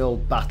back to the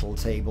old battle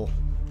table.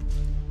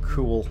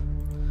 Cool.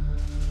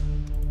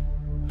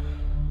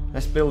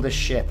 Let's build a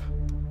ship.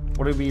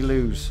 What did we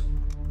lose?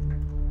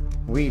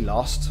 We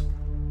lost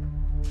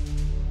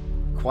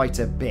quite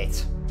a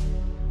bit,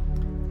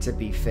 to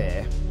be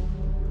fair.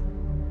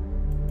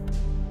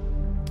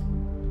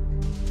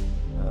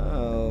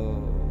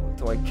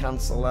 I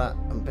cancel that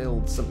and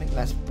build something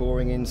less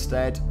boring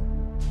instead?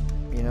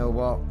 You know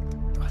what?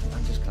 I think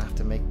I'm just going to have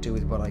to make do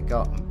with what I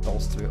got and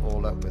bolster it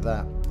all up with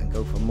that and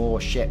go for more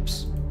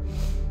ships.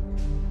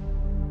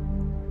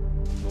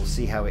 We'll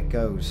see how it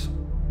goes.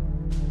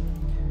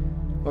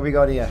 What we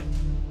got here?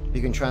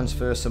 You can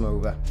transfer some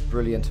over.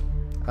 Brilliant.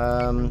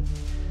 Because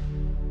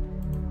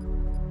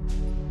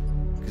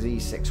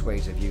these 6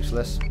 waves are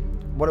useless.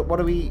 What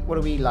are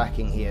we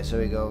lacking here? So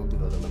we go.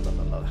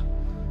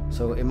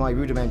 So in my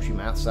rudimentary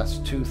maths, that's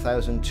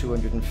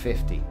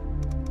 2,250.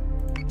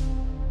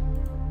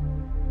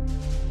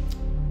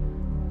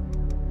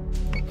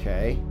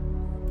 Okay.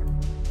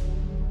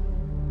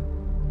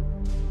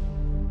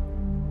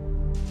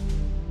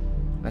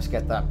 Let's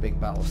get that big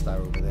Battlestar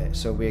over there.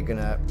 So we're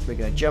gonna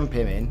jump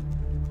him in.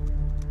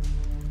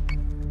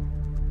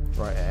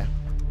 Right there.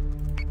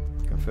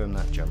 Confirm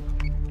that jump.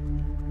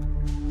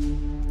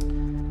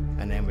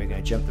 And then we're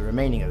going to jump the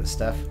remaining of the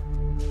stuff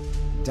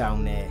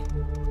down there.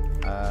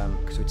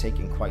 Because we're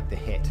taking quite the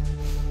hit.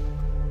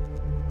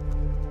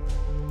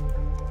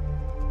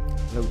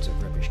 Loads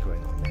of rubbish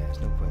going on there. There's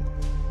no point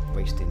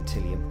wasting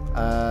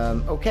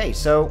Tillium. Okay,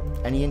 so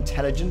any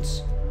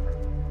intelligence?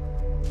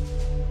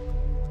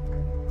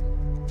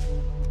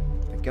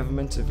 The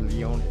government of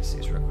Leonid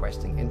is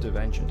requesting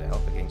intervention to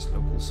help against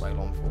local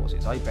Cylon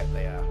forces. I bet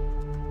they are.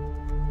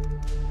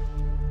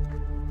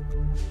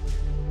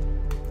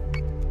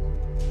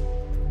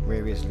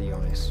 Where is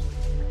Leonis?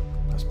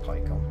 That's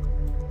Pycon.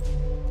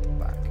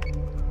 Back.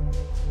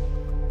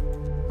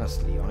 That's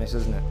Leonis,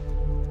 isn't it?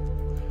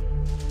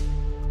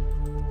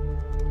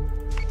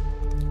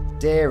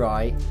 Dare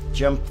I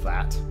jump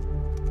that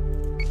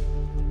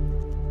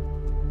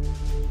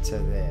to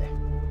there?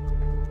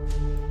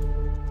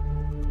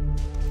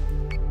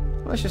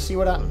 Let's just see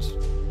what happens.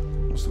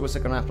 What's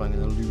going to happen? I'm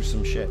going to lose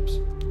some ships.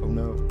 Oh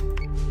no.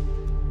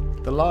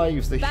 The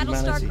lives, the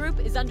humanity. Battlestar group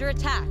is under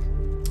attack.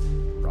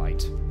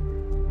 Right.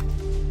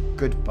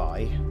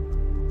 Goodbye.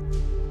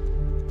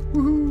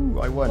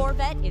 Woohoo! I won.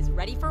 Corvette is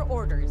ready for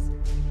orders.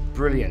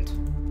 Brilliant.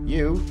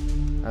 You,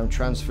 I'm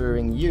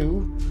transferring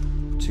you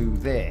to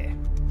there.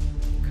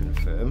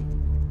 Confirm.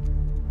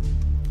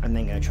 And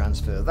then going to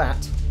transfer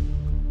that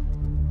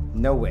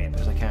nowhere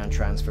because I can't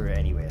transfer it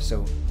anywhere.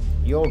 So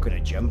you're going to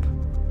jump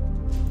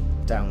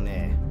down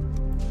there.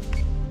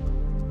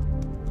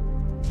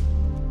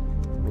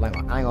 Well,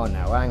 hang on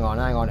now. Hang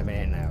on a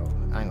minute now.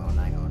 Hang on.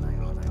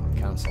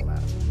 Cancel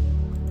that.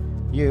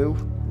 You,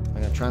 I'm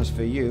going to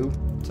transfer you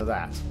to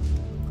that.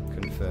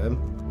 Confirm.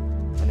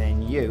 And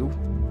then you,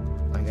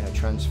 I'm going to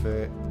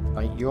transfer,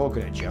 you're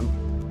going to jump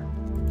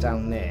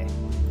down there.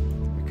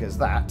 Because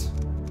that,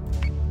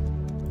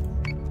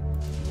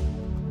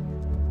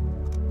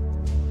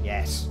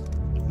 yes,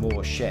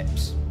 more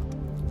ships.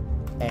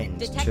 End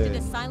Detected turn. a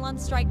Cylon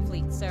strike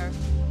fleet, sir.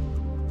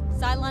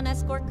 Cylon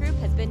escort group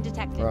has been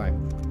detected. Right.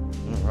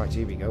 Right,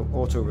 here we go.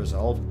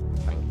 Auto-resolve.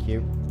 Thank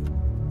you.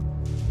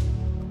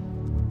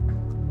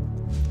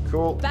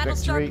 Cool.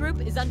 Battlestar Victory.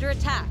 group is under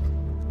attack.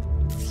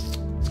 It's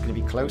going to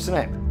be close, isn't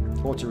it?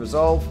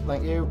 Auto-resolve.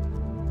 Thank you.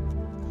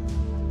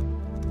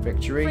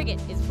 Victory.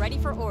 Frigate is ready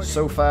for orders.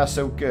 So far,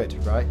 so good,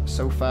 right?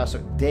 So far, so...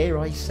 Dare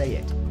I say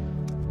it?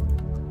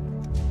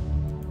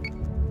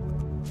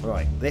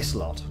 Right, this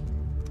lot.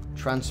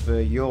 Transfer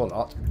your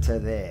lot to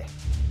there.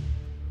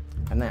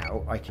 And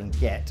now I can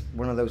get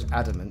one of those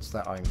adamants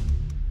that I'm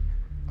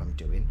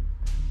doing.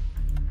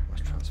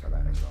 Let's transfer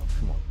that as well.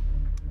 Come on.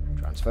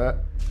 Transfer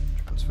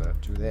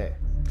to there.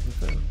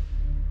 Confirm.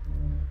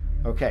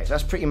 Okay, so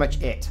that's pretty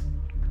much it.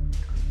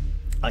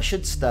 I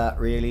should start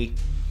really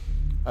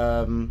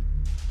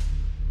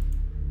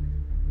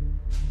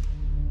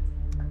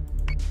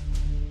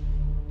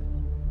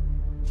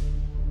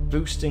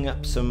boosting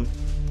up some.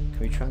 Can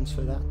we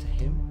transfer that to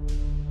him?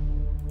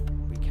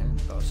 We can.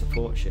 Got a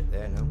support ship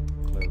there now.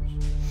 Close.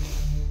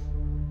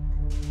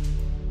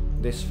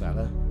 This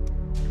fella.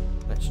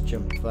 Let's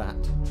jump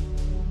that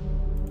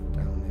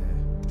down there.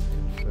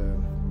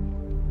 Confirm.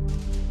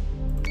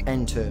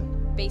 End turn.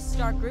 Base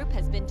star group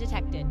has been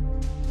detected.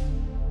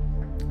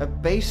 A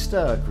base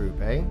star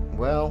group, eh?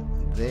 Well,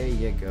 there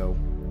you go.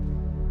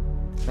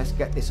 Let's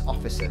get this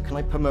officer. Can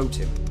I promote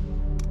him?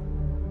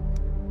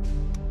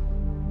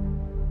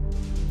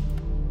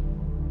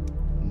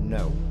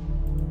 No.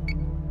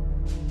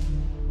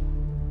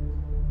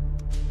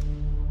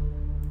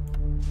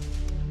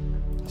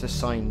 Let's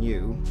assign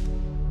you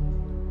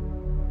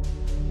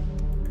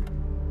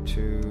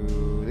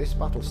to this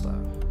Battlestar.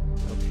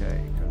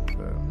 Okay,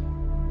 confirm.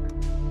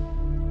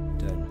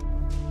 Done.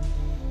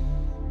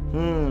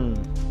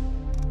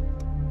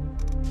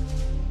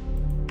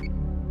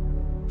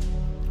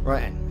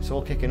 Right then, it's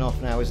all kicking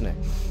off now, isn't it?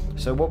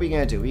 So what we're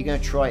going to do, we're going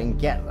to try and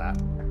get that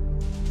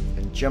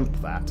and jump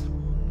that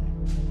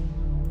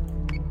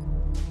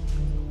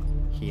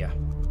here.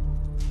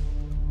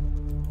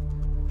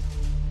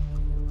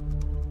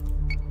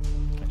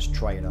 Let's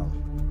try it on.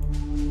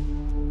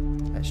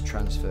 Let's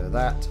transfer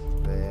that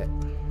there.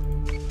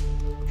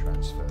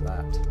 Transfer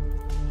that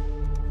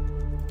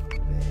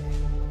there.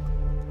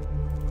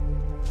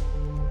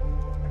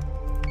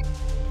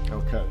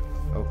 Okay.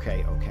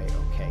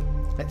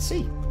 Let's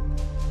see.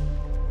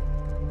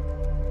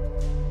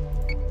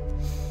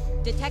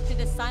 Detected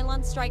a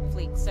Cylon strike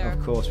fleet, sir.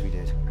 Of course we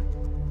did.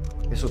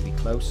 This will be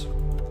close.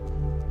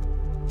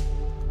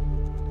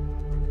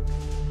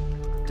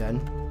 Done.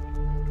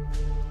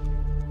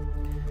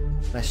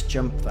 Let's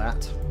jump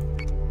that.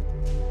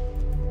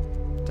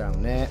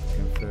 Down there,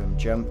 confirm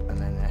jump, and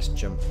then let's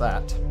jump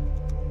that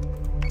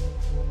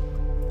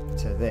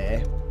to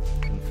there,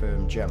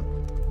 confirm jump.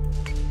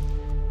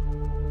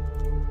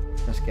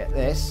 Let's get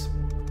this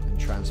and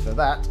transfer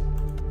that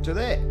to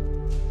there.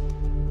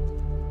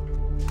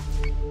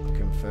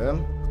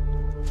 Confirm.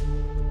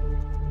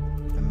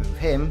 And move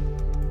him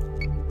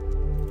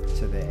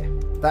to there.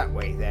 That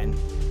way then,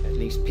 at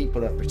least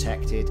people are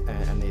protected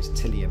and there's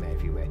Tilium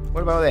everywhere.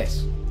 What about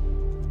this?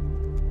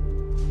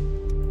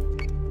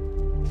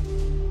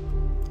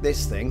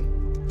 This thing,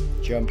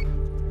 jump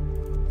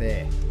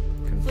there.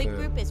 Confirm. Fleet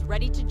group is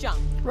ready to jump.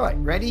 Right,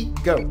 ready,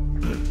 go.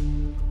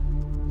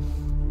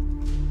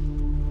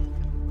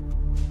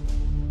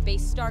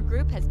 Base star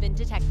group has been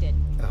detected.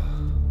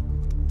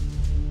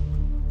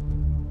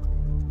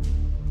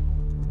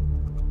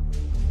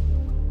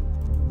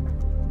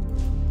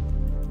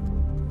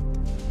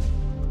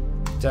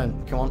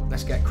 Done. Come on,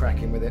 let's get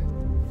cracking with it.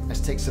 Let's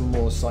take some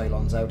more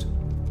Cylons out.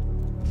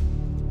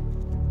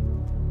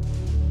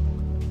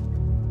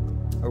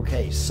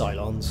 Okay,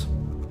 Cylons.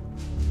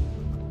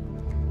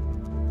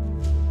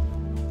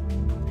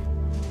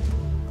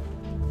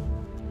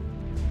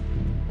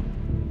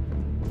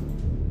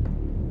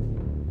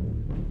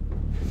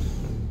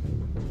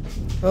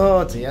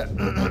 Oh dear.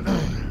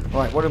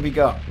 Right, what have we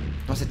got?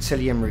 That's a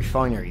Tilium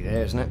refinery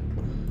there, isn't it?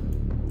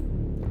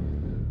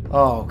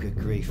 Oh, good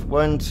grief.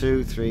 1,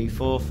 2, 3,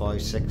 4,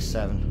 5, 6,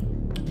 7.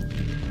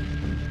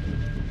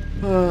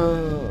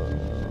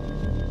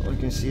 We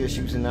can see us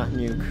using that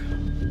nuke.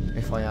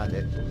 If I add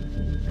it.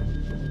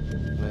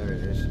 There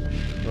it is.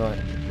 Right,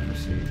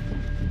 proceed.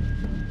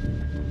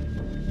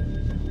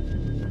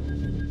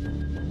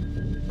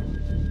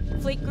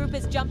 Fleet group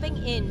is jumping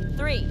in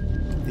 3.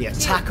 The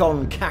attack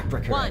on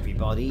Caprica, 1.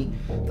 everybody.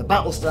 The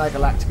Battlestar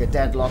Galactica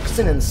Deadlock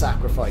Sin and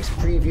Sacrifice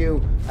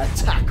preview.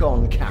 Attack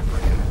on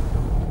Caprica.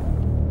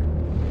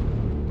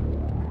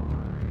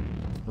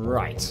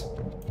 Right.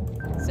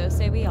 So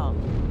say we all.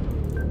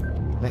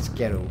 Let's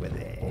get over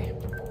there.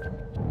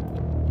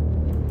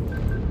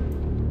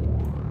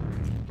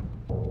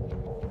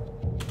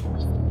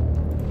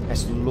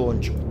 Let's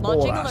launch all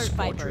Launching our alert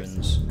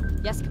squadrons.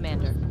 Vipers. Yes,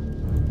 Commander.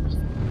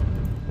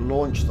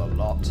 Launch the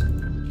lot.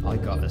 I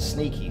got a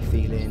sneaky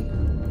feeling.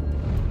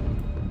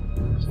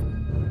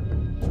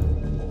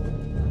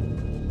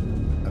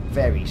 A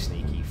very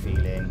sneaky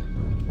feeling.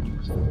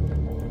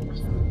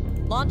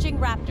 Launching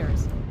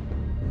Raptors.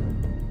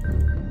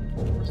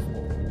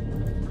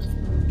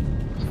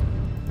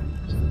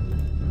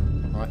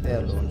 Right,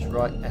 they're launched.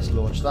 Right, let's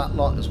launch that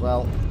lot as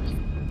well.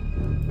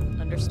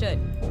 Understood.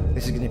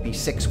 This is going to be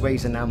 6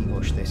 ways an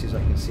ambush. This is, I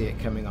can see it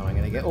coming on. I'm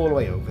going to get all the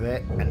way over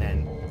there, and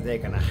then they're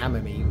going to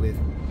hammer me with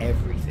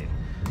everything.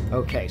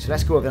 Okay, so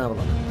let's go over and have a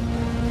look.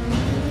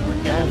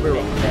 And we're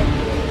on there.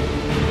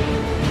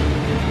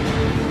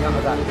 None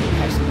of that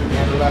pesky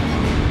nebula.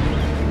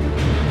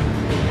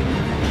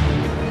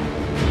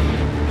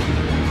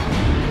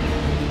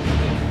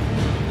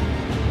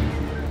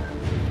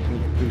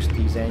 Boost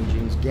these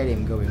engines, get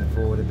him going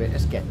forward a bit.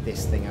 Let's get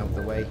this thing out of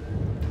the way.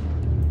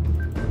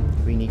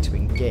 We need to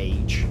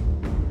engage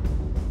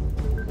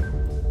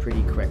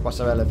pretty quick. What's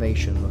our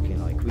elevation looking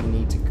like? We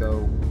need to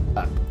go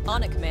up.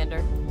 On it,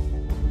 Commander.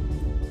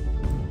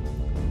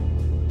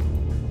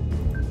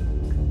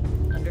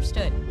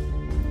 Understood.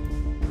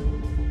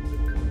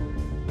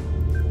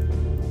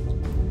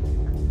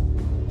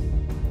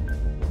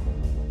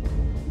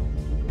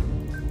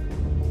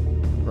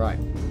 Right.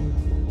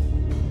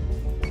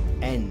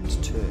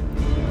 End turn.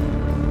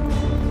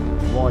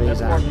 What is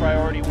that? Escort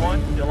priority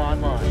 1 still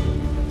online.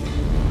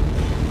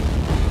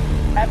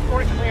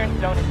 Escort clearance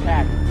zone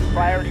intact.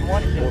 Priority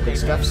 1 is in All good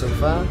stuff so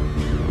far.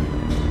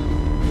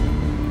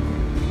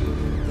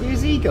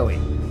 Where's he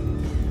going?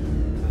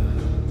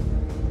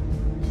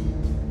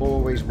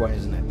 Always one,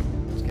 isn't it?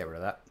 Let's get rid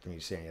of that. Don't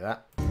need to see any of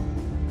that.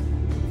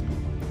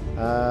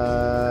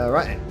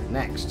 Right then,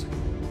 next.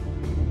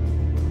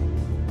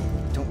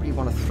 Don't really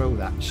want to throw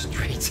that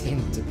straight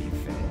in, to be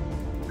fair.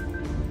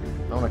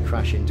 I don't want to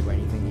crash into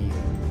anything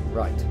either.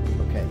 Right,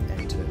 okay,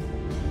 enter.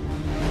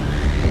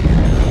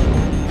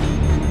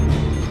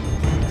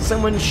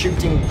 Someone's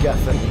shooting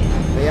guff at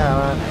me. They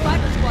are, aren't they?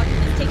 Fighter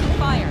squadron is taking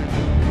fire.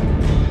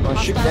 Oh,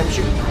 shoot them,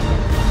 shoot.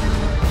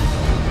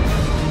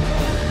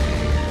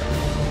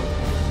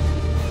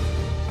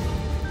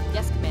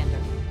 Yes, Commander.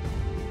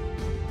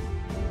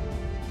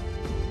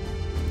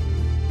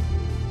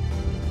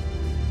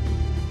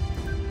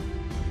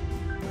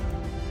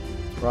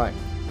 Right.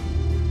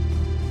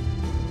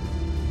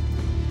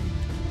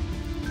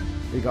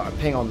 We got a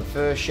ping on the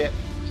first ship.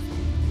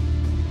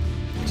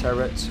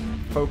 Turrets,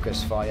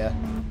 focus fire,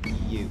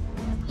 you.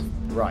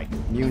 Right,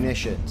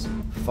 munitions,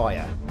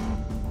 fire.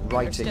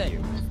 Right Understood. at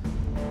you.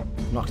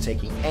 I'm not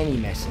taking any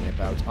messing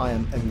about. I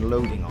am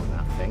unloading on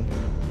that thing.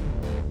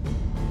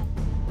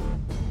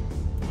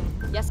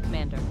 Yes,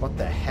 Commander. What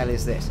the hell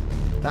is this?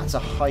 That's a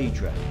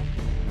Hydra.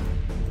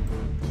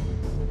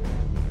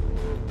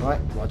 Right,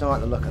 well, I don't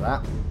like the look of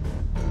that.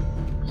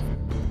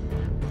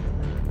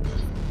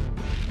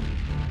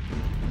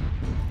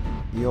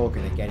 You're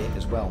gonna get it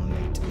as well,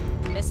 mate.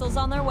 Missiles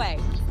on their way.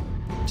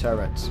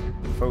 Turrets.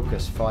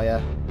 Focus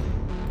fire.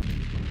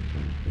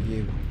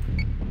 You.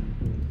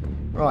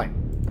 Right,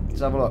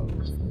 let's have a look.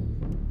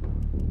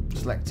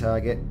 Select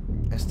target.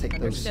 Let's take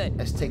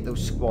Understood.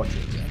 those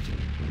squadrons out.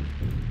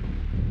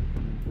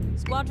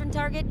 Squadron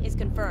target is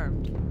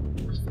confirmed.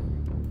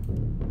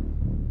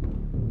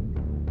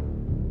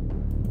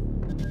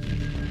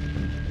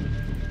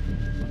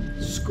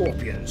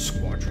 Scorpion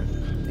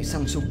Squadron. They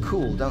sound so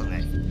cool, don't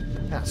they?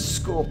 That's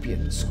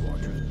Scorpion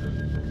Squadron.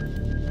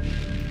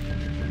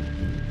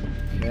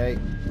 Okay,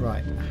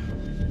 right.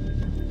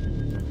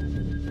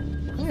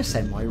 I'm going to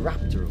send my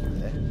raptor over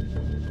there.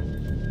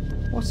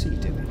 What's he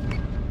doing?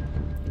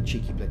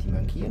 Cheeky bloody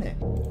monkey, innit?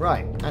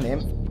 Right, and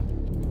him.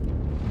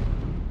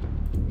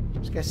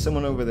 Let's get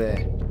someone over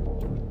there.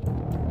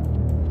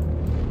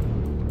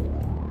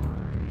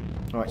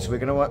 Alright, so we're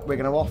gonna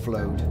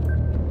offload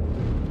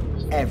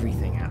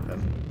everything at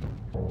them.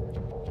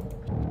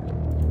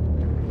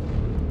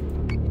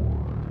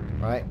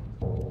 Right,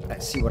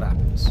 let's see what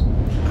happens.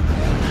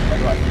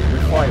 Right,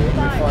 we're firing.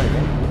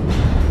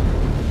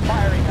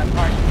 Firing on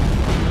target.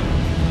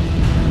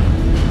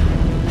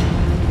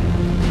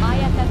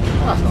 IFF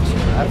That's not so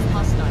bad. is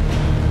hostile.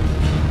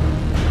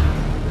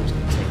 I'm just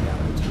gonna take that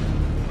out.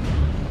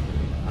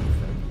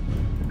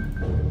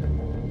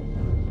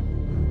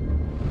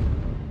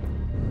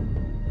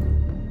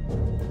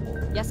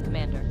 Yes,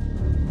 Commander.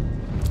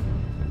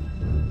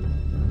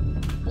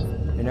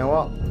 You know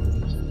what?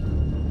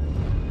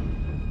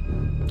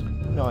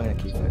 No, I'm gonna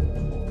keep it.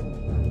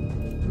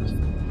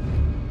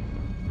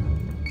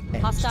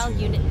 Hostile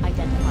unit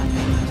identified.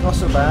 It's not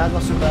so bad,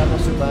 not so bad, not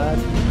so bad.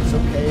 It's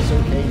okay, it's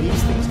okay.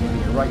 These things can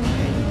be a right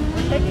pain.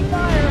 We're taking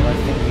fire. I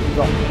think we've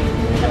got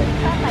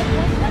them. Cut by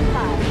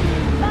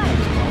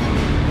 0.15.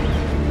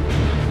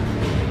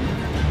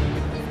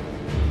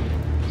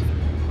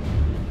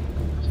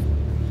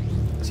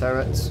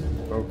 Turrets,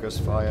 focus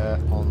fire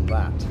on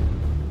that.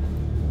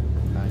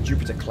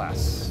 Jupiter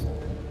class.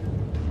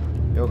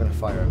 You're going to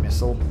fire a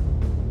missile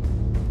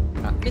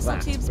at Missile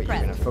that, tubes but you're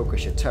prepped. going to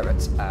focus your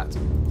turrets at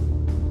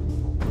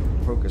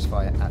focus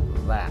fire at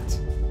that.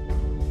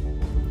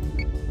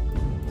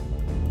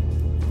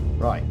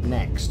 Right,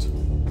 next.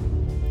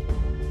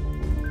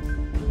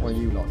 What are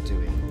you lot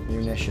doing?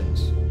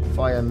 Munitions.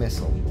 Fire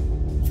missile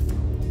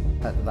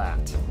at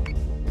that.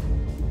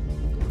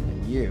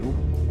 And you,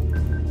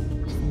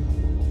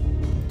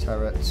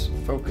 turrets,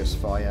 focus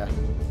fire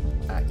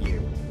at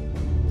you.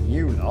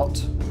 You lot,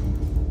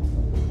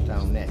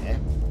 down there,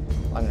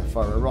 I'm going to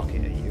fire a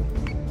rocket at you.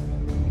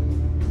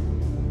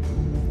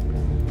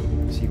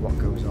 See what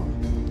goes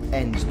on.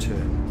 End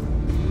turn.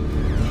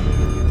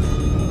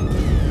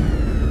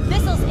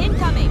 Missiles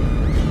incoming!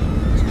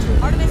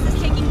 Artemis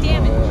is taking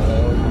damage.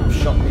 Oh, you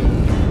shot me.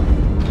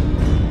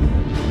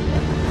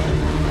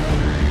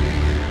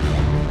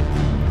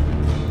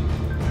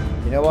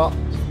 You know what?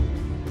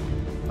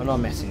 I'm not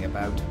messing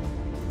about.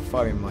 I'm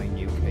firing my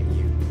nuke at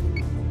you.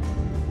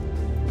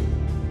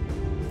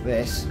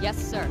 This Yes,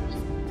 sir.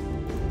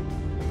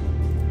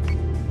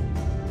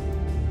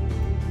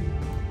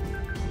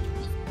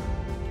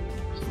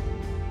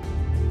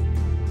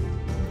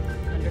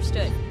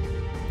 Understood.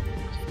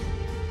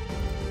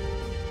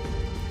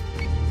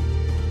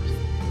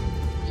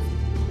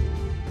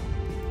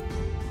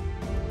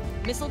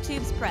 Missile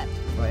tubes prepped.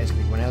 Right, it's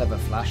going to be one hell of a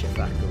flash if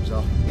that goes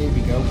off. Here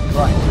we go.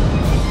 Right.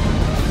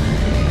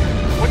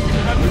 What's your The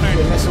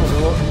destination? missiles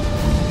are up.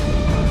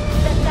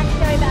 The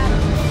secondary battle.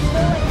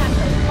 Full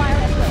attackers. Fire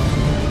at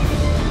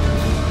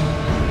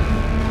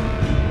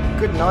will.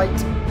 Good night.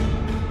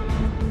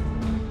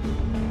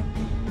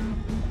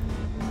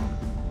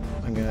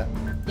 I'm going to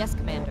Yes,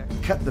 Commander.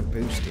 cut the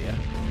boost here.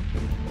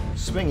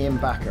 Swing him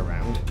back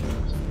around.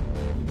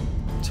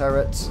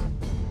 Turrets.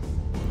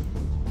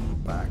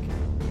 Back.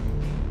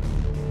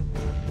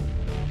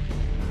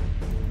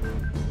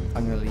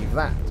 I'm going to leave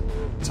that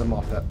to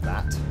mop up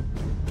that.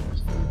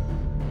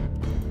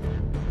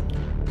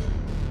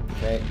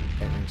 Okay,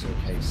 everything's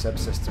okay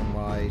subsystem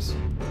wise.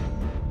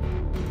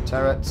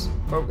 Turrets,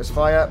 focus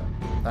fire,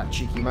 that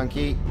cheeky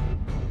monkey.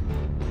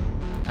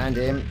 And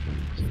him.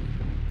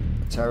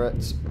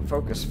 Turrets,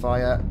 focus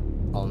fire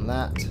on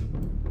that.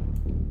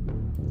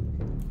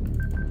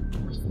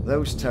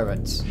 Those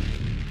turrets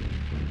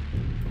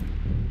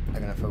are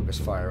going to focus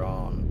fire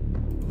on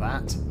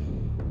that.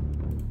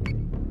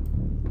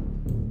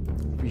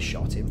 We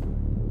shot him.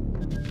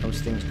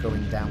 Those things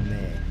going down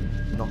there,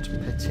 not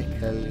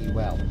particularly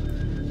well.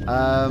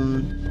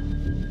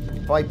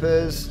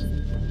 Vipers,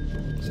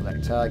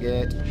 select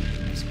target.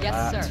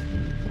 Yes, sir.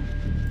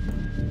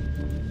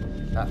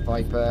 That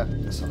Viper,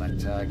 select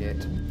target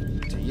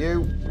to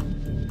you.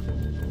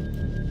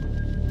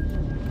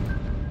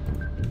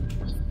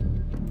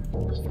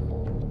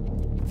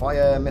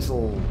 Fire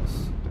missiles.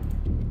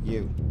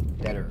 You.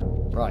 Deader.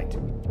 Right.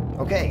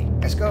 Okay,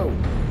 let's go.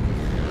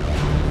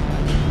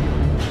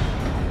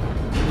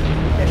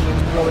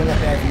 Everyone's blowing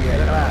up everywhere.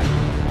 Look at that.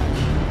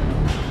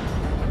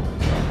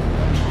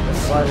 The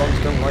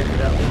Cylons don't like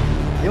it out.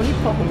 The only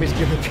problem is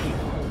going to be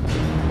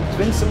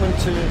when someone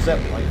turns up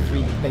like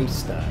 3 base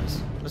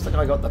stars. Looks like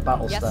I got the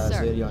battle stars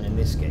early on in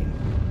this game.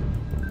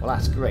 Well,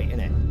 that's great, isn't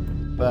it?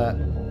 But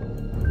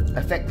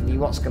effectively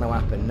what's going to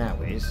happen now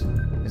is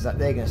that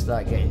they're going to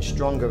start getting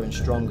stronger and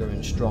stronger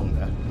and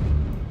stronger.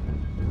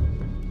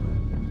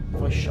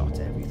 Have I shot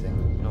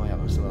everything? No, I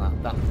haven't. So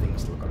that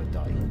thing's still got to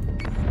die.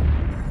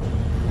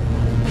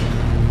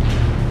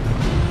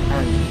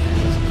 And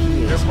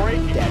he is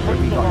dead.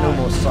 We've got no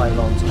more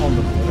Cylons on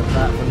the board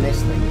apart from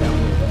this thing down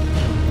here.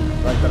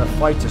 But I've got a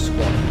fighter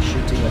squad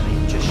shooting at me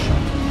just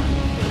shot.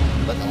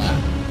 Look at that.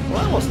 Well,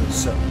 that wasn't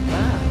so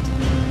bad.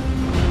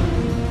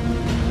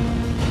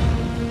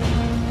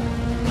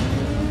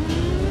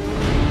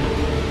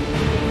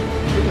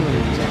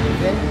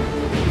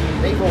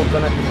 They've all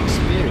gone up in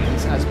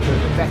experience as per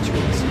the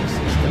veterancy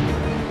system.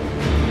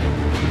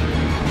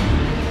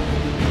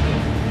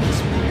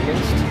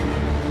 Experienced.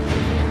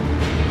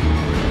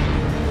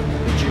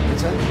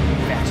 Jupiter.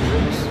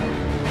 Veterans.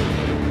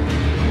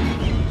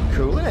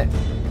 Cool, isn't it?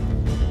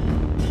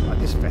 I like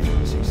this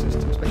veterancy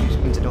system, especially which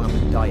means I don't have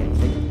to die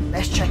anything.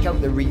 Let's check out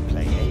the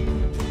replay, eh?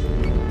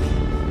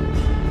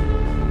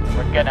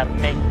 We're gonna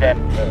make them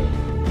pay.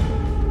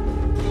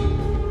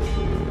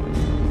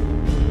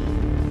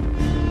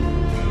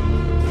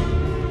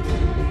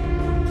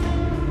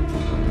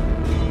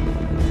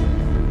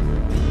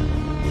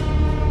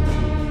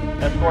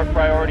 Escort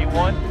priority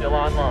 1 still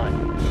online.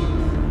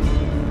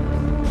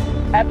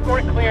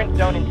 Escort clearance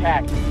zone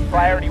intact.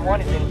 Priority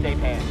 1 is in safe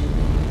hands.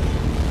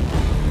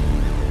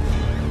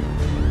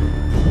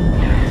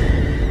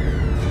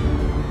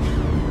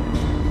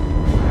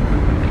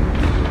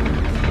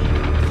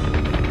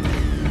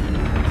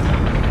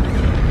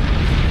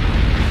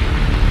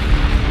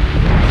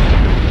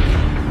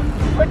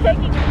 We're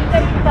taking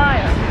steady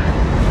fire.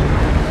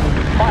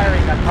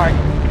 Firing on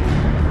target.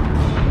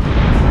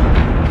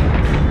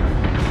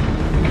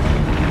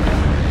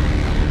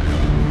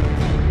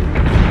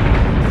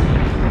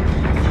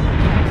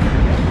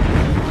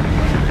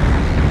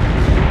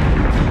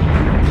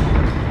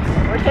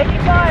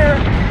 Taking fire.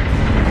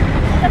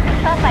 Subject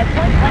shot by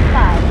 .15.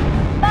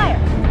 Fire.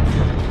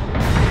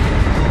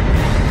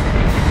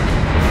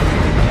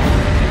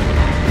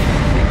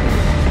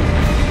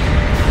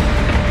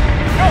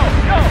 Go,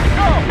 go,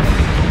 go!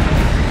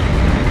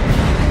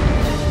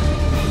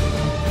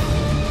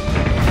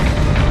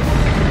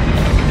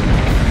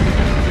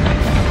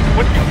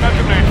 What's your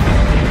calculation?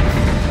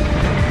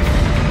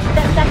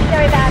 Set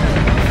secondary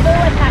battery.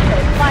 Full attack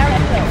mode. Fire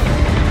at will.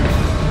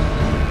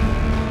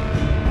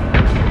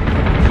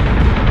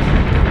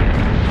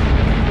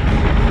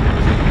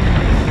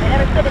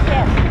 Stood a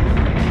chance.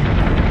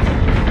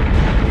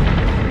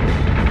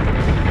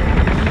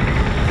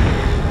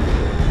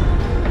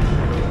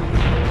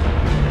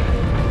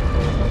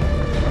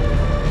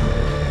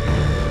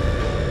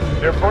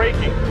 They're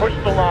braking. Push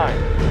the line.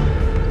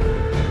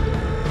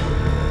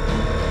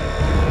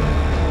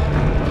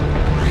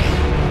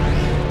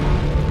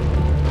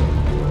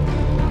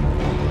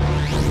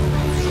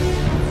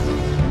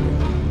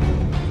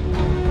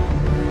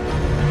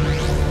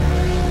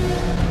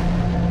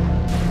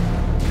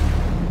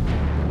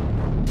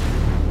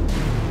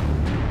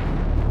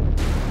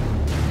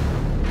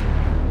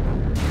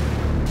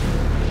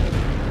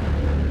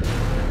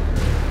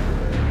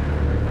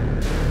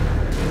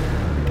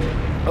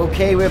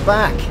 Okay, we're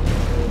back.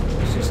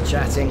 Just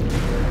chatting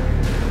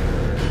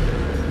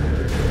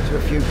to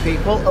a few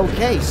people.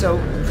 Okay, so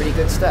pretty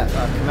good stuff.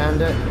 Our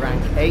commander,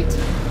 rank 8,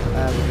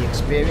 with the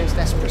experience.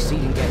 Let's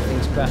proceed and get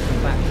things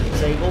cracking back to the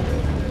table.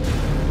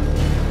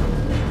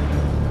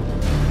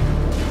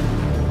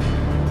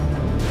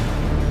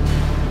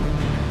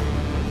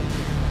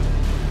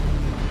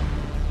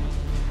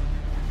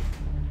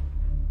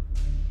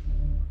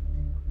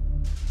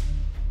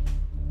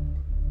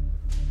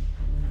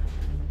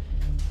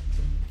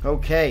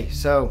 Okay,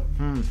 so,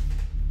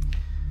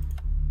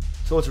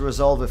 it's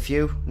auto-resolve a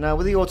few. Now,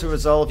 with the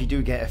auto-resolve, you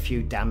do get a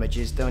few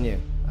damages, don't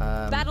you?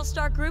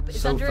 Battlestar Group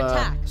is so under far,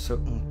 attack.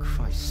 So, oh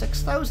Christ,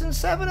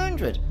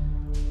 6,700!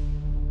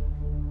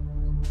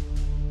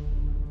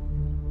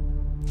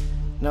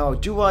 Now,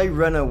 do I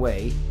run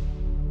away?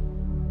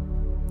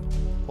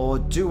 Or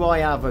do I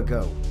have a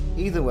go?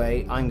 Either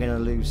way, I'm going to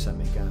lose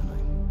something, aren't I?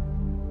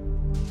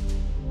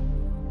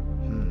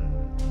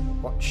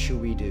 What should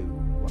we do?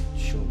 What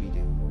should we do?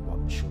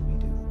 What should we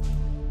do?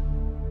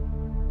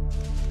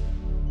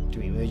 Do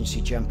we emergency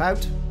jump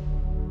out?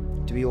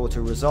 Do we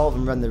auto-resolve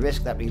and run the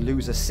risk that we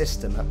lose a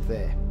system up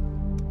there?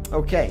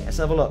 Okay, let's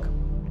have a look.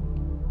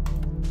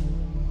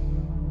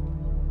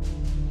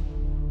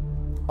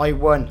 I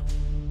won.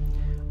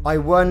 I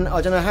won.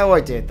 I don't know how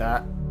I did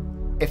that.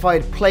 If I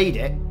had played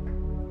it,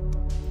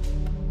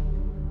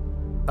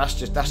 that's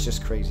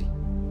just crazy.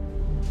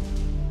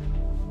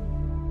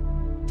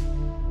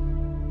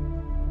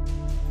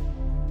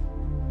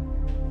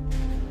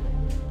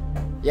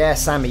 Yeah,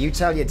 Sammy, you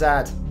tell your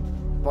dad.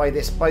 Buy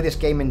this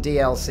game in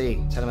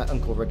DLC. Tell him what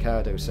Uncle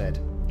Ricardo said.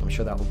 I'm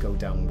sure that will go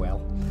down well.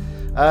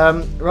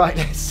 Right,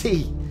 let's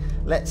see.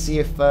 Let's see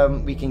if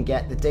we can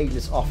get the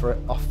Daedalus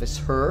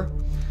officer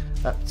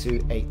up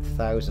to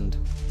 8,000.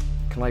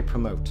 Can I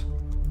promote?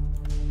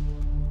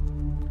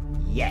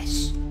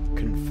 Yes.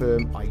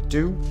 Confirm I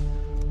do.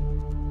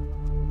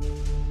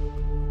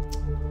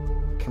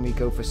 Can we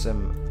go for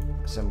some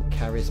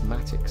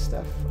charismatic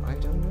stuff? I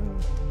don't know.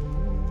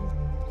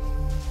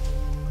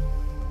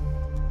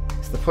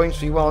 It's the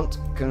points we want.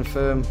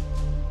 Confirm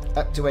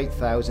up to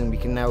 8,000. We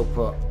can now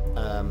put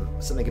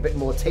something a bit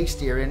more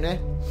tastier in there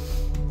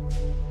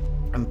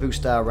and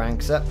boost our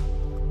ranks up.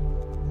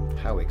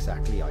 How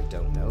exactly, I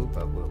don't know,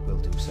 but we'll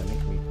do something.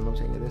 Can we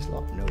promote any of this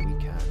lot? No, we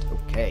can't.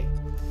 Okay.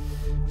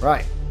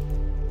 Right.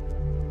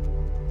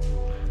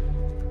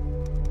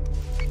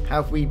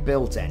 Have we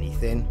built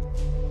anything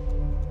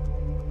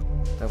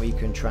that we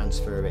can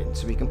transfer in?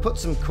 So we can put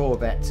some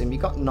corvettes in. We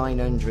got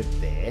 900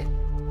 there.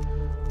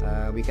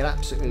 We can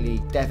absolutely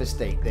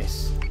devastate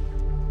this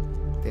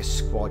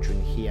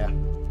squadron here.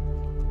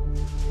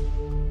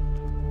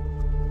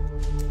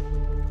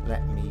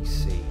 Let me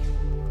see.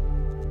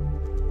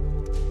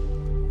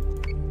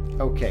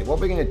 Okay, what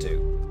we're going to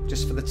do,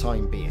 just for the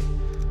time being,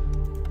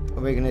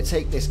 we're going to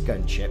take this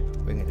gunship,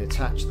 we're going to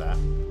detach that,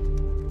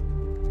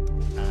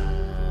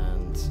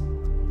 and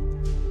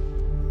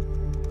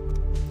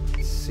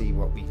see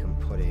what we can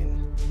put in.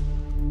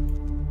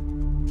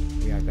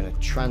 We are going to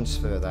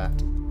transfer that.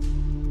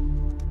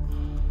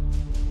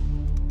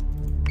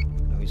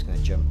 No, he's going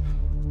to jump.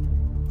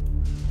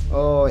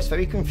 Oh, it's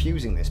very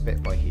confusing, this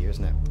bit by here,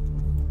 isn't it?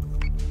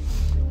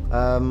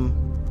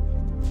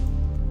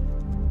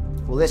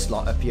 Well, this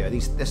lot up here,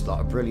 this lot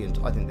are brilliant.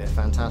 I think they're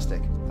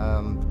fantastic.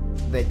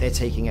 They're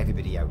taking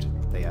everybody out.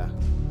 They are.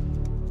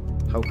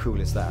 How cool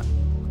is that?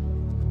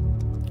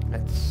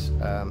 Let's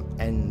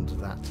end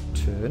that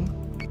turn.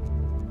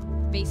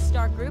 Base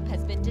star group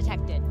has been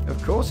detected.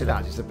 Of course it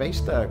has. It's the base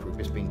star group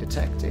has been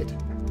detected.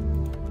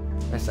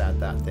 Let's add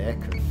that there.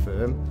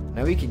 Confirm.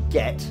 Now we could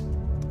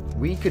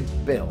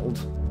build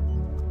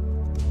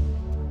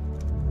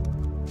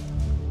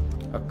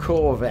a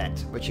corvette,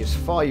 which is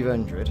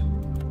 500.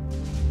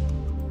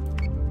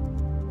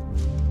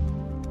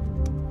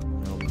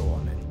 Oh, go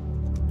on then.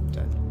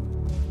 Done.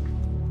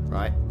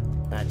 Right.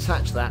 Now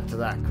attach that to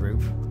that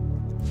group.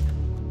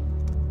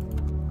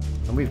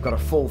 And we've got a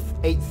full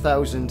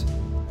 8,000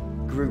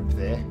 group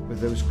there with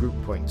those group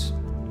points.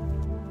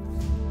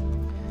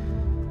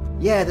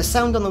 Yeah, the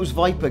sound on those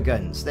Viper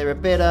guns, they're a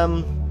bit, I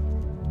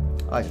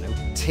don't know,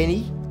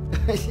 tinny,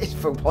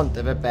 for want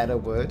of a better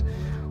word.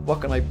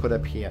 What can I put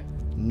up here?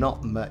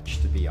 Not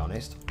much, to be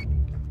honest.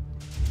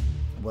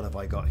 What have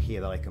I got here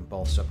that I can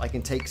bolster up? I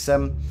can take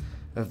some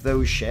of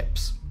those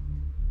ships,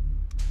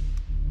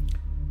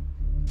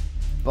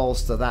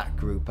 bolster that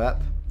group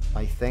up,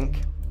 I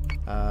think.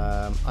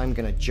 I'm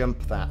going to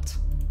jump that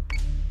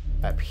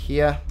up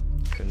here.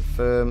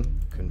 Confirm.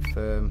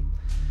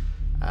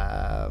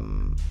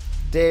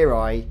 Dare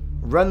I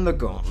run the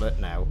gauntlet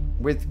now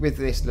with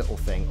this little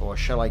thing, or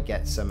shall I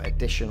get some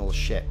additional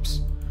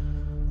ships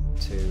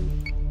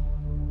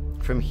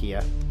from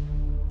here?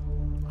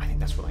 I think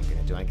that's what I'm going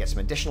to do. I get some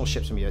additional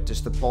ships from here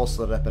just to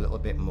bolster it up a little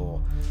bit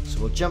more. So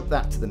we'll jump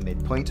that to the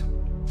midpoint,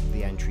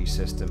 the entry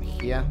system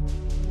here.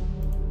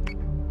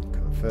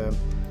 Confirm.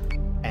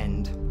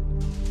 End.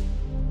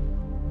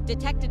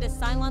 Detected a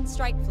Cylon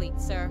strike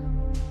fleet, sir.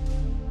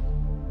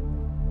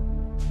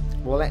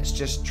 Well, let's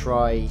just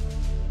try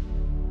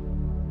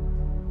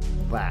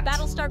that.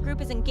 Battlestar group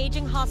is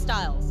engaging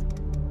hostiles.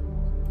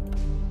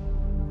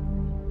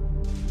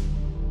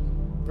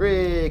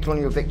 Hooray,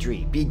 Colonial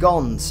victory. Be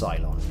gone,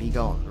 Cylon. Be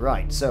gone.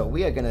 Right, so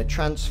we are going to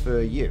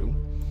transfer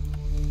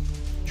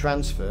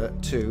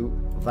to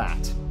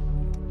that.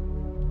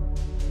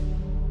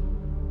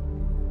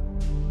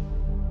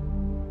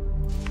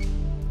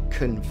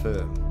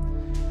 Confirm.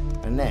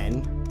 And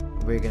then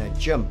we're going to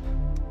jump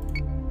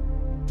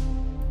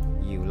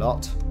you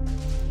lot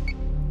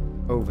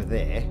over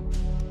there.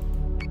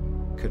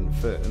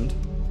 Confirmed.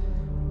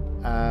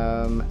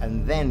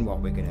 And then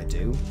what we're going to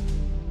do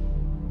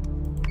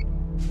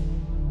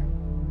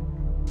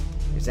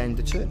is end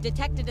the turn.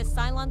 Detected a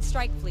Cylon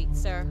strike fleet,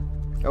 sir.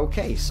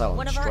 Okay, Cylon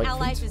One of our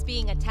allies is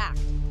being attacked.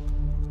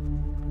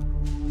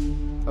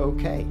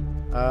 Okay.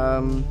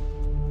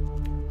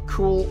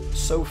 Cool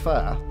so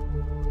far.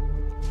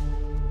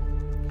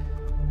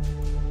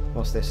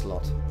 What's this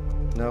lot?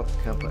 No,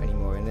 can't put any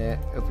more in there.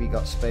 Have we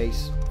got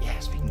space?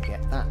 Yes, we can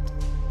get that.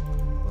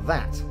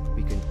 That,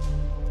 we can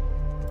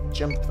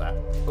jump that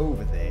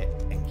over there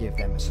and give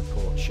them a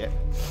support ship.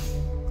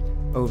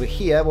 Over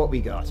here, what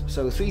we got?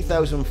 So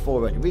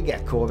 3,400. We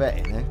get a corvette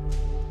in there.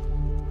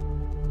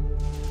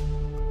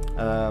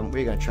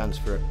 We're going to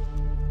transfer a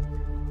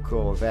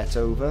corvette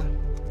over.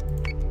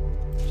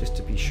 Just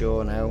to be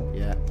sure now.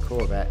 Yeah,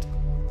 corvette.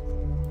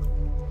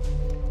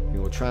 We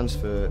will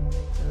transfer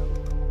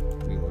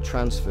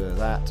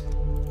that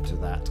to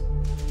that.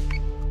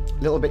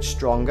 A little bit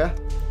stronger.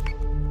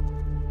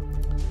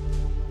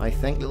 I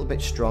think, a little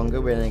bit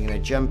stronger. We're then going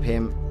to jump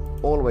him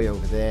all the way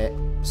over there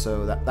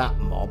so that that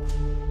mob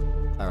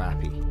are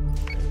happy.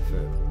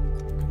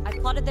 Confirm. I've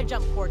plotted their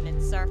jump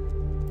coordinates, sir.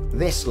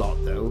 This lot,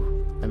 though,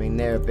 I mean,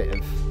 they're a bit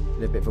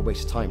of a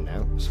waste of time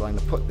now, so I'm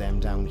going to put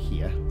them down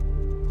here.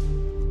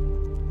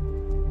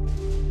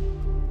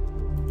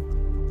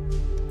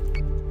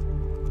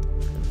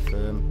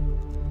 Confirm.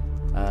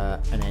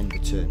 And end the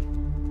turn.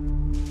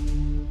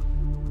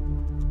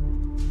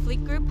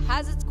 Fleet group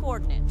has its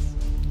coordinates.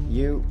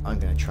 You, I'm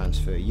going to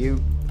transfer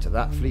you to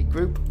that fleet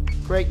group.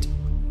 Great.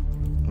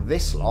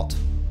 This lot,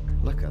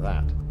 look at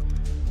that.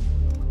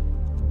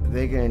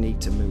 They're going to need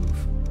to move.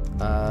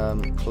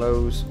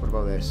 Close. What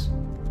about this?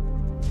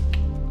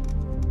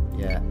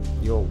 Yeah,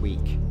 you're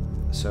weak.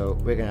 So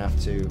we're going to have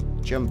to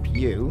jump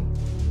you.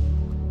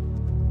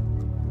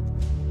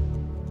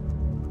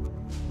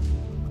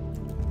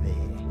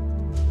 There.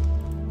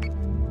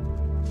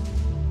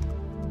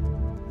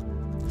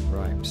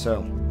 Right,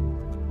 so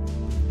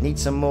need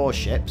some more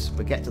ships.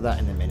 We'll get to that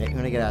in a minute. We're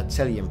going to get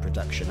artillery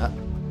production up.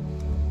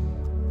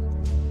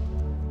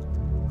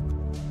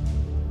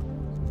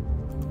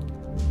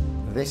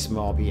 This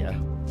mob here,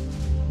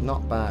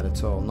 not bad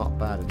at all, not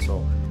bad at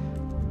all.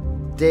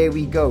 There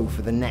we go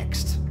for the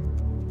next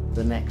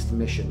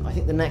mission. I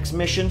think the next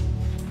mission,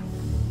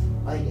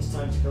 I think it's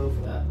time to go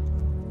for that.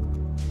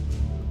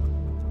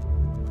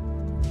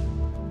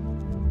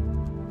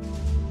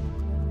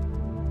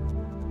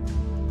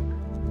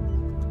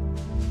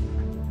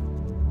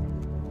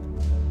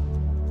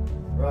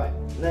 Right,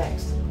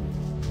 next.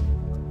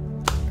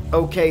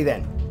 Okay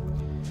then.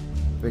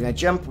 We're going to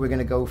jump, we're going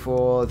to go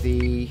for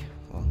the...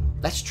 Well,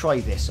 let's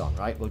try this on,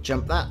 right? We'll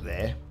jump that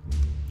there.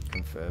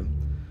 Confirm.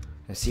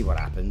 And see what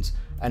happens.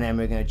 And then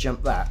we're going to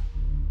jump that.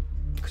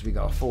 Because we've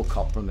got a full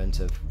complement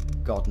of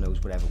God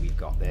knows whatever we've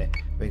got there.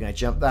 We're going to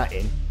jump that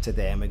in to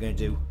there and we're going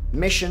to do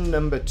mission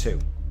number 2.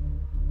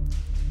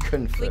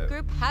 Confirm. Fleet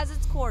group has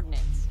its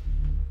coordinates.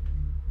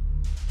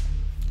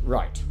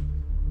 Right.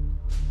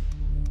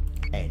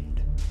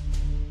 End.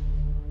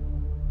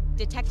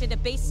 Detected a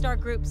base star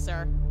group,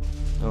 sir.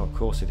 Oh, of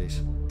course it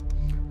is.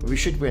 But we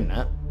should win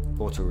that.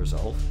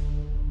 Auto-resolve.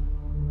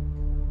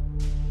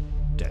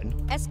 Done.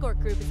 Escort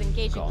group is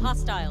engaging Gone.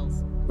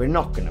 hostiles. We're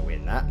not going to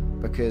win that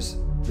because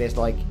there's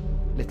like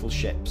little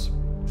ships.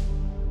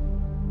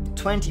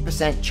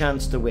 20%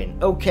 chance to win.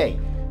 Okay,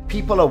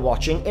 people are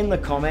watching. In the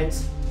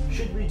comments,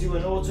 should we do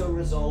an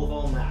auto-resolve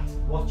on that?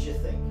 What do you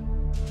think?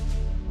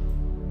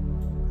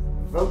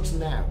 Vote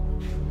now.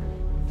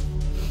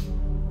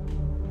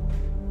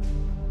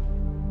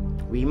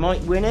 We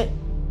might win it.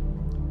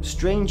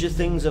 Stranger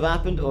things have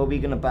happened, or are we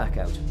going to back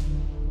out?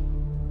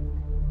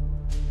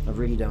 I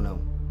really don't know.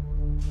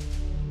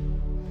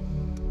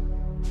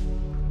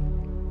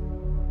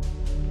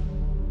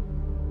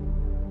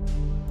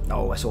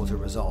 Oh, let's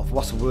auto-resolve.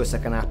 What's the worst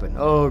that can happen?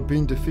 Oh,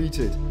 been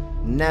defeated.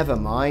 Never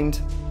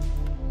mind.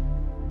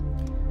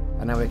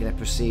 And now we're going to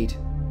proceed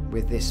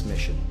with this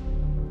mission.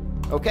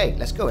 Okay,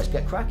 let's go. Let's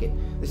get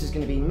cracking. This is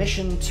going to be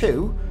mission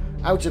 2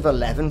 out of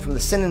 11 from the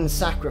Sin and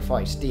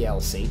Sacrifice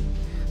DLC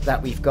that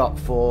we've got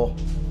for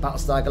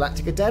Battlestar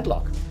Galactica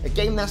Deadlock. A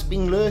game that's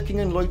been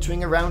lurking and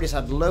loitering around. It's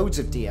had loads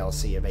of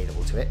DLC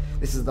available to it.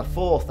 This is the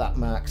 4th that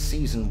marks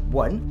Season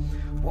 1.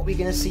 What are we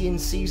going to see in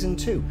Season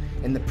 2?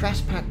 In the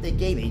press pack they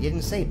gave me, he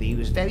didn't say, but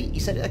he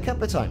said it a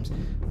couple of times.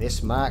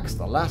 This marks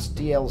the last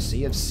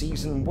DLC of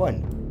Season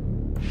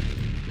 1.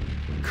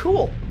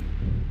 Cool.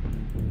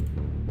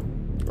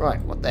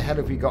 Right, what the hell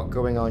have we got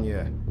going on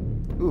here?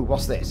 Ooh,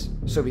 what's this?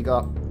 So we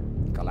got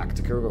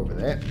Galactica over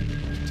there.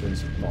 Turn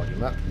some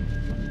volume up.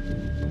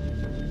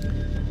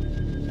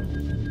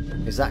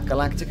 Is that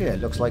Galactica? It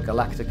looks like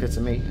Galactica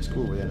to me. It's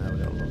cool, we're going to have a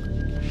little look.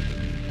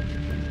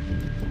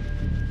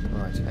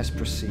 Right, let's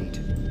proceed.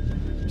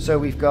 So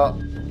we've got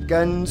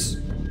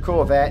guns,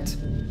 Corvette,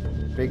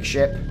 big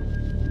ship,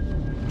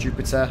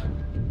 Jupiter,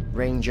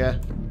 Ranger,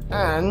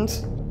 and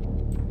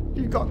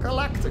you've got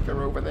Galactica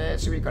over there.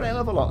 So we've got a hell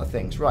of a lot of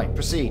things. Right,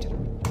 proceed.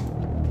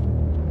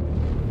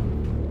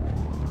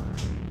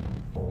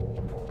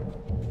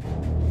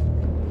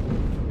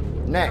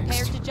 Next.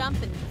 Prepare to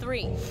jump in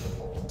 3,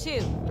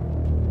 2,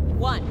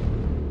 1.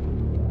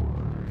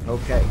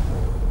 Okay.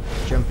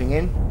 Jumping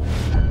in.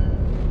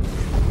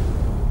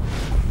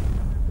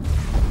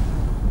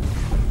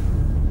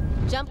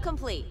 Jump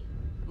complete.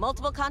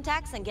 Multiple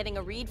contacts and getting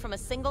a read from a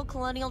single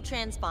Colonial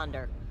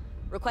transponder.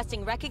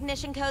 Requesting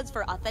recognition codes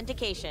for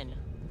authentication.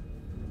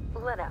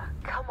 Lena,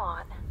 come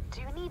on.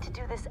 Do you need to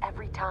do this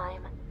every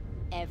time?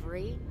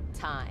 Every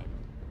time.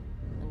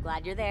 I'm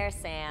glad you're there,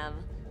 Sam.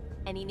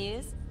 Any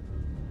news?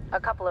 A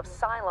couple of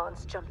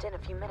Cylons jumped in a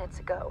few minutes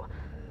ago,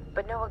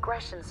 but no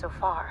aggression so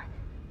far.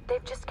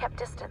 They've just kept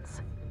distance.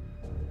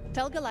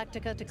 Tell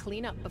Galactica to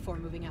clean up before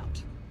moving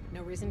out.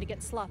 No reason to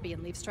get sloppy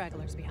and leave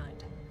stragglers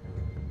behind.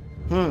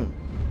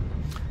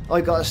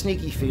 I got a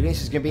sneaky feeling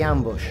this is going to be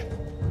ambush.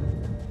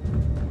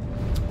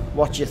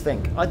 What do you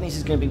think? I think this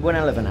is going to be one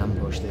hell of an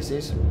ambush, this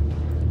is.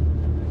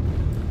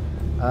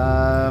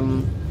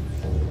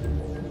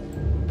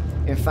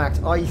 In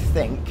fact, I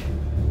think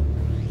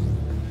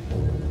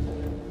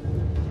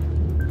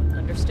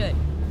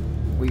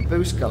We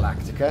boost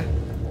Galactica.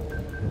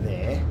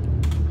 There.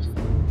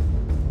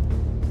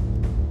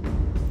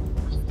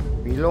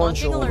 We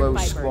launch all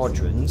those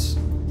squadrons.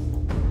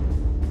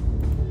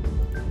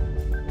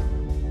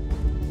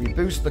 We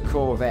boost the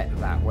Corvette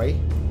that way.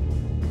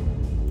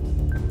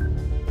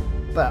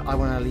 But I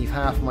want to leave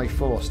half my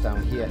force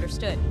down here.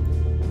 Understood.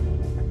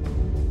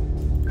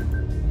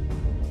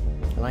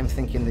 And I'm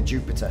thinking the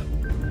Jupiter.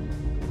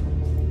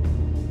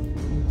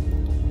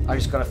 I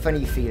just got a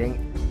funny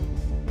feeling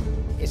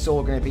it's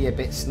all going to be a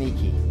bit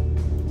sneaky.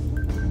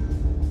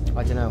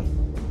 I don't know.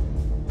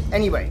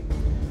 Anyway,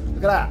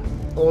 look at that.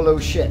 All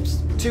those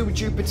ships. 2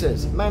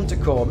 Jupiters,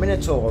 Manticore,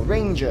 Minotaur,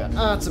 Ranger,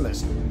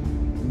 Artemis,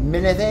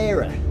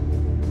 Minerva,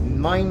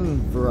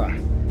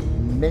 Minerva,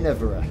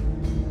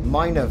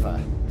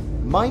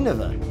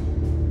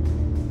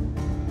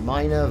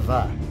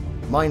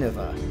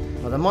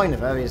 Well, the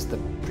Minerva is the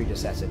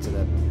predecessor to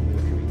the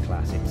Mercury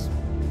class. It's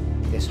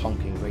this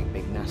honking great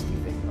big nasty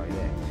thing right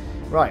there.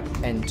 Right,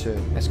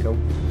 N2. Let's go.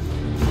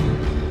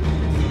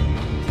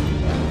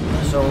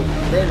 So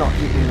they're not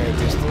keeping their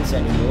distance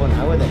anymore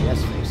now, are they?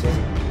 Let's face it.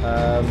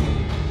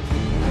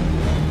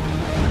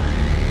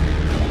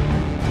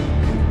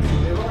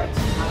 You're right,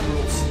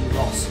 Admiral C.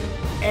 Ross.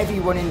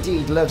 Everyone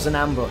indeed loves an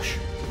ambush.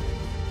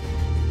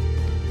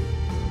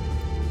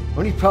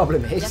 Only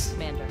problem is, Yes,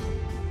 Commander.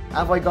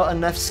 have I got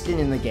enough skin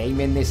in the game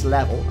in this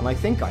level? And I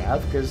think I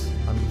have, because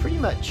I'm pretty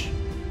much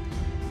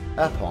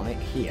up on it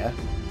here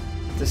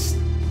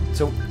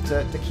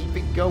to keep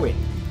it going.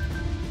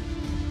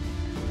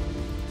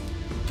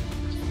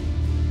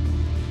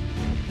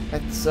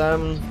 Let's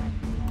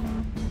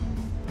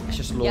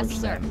just launch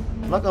them.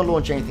 I'm not going to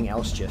launch anything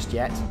else just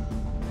yet.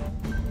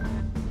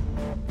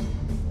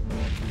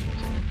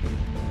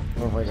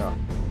 What have I got?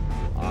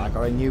 Oh, I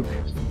got a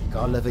nuke.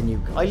 Gotta love a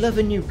nuke. I love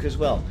a nuke as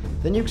well.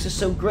 The nukes are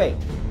so great.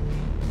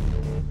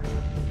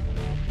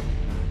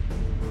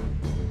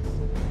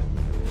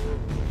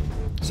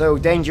 So,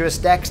 Dangerous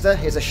Dexter.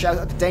 Here's a shout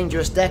out to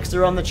Dangerous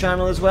Dexter on the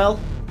channel as well.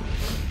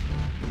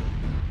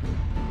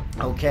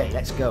 Okay,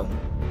 let's go.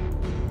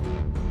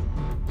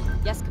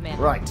 Yes,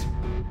 Commander. Right.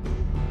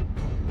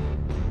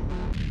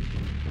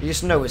 You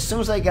just know, as soon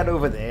as I get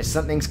over there,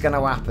 something's going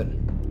to happen.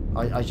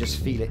 I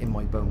just feel it in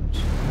my bones.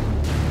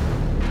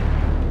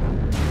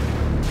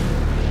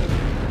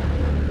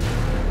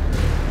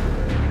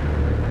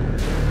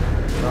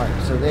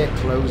 Right, so they're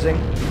closing.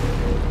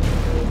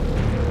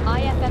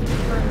 IFF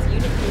confirms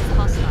unit is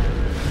hostile.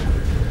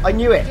 I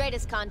knew it!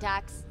 Stratus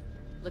contacts.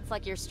 Looks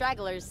like your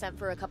stragglers sent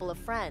for a couple of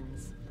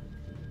friends.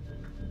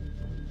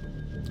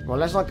 Well,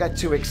 let's not get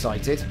too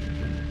excited.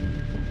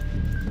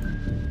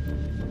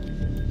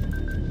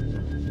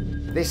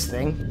 This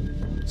thing,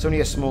 it's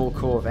only a small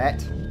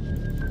Corvette.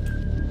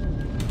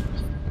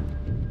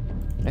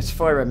 Let's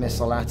fire a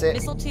missile at it.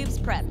 Missile tubes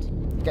prepped.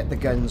 Get the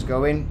guns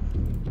going.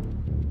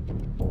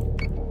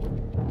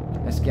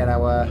 Let's get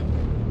our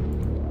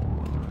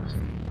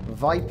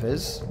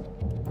Vipers.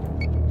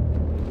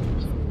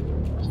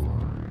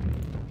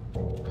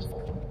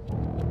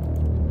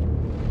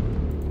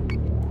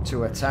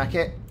 To attack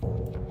it.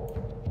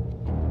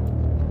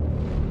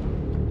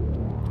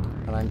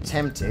 And I'm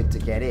tempted to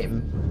get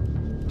him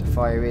to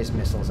fire his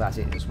missiles at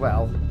it as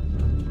well.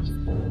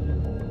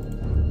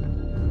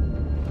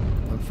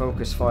 And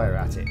focus fire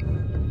at it.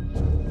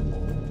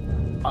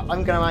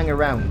 I'm going to hang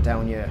around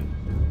down here.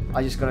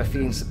 I just got a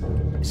feeling, as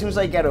soon as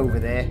I get over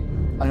there,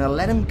 I'm going to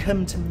let him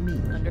come to me.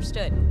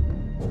 Understood.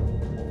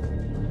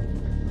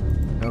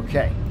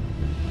 Okay.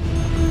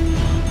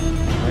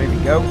 There we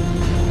go.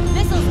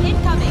 Missiles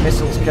incoming!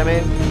 Missiles come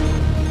in.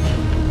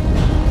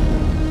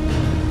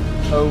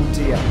 Oh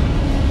dear.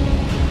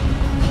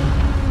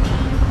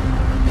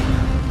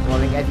 Well, I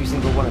think every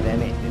single one of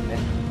them hit, didn't it?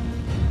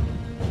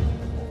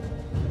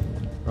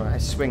 Right,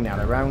 let's swing that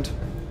around.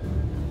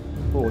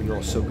 Oh,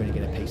 you're so going to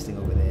get a pasting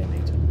over there,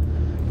 mate.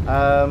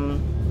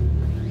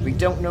 We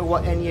don't know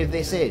what any of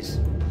this is.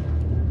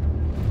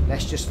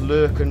 Let's just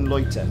lurk and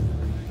loiter.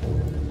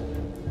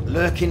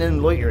 Lurking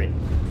and loitering.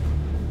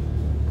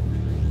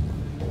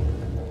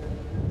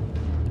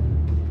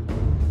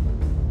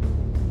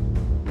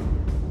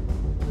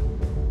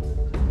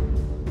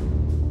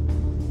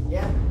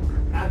 Yeah,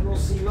 Admiral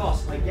C.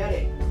 Ross, I get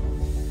it.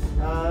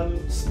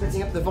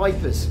 Splitting up the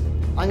Vipers.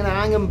 I'm going to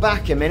hang them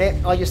back a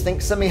minute. I just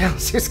think something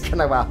else is going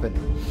to happen.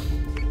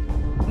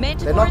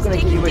 They're not going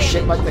to give you a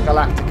ship like the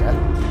Galactica.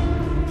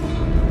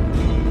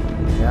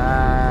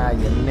 Ah,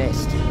 you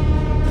missed.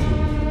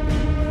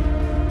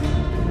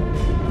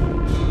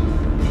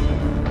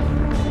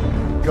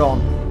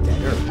 Gone.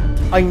 Deader.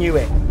 I knew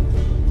it.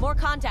 More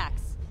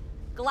contacts.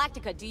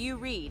 Galactica, do you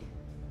read?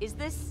 Is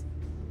this...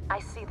 I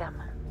see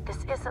them.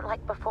 This isn't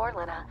like before,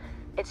 Lena.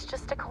 It's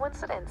just a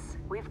coincidence.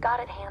 We've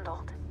got it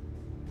handled.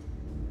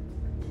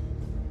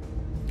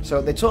 So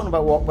they're talking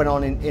about what went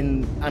on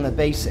in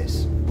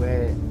Anabasis,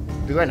 where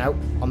we went out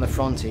on the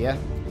frontier,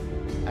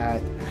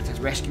 had to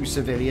rescue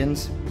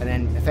civilians, and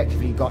then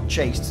effectively got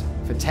chased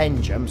for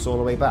 10 jumps all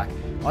the way back.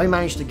 I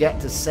managed to get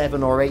to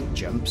 7 or 8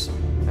 jumps,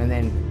 and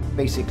then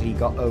basically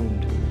got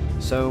owned.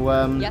 So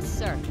Yes,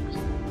 sir.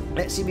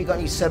 Let's see if we got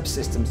any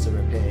subsystems to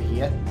repair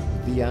here.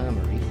 The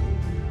armory.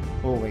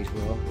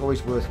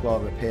 Always worthwhile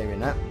repairing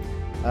that.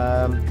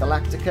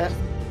 Galactica,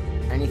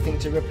 anything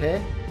to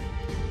repair?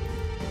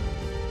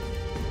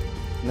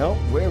 No,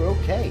 we're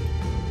okay.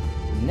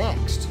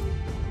 Next,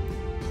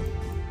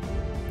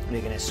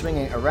 we're going to swing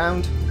it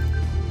around.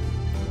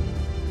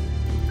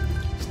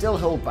 Still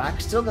hold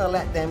back, still going to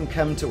let them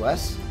come to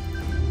us.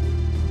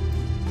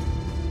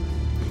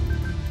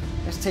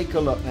 Let's take a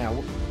look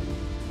now.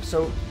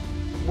 So,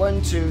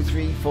 1, 2,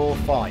 3, 4,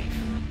 5.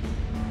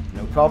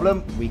 No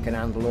problem, we can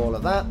handle all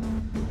of that.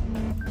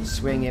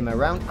 Swing him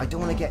around. I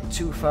don't want to get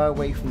too far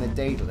away from the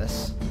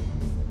Daedalus.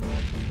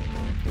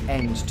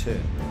 End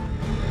turn.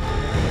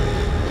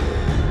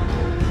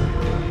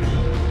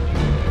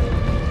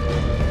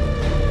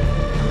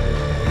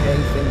 Okay,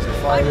 things are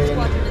firing.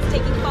 Squadron is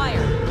taking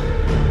fire.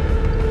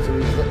 So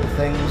these little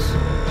things.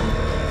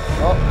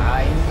 Oh,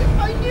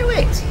 I knew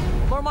it!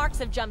 More marks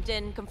have jumped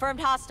in. Confirmed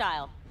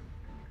hostile.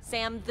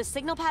 Sam, the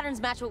signal patterns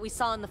match what we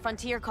saw in the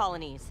frontier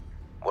colonies.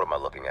 What am I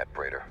looking at,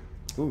 Praetor?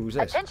 Ooh, who's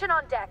this? Attention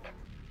on deck.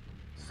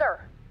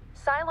 Sir,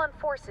 Cylon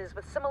forces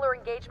with similar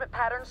engagement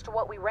patterns to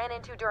what we ran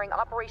into during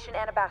Operation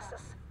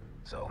Anabasis.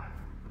 So,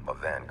 a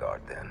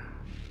vanguard then.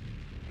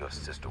 Your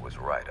sister was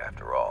right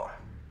after all.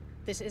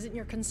 This isn't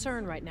your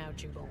concern right now,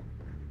 Jubal.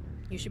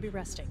 You should be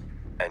resting.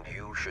 And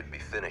you should be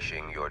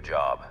finishing your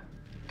job.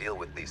 Deal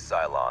with these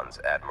Cylons,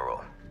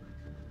 Admiral.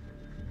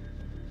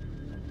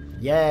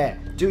 Yeah,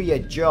 do your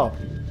job.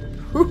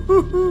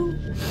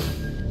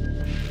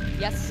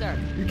 Yes, sir.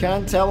 You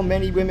can't tell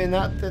many women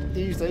that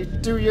these days.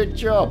 Do your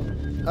job.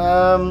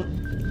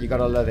 You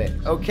gotta love it.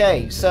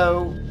 Okay,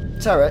 so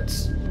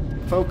turrets,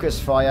 focus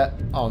fire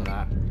on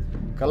that.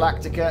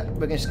 Galactica,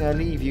 we're just gonna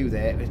leave you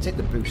there. We'll take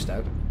the boost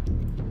out.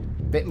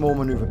 Bit more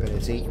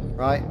maneuverability,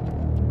 right?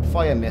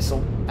 Fire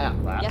missile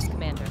at that. Yes,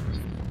 Commander.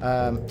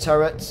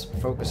 Turrets,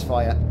 focus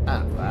fire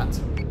at that.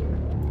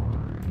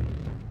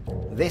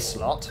 This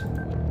lot,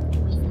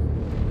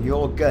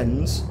 your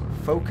guns,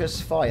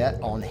 focus fire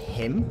on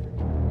him.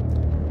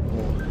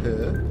 Or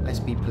her. Let's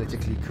be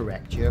politically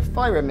correct here.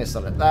 Fire a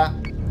missile at that.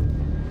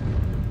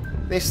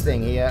 This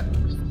thing here.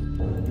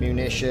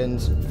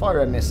 Munitions. Fire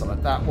a missile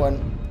at that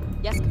one.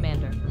 Yes,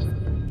 Commander.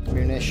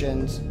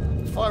 Munitions.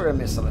 Fire a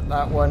missile at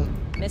that one.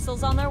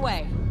 Missiles on their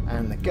way.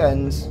 And the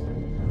guns.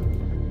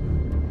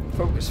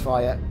 Focus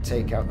fire.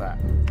 Take out that.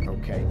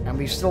 Okay. And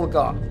we've still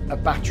got a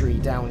battery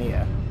down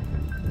here.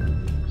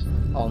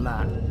 On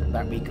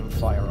that we can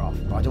fire off.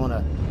 But I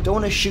don't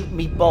wanna shoot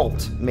me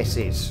bolt,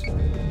 missus.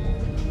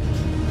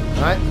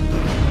 Right.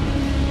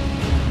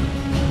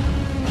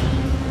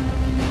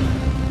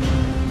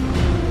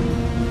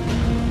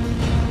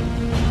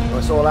 Well,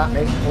 it's all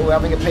happening. Oh, we're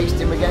having a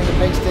pasting. We're getting a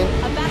pasting.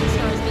 A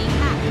Battlestar is being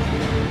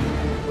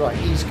hacked. Right,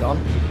 he's gone.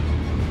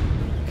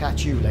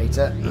 Catch you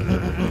later.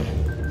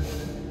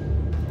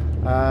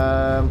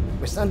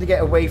 We're starting to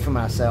get away from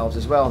ourselves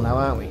as well now,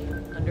 aren't we?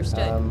 Understood.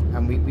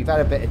 And we've had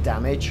a bit of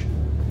damage.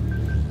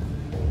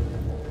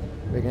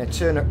 We're going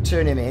to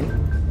turn him in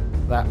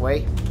that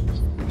way.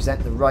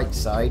 Present the right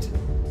side.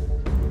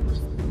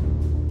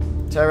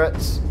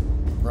 Turrets.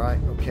 Right,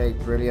 okay,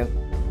 brilliant.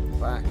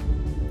 Back.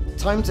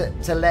 Time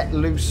to let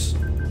loose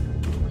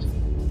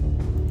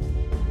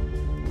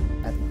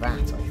at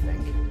that, I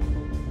think.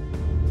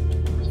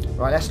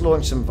 Right, let's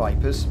launch some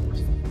Vipers.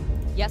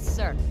 Yes,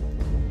 sir.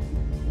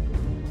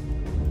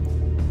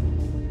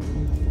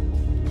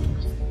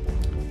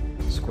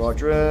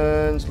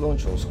 Squadrons.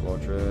 Launch all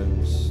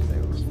squadrons. They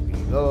will be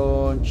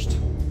launched.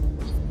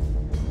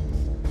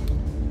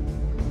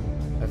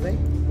 Have they?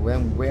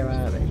 Where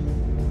are they?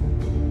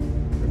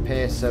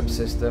 Repair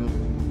subsystem.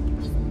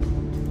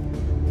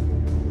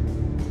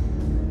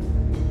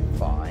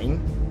 Fine.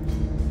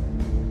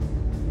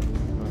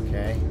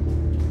 Okay.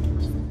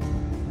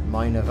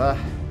 Minerva.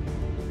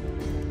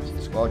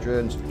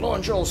 Squadrons.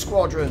 Launch all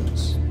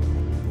squadrons.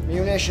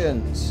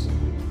 Munitions.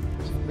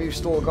 We've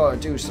still got to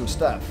do some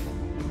stuff.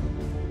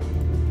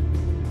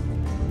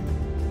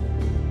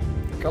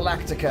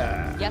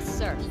 Galactica. Yes,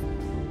 sir.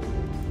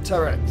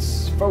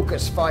 Turrets.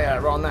 Focus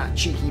fire on that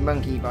cheeky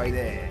monkey by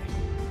there.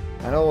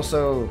 And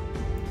also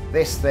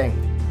this thing.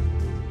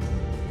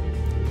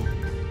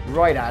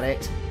 Right at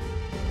it.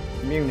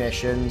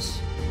 Munitions.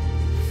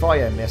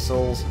 Fire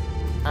missiles.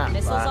 At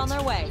Missiles that. on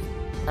their way.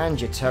 And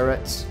your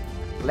turrets.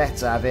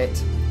 Let's have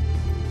it.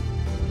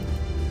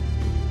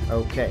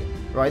 Okay.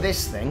 Right,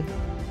 this thing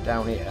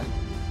down here.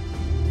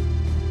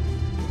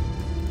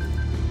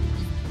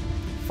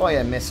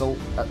 Fire missile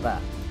at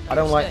that. I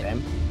don't like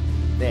them.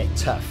 They're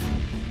tough.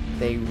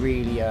 They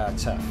really are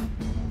tough.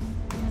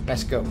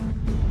 Let's go.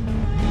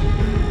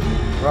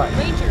 Right.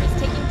 Ranger is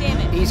taking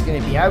damage. He's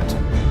going to be out.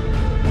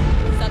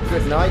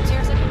 Good night.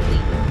 Repairs are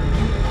complete.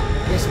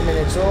 This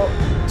Minotaur.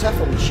 Tough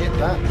old shit,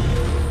 that.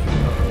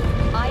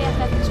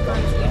 IFF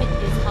confirms unit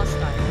is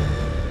hostile.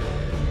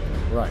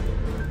 Right.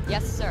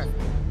 Yes, sir.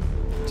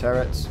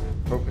 Turrets.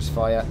 Focus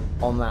fire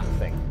on that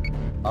thing.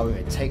 I'm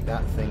going to take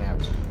that thing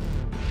out.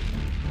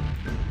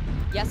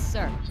 Yes,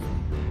 sir.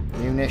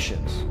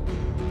 Munitions.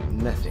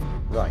 Nothing.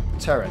 Right,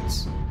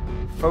 turrets.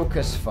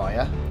 Focus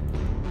fire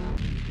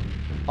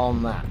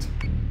on that.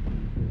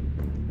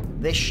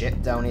 This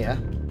ship down here.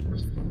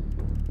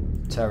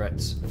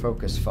 Turrets.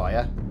 Focus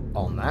fire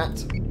on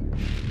that.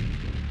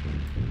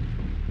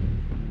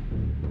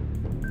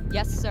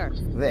 Yes, sir.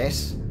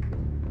 This.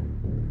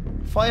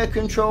 Fire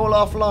control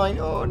offline.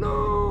 Oh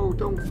no,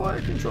 don't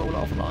fire control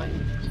offline.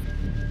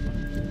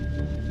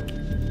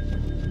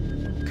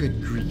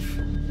 Good grief.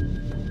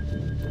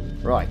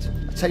 Right,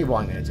 I'll tell you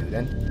what I'm going to do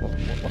then.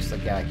 What's the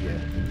gag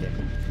here?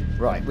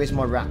 Right, where's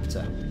my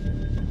raptor?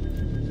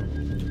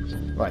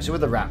 Right, so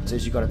with the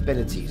raptors, you've got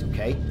abilities,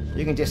 okay?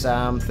 You can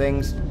disarm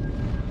things.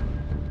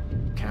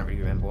 Can't really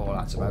remember what all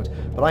that's about.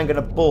 But I'm going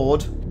to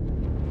board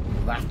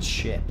that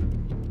ship.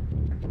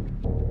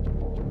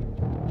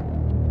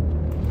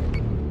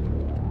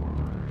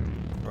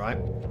 Right.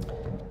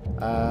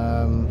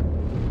 I'm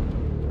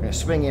going to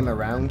swing him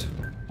around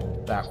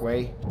that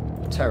way.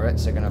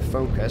 Turrets are going to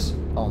focus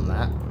on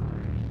that.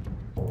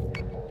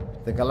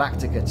 The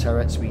Galactica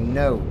turrets, we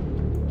know.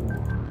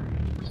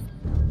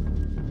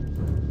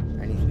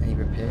 Any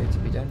repair to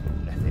be done?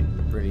 Nothing.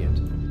 Brilliant.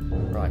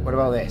 Right, what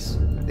about this?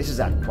 This has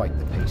had quite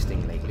the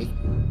pasting lately.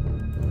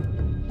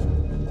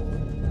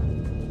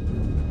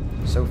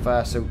 So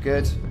far, so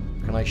good.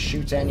 Can I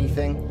shoot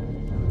anything?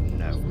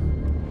 No.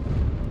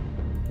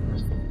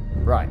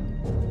 Right.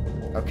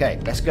 Okay,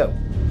 let's go.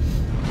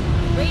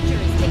 Ranger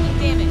is taking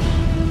damage.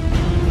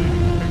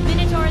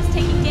 Minotaur is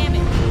taking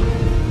damage.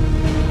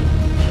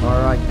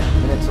 Alright,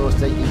 Minotaur's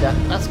taking that.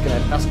 That's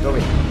going. That's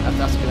gonna.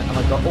 And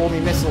I've got all my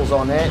missiles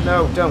on there.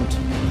 No, don't.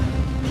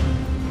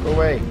 Go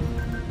away.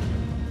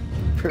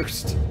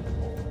 Boost.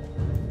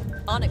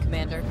 On it,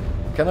 Commander.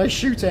 Can I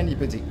shoot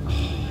anybody? Can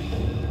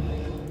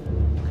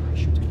I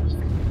shoot anybody?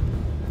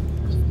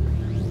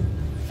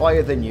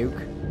 Fire the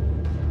nuke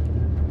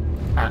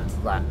at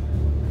that.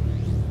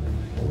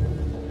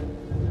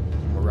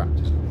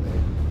 Raptors over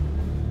there.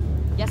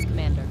 Yes,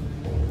 Commander.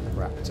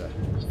 Raptor.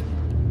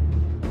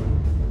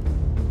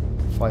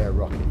 Fire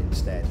rocket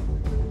instead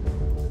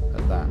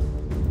of that.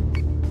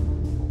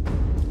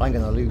 I'm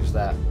going to lose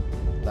that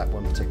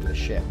one particular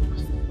ship.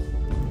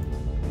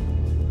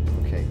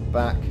 Okay,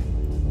 back.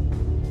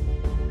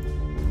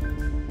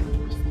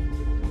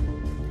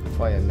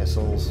 Fire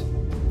missiles.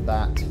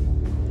 That.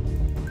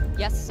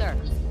 Yes, sir.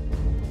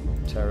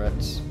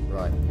 Turrets.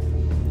 Right.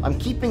 I'm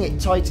keeping it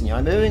tight in here.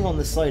 I'm erring on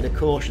the side of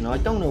caution. I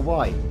don't know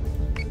why.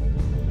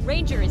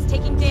 Ranger is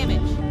taking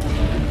damage.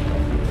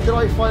 Did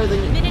I fire the...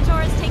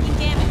 Minotaur is taking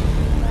damage.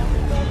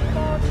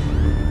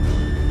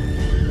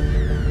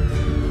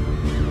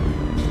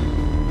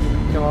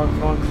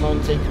 Come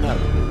on, take him out.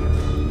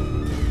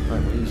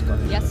 Right, well, he's got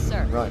it. Yes,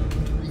 sir. Right.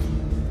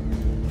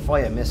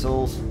 Fire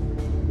missiles.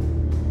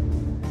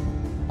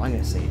 I'm going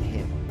to say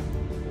him.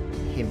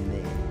 Him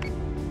there.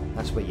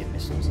 That's where your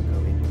missiles are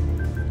going.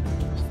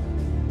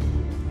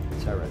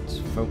 Turrets.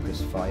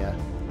 Focus fire.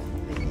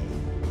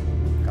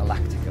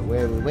 Galactica.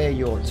 Where are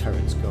your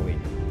turrets going?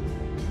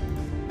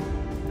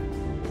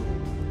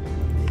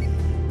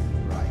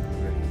 Right,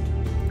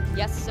 brilliant.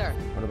 Yes, sir.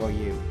 What about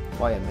you?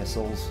 Fire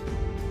missiles.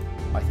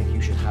 I think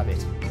you should have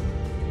it.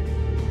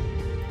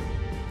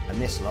 And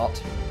this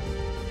lot.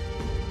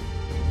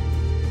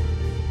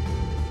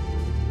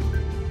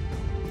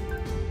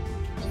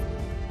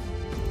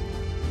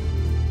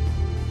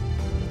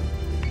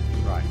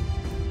 Right.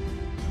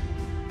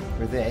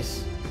 With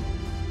this,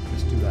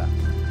 let's do that.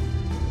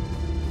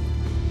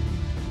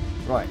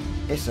 Right.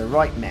 It's a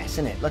right mess,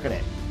 isn't it? Look at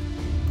it.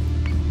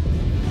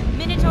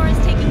 Minotaur is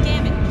taking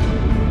damage.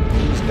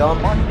 He's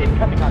gone. Marked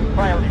incoming on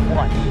priority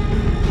 1.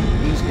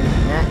 He's going to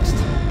be next.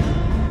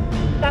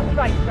 That's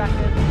right,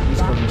 Crackers. He's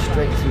coming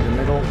straight through the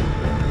middle.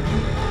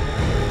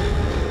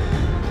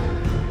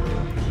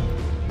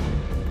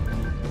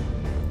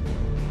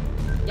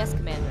 Yes,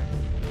 Commander.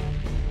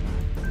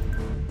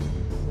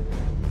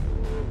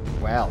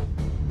 Well,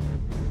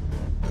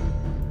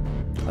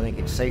 I think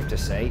it's safe to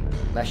say,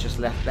 let's just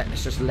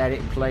let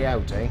it play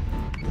out, eh?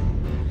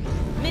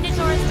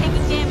 Minotaur is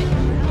taking damage.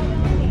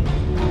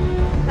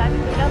 Time to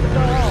clean out the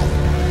door.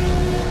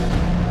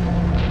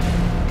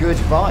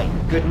 Goodbye.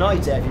 Good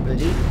night,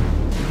 everybody.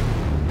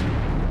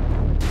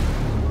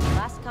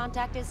 Last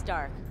contact is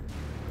dark.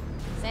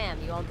 Sam,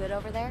 you all good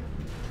over there?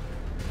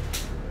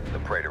 The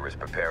Praetor is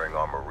preparing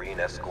our marine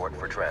escort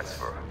for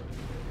transfer.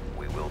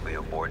 We will be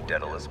aboard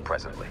Daedalus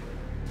presently.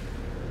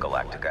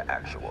 Galactica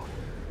Actual.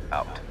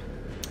 Out.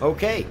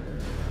 Okay.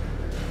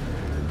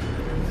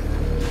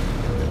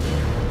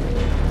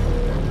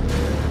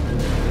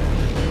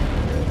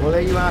 Well,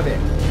 there you have it.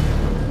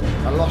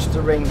 I lost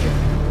a Ranger.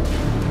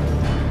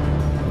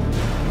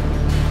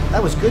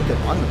 That was good, though.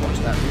 I'm going to watch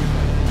that replay.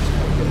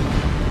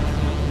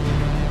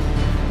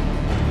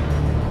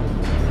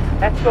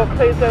 Escort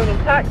clear zone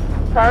intact.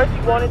 Priority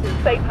 1 is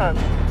in safe hands.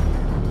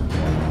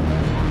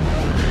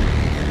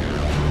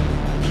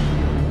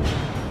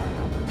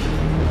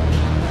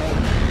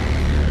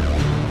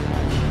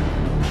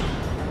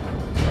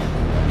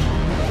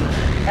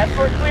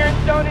 Escort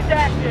clearance zone is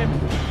active.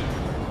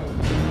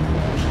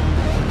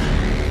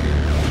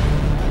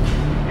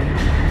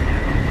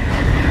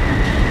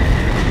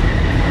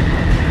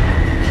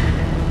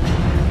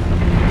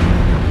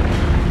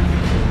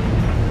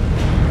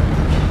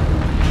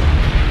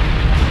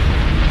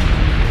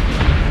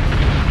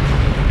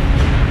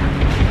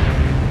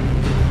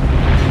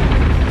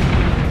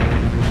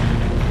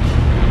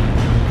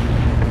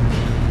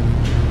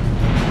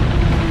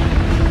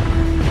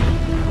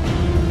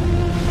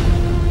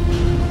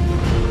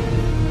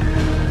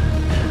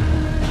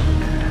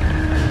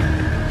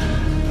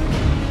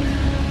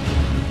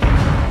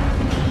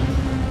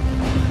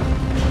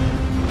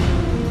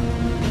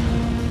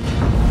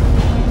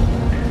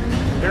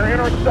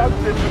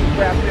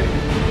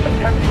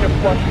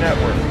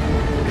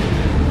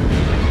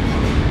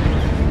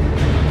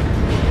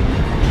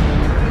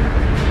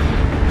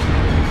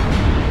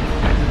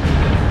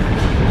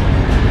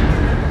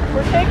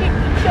 We're taking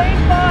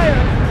sustained fire.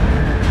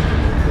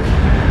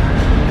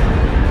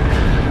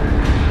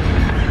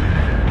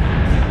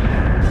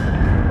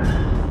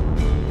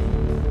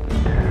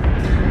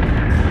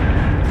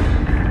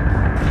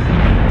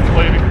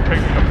 Slating,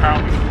 taking a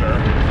pounding, sir.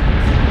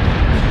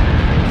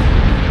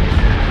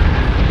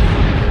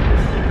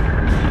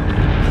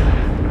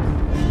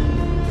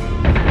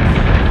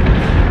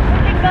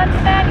 Switching gun to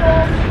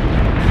manual.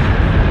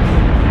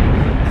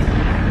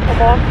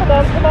 Come on, come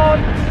on, come on.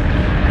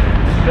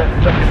 Set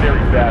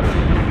secondary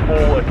battery.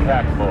 Full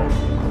attack mode.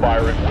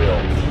 Fire at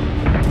will.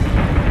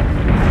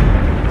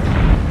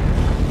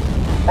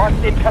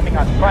 Marked incoming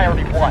on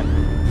priority 1.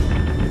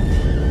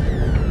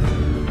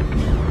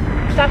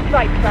 That's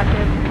right,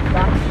 Tractor.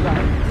 That's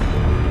right.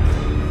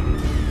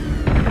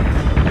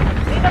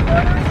 Clean up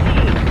order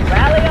indeed.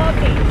 Rally on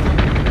me.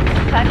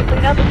 Time to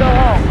clean up and go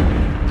home.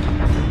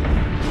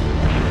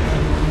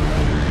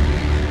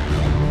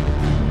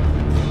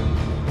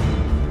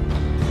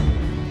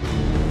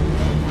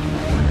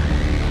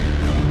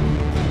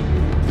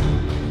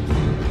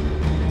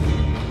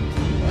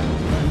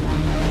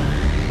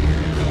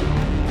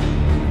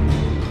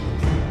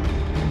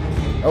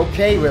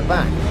 Okay, we're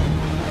back.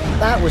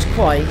 That was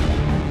quite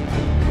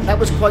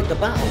the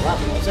battle. That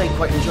was. I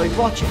quite enjoyed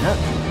watching it.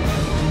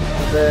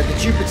 The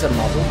Jupiter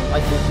model,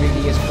 I think,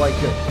 really is quite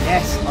good.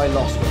 Yes, I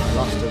lost one. I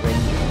lost a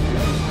Ranger.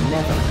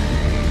 Never.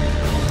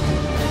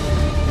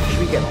 Should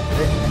we get on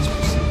with it? Let's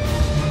proceed.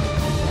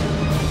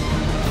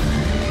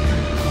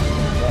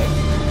 Okay.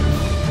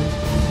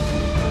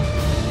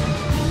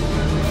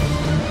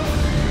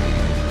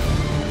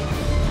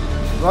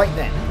 Right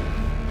then.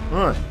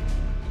 Right.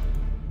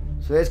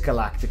 So there's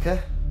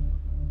Galactica.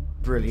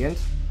 Brilliant.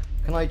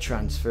 Can I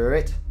transfer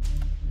it?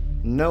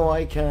 No,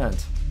 I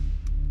can't.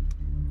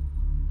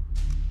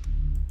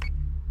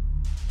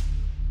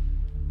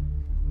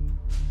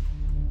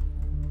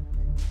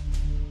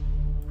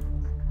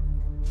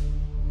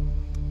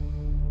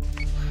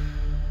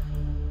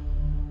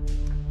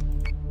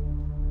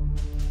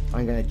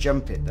 I'm going to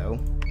jump it though.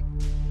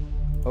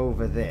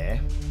 Over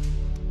there.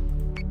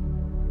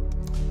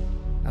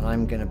 And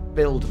I'm going to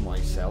build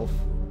myself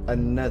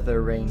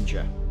another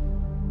Ranger.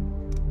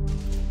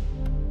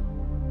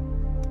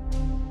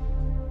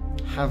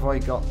 Have I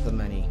got the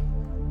money?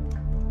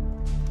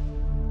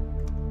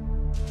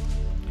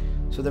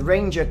 So the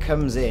Ranger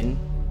comes in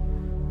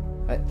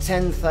at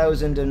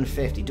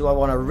 10,050. Do I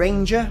want a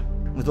Ranger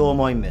with all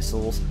my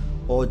missiles,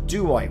 or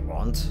do I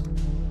want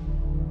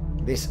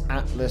this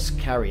Atlas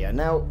carrier?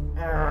 Now,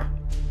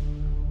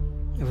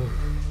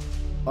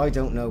 I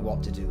don't know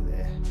what to do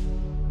there.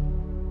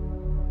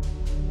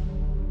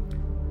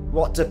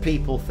 What do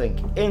people think?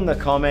 In the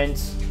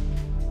comments.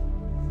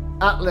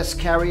 Atlas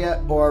carrier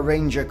or a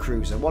Ranger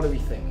cruiser? What do we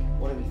think?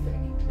 What do we think?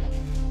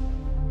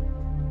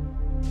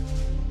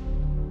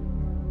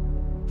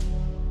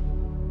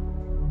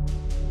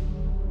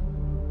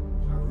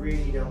 I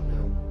really don't know.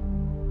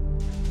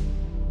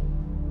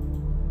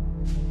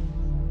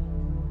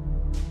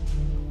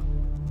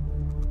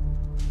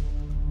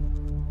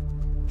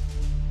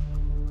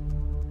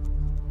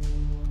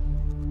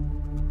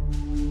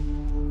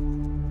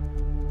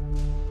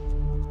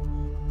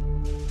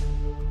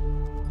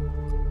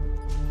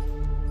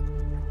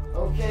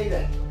 Okay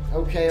then.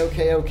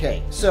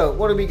 Okay. So,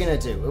 what are we going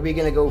to do? Are we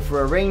going to go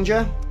for a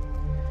Ranger?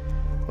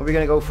 Or are we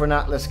going to go for an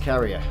Atlas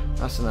carrier?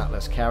 That's an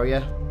Atlas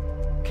carrier.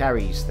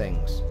 Carries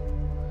things.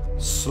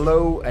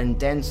 Slow and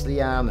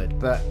densely armoured.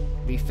 But,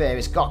 to be fair,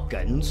 it's got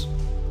guns.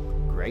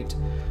 Great.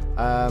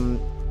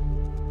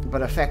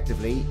 But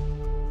effectively,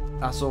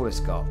 that's all it's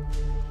got.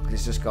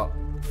 It's just got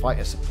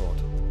fighter support.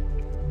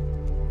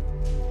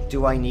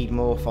 Do I need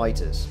more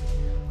fighters?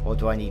 Or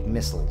do I need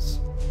missiles?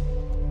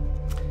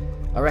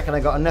 I reckon I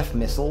got enough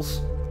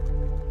missiles.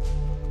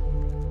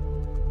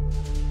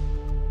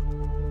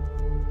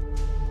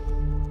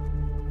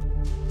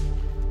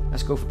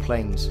 Let's go for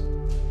planes.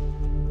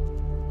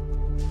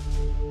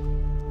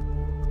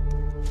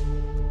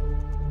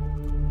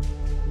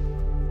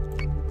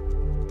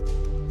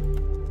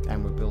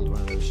 And we'll build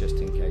one of those just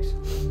in case.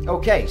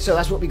 Okay, so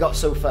that's what we got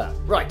so far.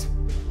 Right.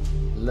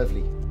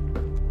 Lovely.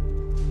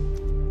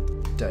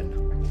 Done.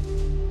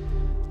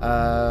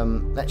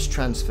 Let's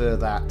transfer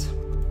that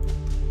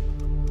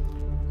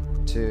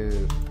to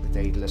the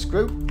Daedalus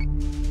group.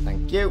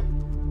 Thank you.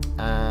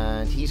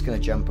 And he's going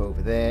to jump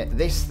over there.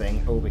 This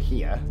thing over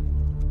here,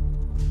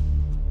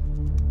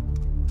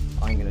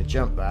 I'm going to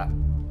jump that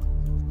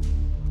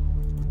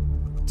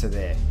to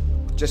there.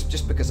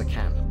 Just because I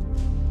can.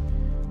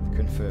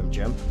 Confirm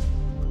jump.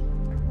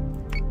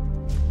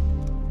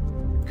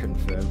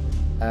 Confirm.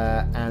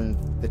 And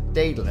the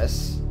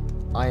Daedalus,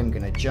 I am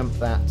going to jump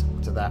that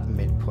to that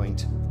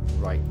midpoint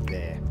right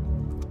there.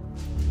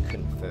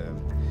 Confirm.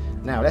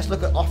 Now let's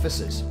look at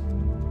officers.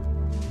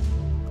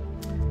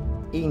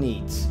 He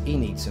needs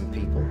some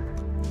people.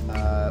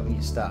 We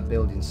need to start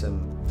building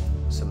some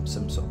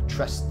sort of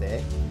trust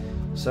there.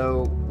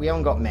 So we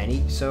haven't got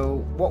many.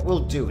 So what we'll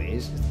do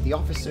is, the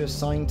officer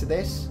assigned to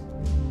this,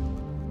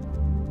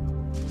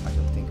 I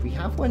don't think we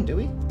have one, do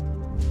we?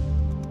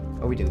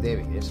 Oh, we do. There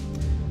he is.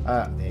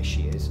 There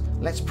she is.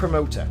 Let's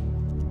promote her.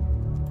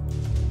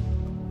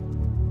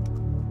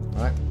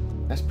 Right.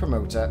 Let's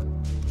promote her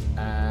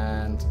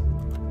and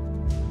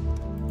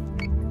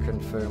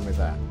confirm with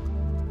that.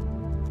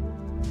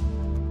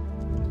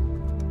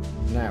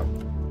 Now,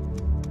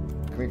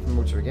 can we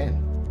promote her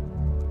again?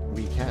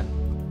 We can.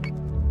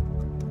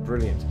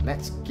 Brilliant.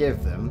 Let's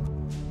give them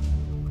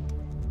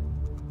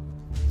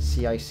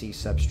CIC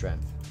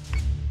sub-strength.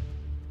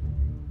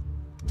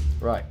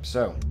 Right,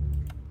 so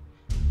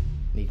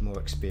need more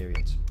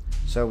experience.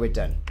 So we're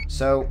done.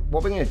 So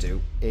what we're going to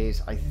do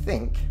is, I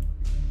think,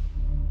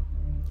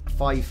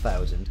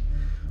 5,000.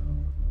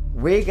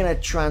 We're going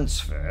to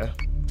transfer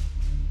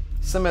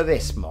some of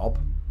this mob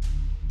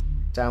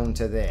down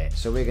to there.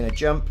 So we're going to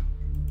jump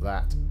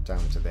that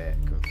down to there.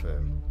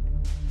 Confirm.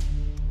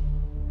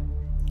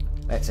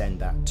 Let's end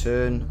that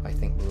turn. I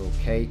think we're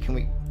okay. Can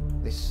we,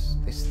 this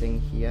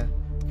thing here,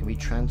 can we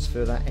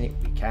transfer that? And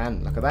we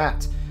can. Look at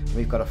that. And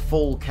we've got a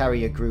full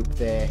carrier group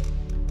there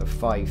of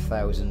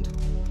 5,000.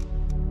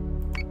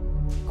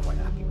 Quite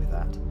happy with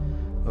that.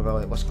 What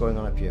about what's going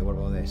on up here? What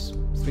about this?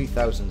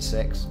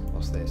 3,006.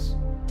 What's this?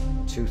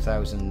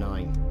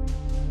 2,009.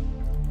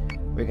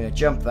 We're going to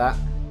jump that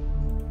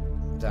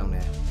down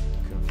there.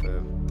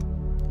 Confirm.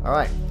 All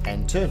right.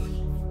 End turn.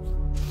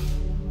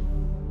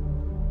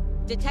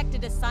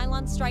 Detected a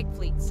Cylon strike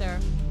fleet, sir.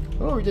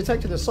 Oh, we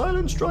detected a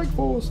Cylon strike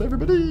force,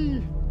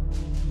 everybody!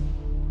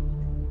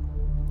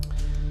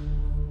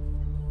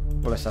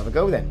 Well, let's have a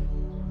go then.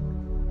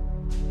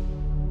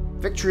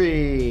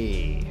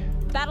 Victory!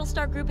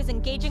 Battlestar Group is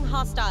engaging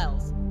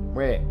hostiles.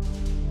 Where?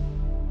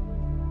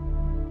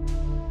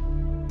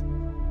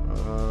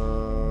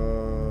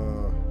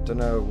 Don't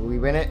know. Will we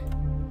win it?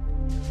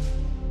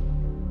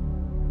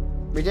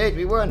 We did.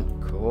 We won.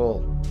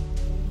 Cool.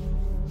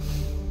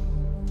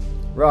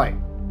 Right.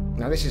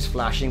 Now this is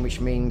flashing, which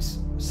means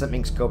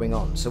something's going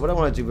on. So what I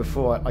want to do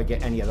before I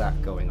get any of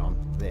that going on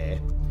there,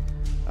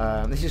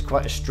 this is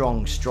quite a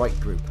strong strike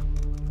group.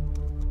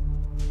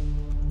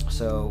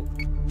 So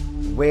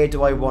where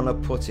do I want to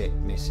put it,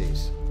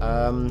 missus?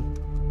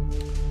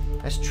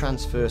 Let's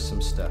transfer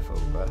some stuff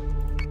over.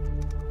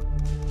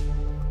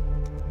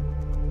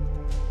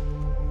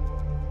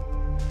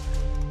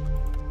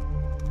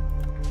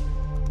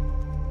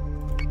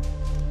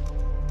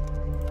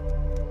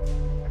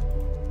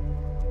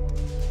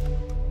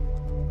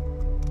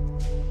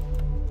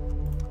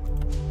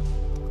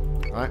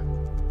 Right,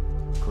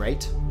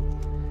 great.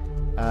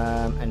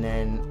 And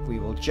then we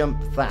will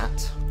jump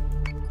that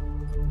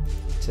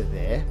to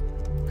there.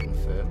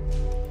 Confirm.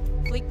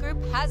 Fleet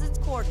group has its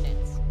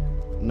coordinates.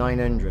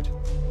 900.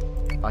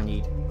 I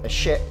need a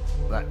ship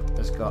that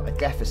has got a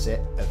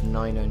deficit of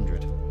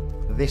 900.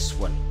 This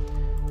one.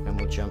 And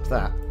we'll jump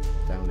that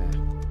down there.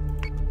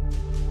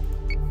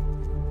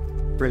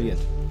 Brilliant.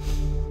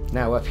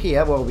 Now up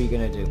here, what are we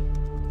going to do?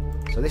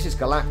 So this is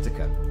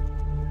Galactica.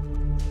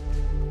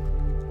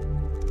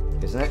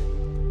 Isn't it?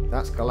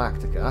 That's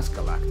Galactica. That's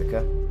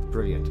Galactica.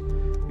 Brilliant.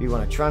 We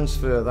want to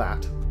transfer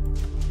that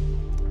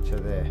to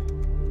there.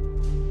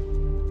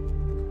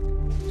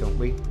 Don't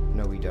we?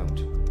 No, we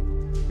don't.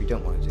 We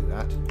don't want to do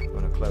that. We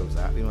want to close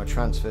that. We want to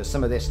transfer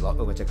some of this lot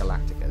over to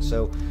Galactica.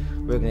 So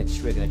we're going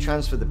to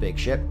transfer the big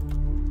ship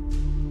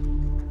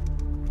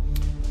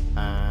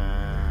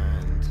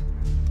and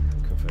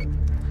confirm.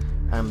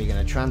 And we're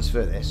going to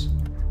transfer this.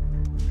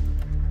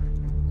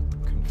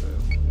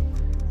 Confirm.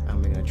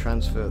 And we're going to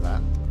transfer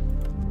that.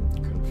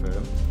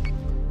 Confirm.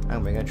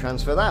 And we're going to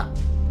transfer that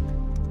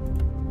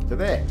to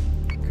there.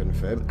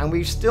 Confirm. And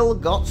we've still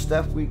got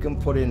stuff we can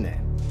put in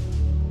there.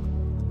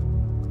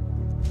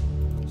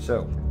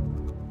 So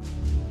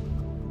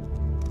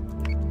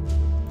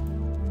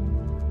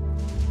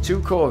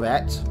 2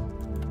 corvettes,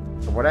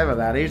 or whatever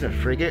that is, a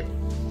frigate.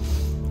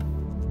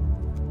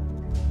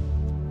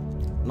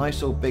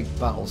 Nice old big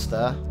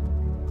Battlestar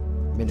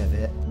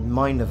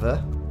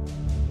Minerva,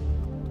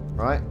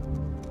 right?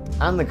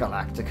 And the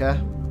Galactica.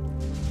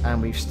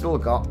 And we've still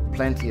got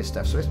plenty of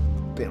stuff, so let's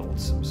build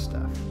some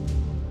stuff.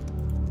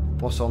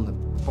 What's on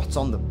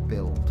the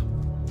build?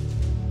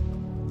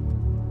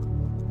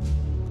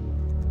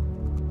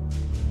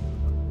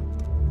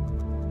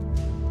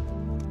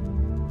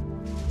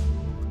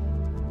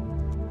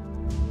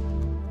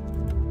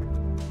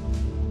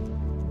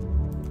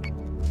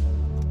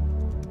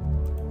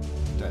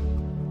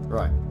 Done.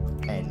 Right.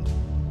 End.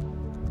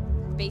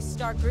 Base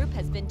star group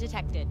has been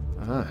detected.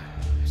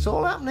 It's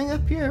all happening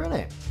up here, isn't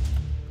it?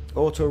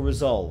 Auto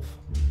resolve.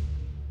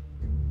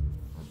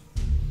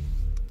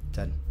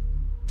 Done.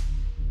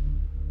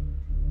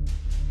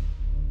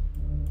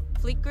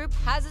 Fleet group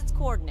has its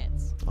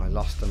coordinates. I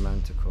lost a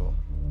manticore.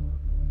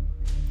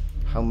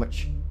 How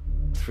much?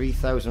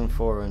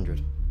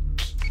 3,400.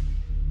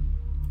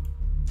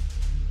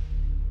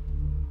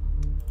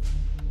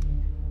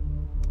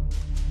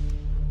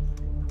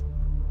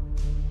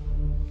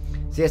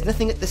 See, there's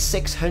nothing at the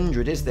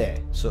 600, is there?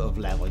 Sort of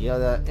level. You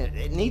know,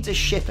 it needs a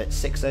ship at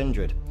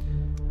 600.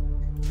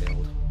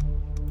 Build.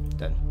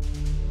 Done.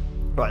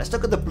 Right, let's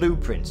look at the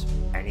blueprints.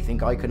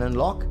 Anything I can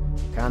unlock?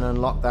 Can't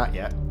unlock that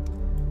yet.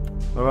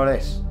 What about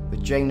this? The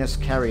Janus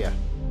Carrier.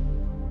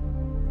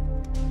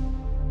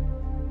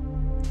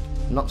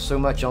 Not so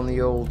much on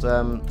the old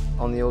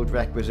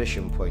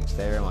requisition points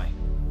there, am I?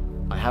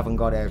 I haven't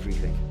got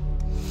everything.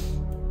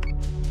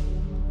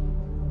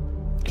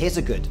 Here's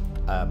a good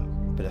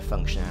bit of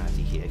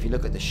functionality here. If you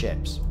look at the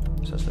ships,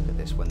 so let's look at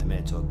this one, the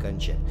Minotaur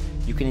gunship.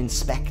 You can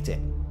inspect it.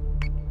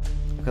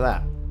 Look at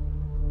that.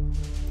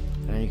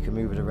 And then you can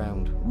move it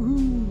around.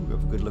 Woo!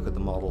 Have a good look at the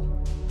model.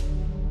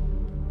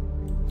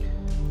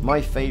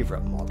 My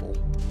favourite model.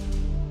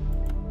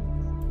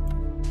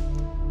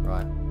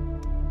 Right.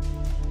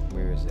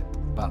 Where is it?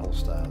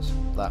 Battlestars.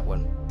 That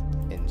one.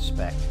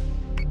 Inspect.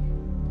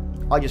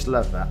 I just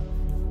love that.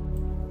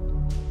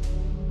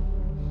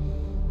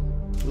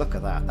 Look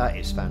at that. That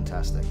is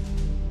fantastic.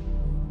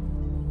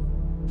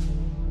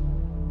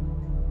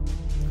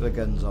 The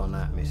guns on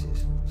that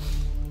misses.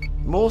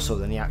 More so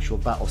than the actual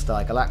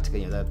Battlestar Galactica,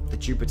 you know, the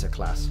Jupiter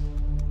class.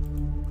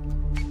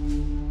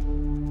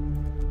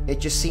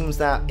 It just seems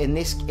that in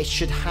this, it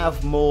should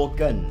have more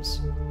guns.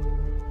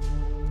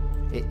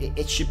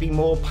 It should be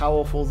more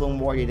powerful than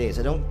what it is.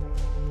 I don't...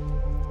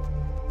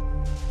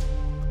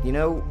 You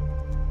know...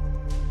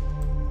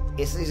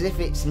 It's as if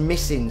it's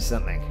missing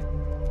something.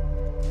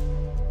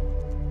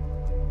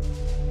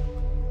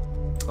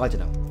 I don't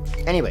know.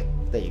 Anyway,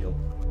 there you go.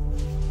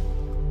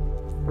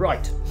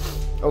 Right.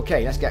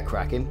 Okay, let's get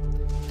cracking.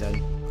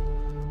 Done.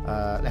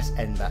 Let's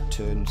end that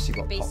turn, see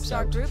what Base pops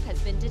star out. group has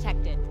been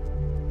detected.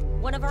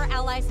 One of our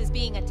allies is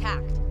being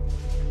attacked.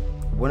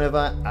 One of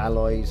our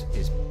allies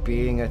is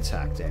being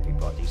attacked,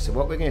 everybody. So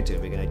what we're going to do,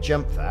 we're going to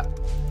jump that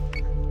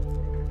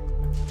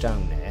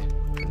down there,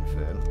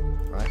 confirm,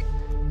 right?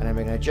 And then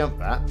we're going to jump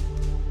that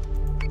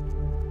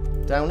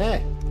down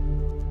there.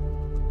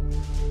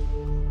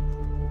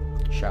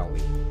 Shall we?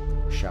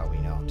 Shall we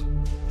not?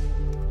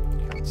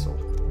 Cancel.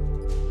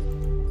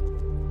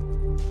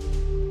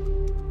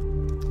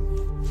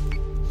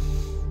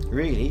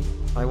 Really,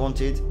 I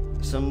wanted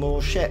some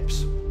more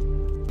ships,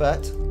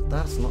 but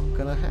that's not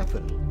going to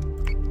happen.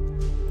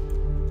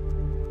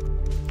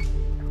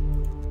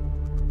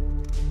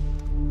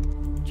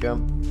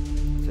 Jump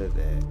to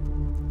there.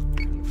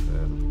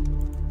 Confirm.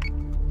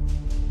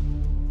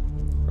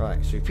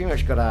 Right, so we've pretty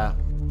much got our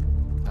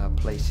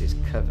places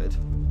covered.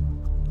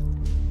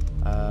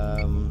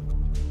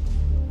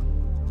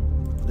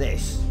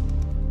 This.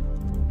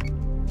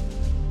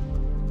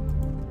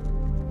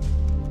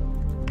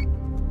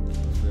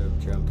 Confirm,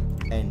 jump,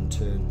 end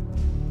turn.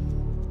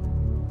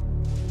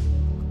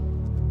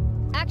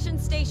 Action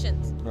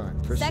stations.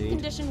 Right, proceed. Set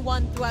condition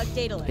 1 throughout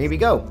data list. Here we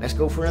go. Let's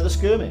go for another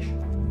skirmish.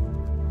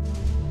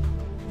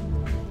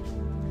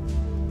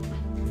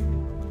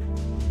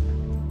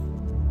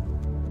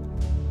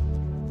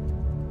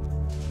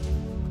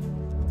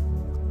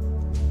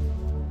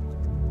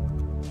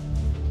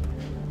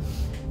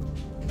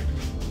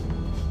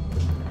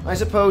 I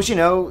suppose, you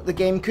know, the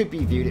game could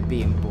be viewed as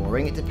being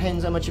boring. It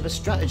depends how much of a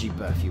strategy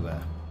buff you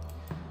are.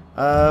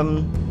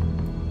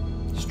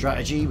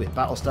 Strategy with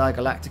Battlestar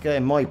Galactica,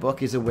 in my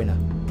book, is a winner.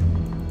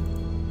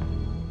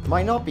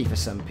 Might not be for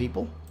some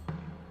people.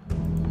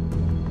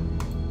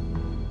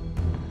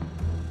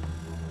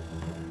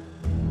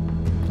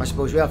 I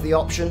suppose we have the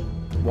option,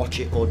 watch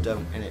it or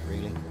don't, innit,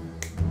 really?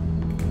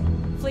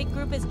 Fleet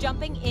group is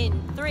jumping in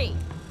 3,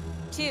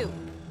 2,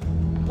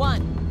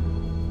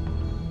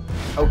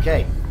 1.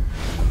 Okay.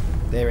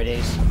 There it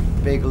is.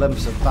 Big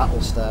lumps of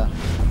Battlestar.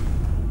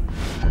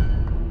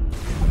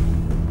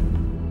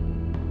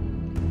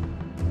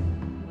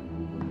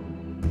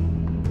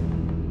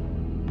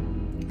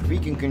 If we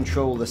can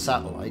control the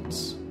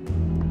satellites,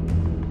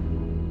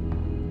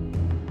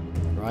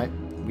 right,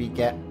 we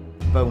get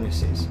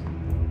bonuses.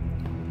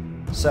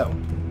 So,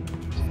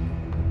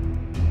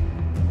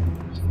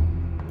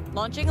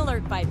 Launching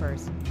alert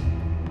Vipers.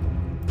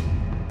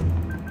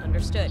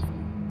 Understood.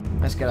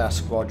 let's get our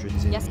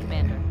squadrons in Yes, here.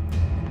 Commander.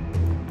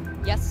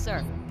 Yes,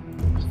 sir.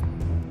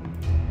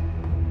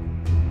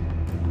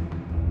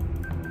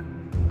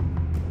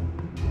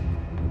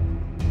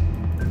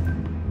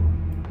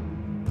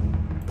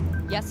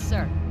 Yes,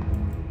 sir.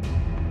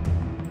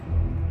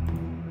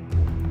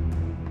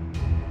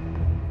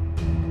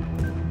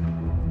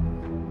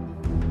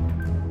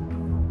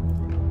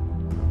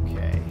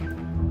 Okay.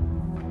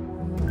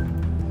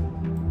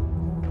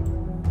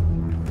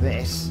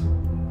 This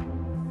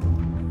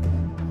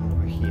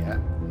over here.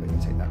 We can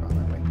take that around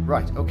that way.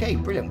 Right, okay,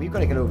 brilliant. We've got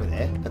to get over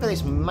there. Look at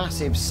this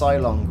massive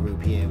Cylon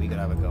group here we got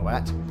to have a go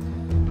at.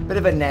 Bit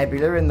of a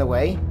nebula in the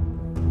way.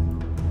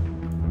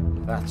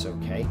 That's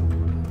okay.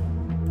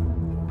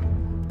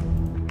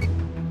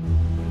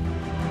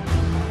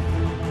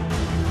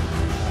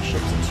 Our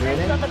ships are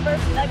turning. On the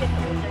first nugget to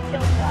lose their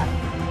kill shot.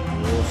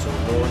 We're also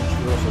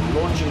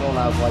launching all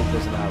our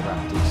Vipers and our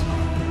Raptors.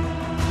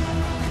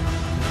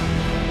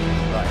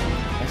 Right,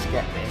 let's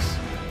get this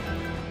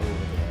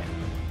over there.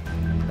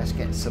 Let's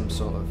get some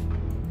sort of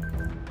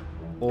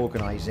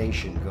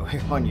organisation going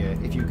on here,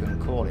 if you can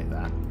call it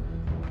that.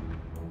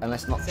 And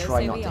let's not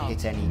try not to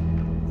hit any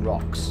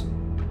rocks.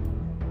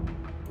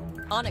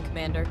 On it,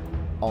 Commander.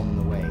 On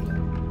the way.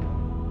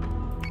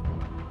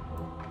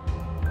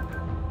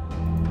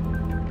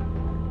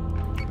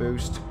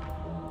 Boost.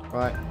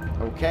 Right,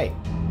 okay.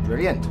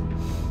 Brilliant.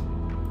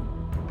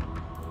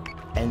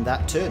 End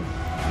that turn.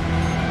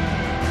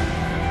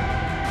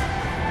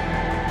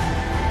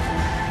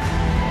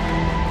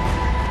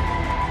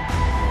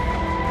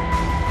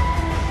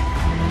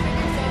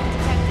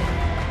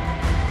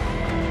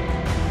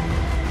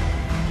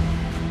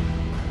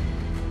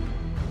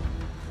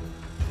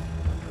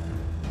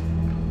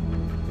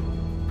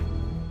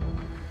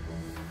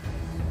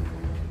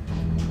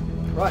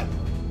 Right.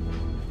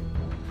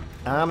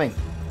 Arming.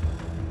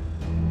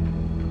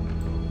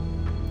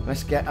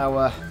 Let's get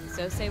our...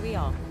 So say we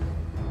all.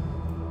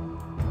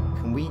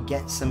 Can we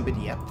get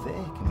somebody up there?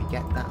 Can we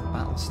get that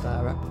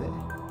Battlestar up there?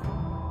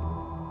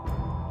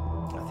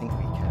 I think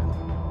we can.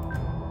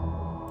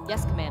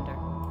 Yes, Commander.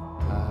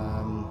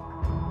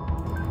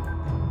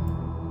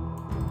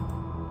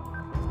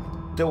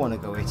 Don't want to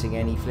go hitting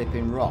any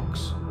flipping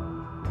rocks.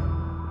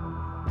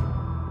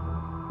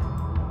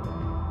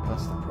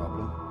 That's the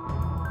problem.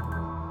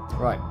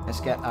 Right, let's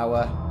get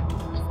our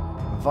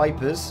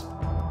Vipers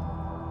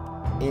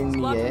in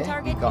the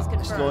air. We've got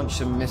to launch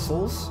some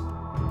missiles.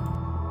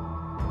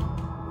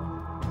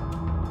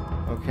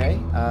 Okay.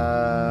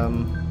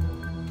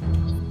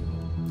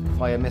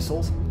 Fire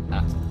missiles.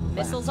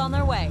 Missiles on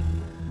their way.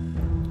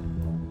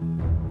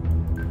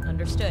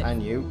 Understood.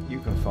 And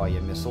you can fire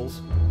your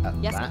missiles at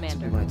yes, that.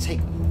 Commander. We want to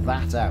take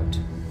that out.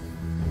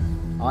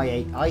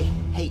 I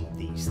hate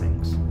these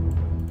things.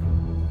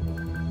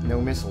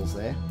 No missiles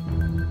there.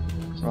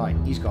 Right,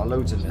 he's got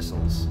loads of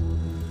missiles.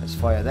 Let's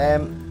fire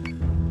them.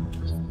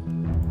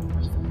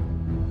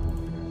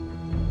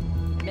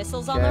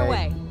 Missiles on their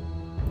way.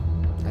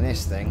 And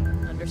this thing...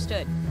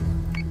 Understood.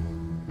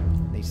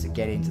 Needs to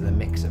get into the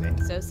mix of it.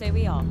 So say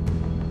we all.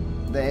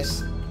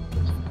 This.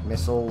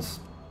 Missiles.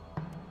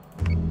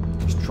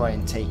 Just try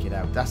and take it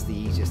out. That's the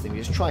easiest thing. We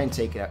just try and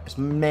take it out. As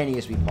many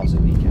as we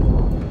possibly can.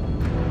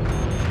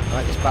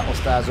 Alright, this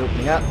Battlestar's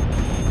opening up.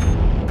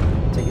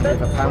 Taking a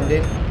bit of a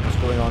pounding. What's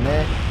going on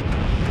there?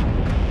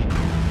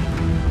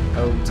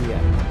 Oh dear.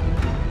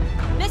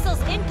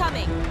 Missiles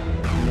incoming!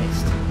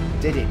 Missed.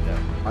 Did it though?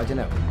 I don't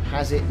know.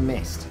 Has it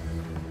missed?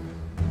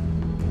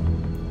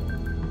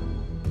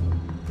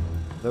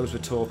 Those were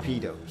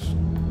torpedoes.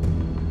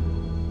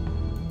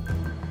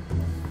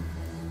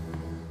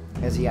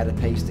 Has he had a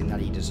pasting that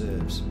he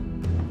deserves?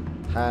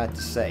 Hard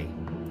to say.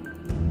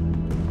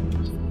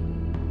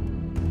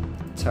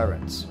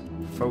 Turrets.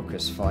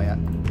 Focus fire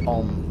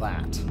on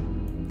that.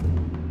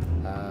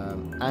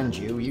 And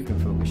you can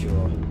focus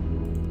your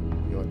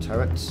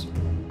turrets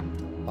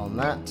on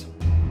that.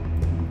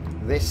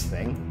 This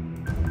thing.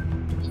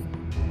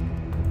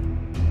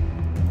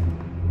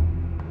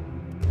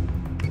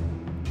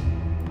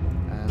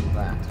 And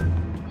that.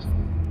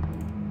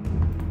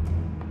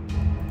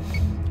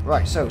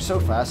 Right, so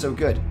far so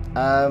good.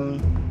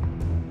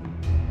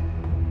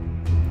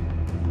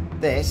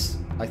 This,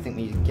 I think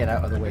we need to get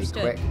out of the way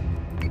quick.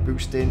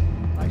 Boosting,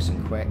 nice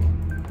and quick.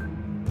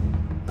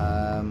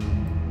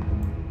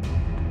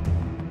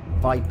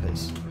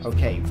 Vipers.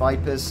 Okay,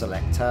 Vipers,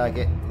 select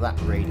target, that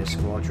Raider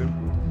squadron.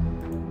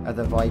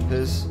 Other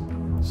Vipers,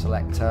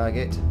 select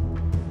target,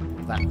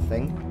 that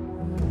thing.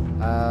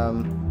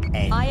 N.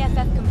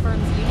 IFF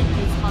confirms unit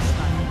is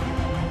hostile.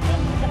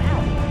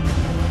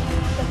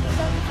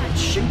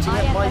 It's shooting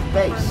at my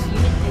base.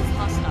 Unit is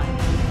hostile.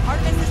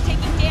 Artemis is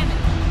taking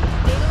damage.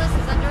 Daedalus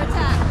is under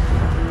attack.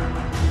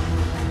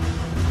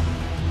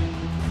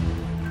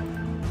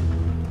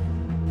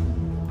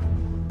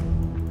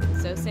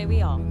 So say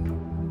we all.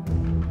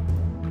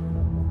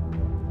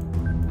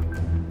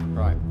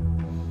 Right.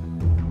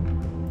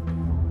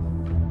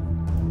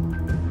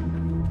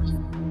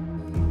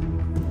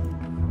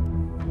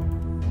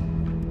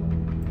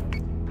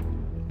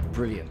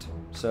 Brilliant.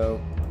 So,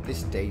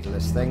 this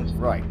Daedalus thing,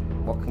 right.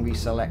 What can we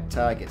select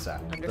targets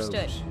at?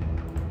 Understood. Those.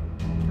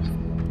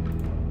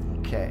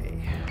 Okay.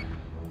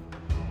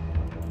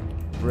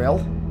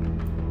 Brill.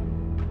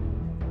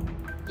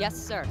 Yes,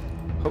 sir.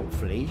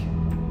 Hopefully.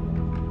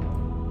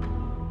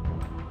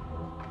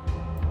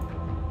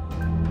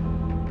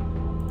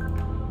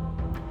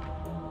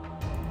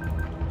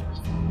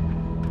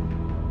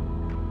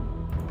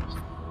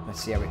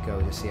 Let's see how it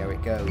goes. Let's see how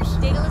it goes.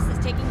 Daedalus is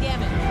taking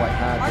damage. Quite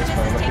hard. Artemis This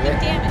one, is look taking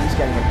at it. damage. He's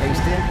getting a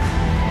paste in. A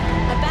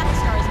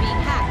Battlestar is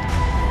being hacked.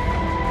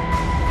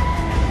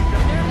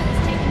 Minerva is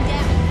taking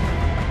damage.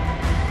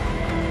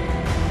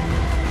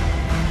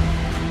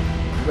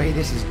 The way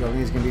this is going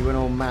is going to be one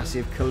old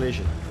massive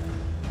collision.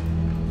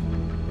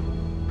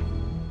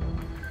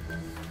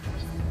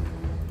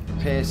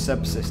 Repair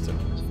subsystem.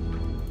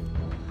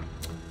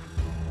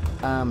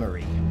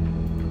 Armory.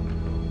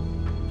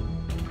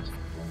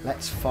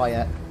 Let's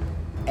fire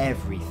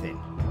everything.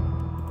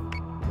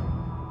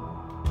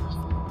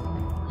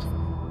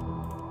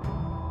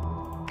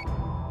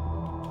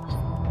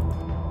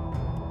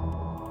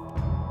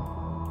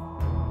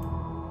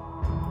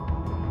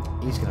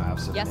 He's going to have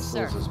some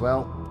missiles as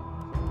well.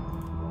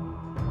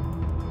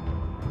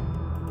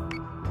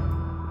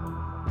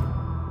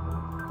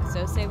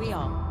 So say we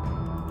all.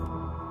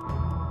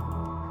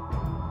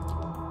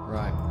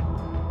 Right.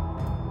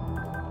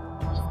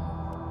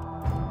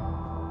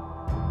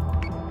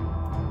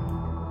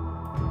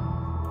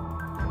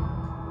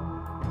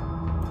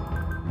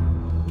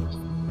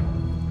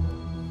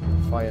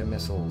 Fire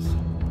missiles.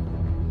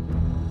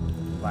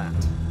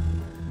 That.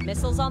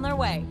 Missiles on their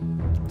way.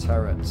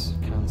 Turrets.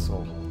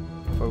 Cancel.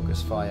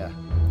 Focus fire.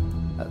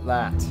 At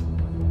that.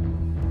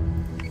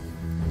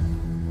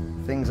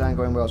 Things aren't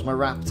going well. It's my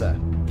Raptor.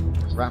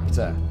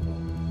 Raptor.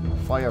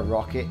 Fire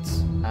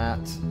rockets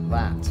at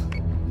that.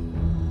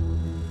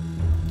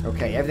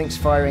 Okay, everything's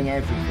firing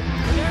everything.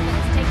 Minerva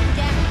is taking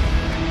damage.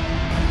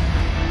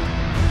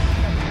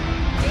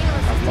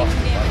 Daedalus I've is lost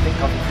taking it. I damage. think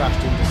I've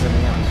crashed into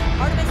something else.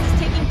 Artemis is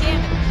taking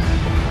damage.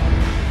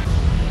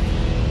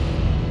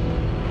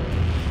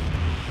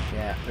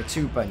 Yeah, they're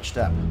too bunched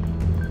up.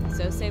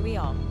 So say we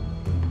all.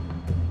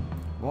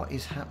 What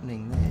is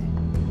happening there?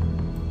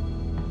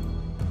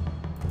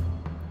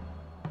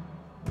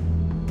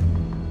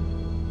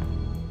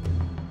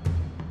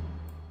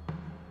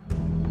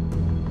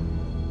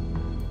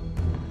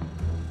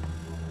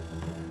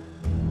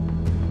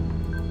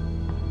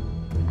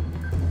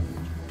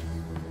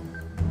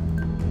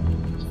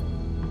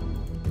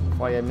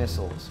 Fire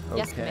missiles. Okay.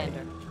 Yes,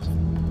 Commander.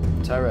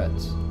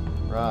 Turrets.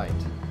 Right.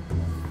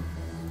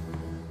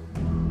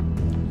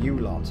 You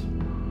lot.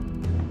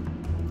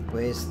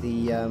 Where's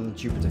the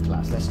Jupiter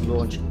class? Let's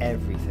launch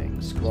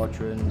everything.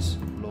 Squadrons.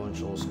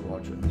 Launch all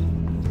squadrons.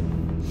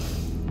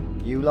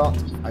 You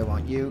lot. I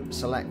want you.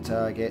 Select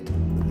target.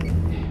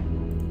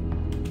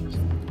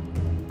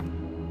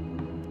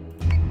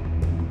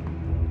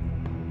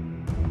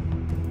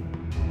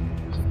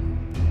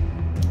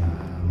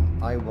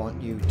 I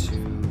want you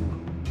to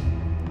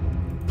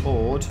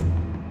board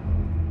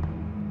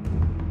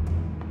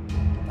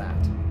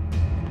that.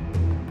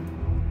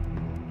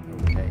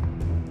 Okay.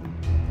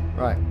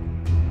 Right.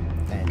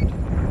 End.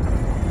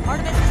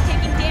 Artemis is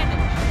taking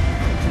damage.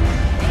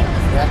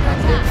 Yeah,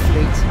 and the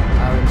fleet,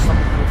 our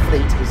unstoppable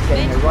fleet, is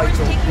getting a right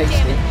old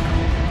pasting.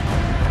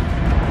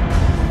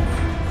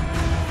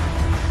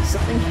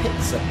 Something hit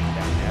something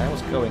down there.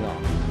 What's going on?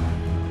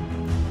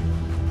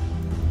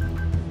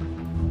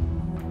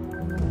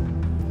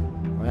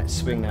 Right, let's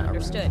swing that around.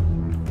 Understood.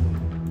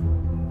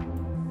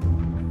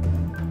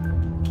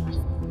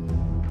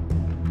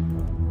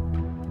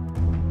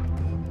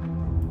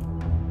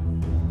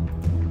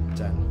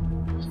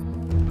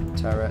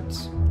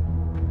 Turrets.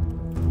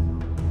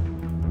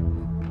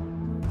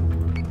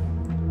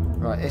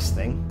 Right, this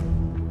thing.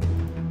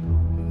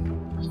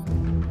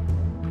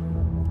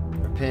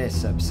 Repair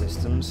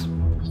subsystems.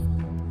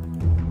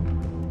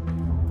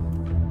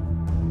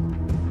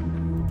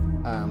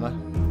 Armor.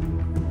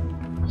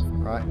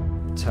 Right,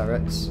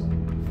 turrets.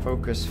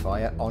 Focus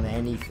fire on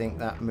anything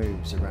that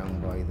moves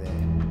around by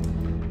there.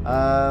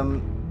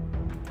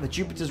 The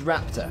Jupiter's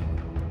Raptor.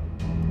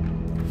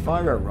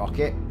 Fire a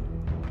rocket.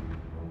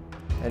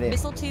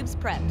 Missile tubes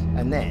prepped.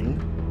 And then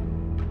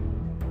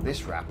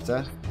this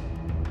Raptor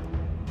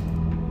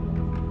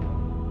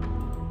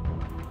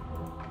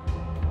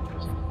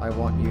I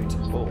want you to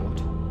board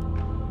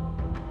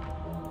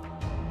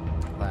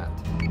that.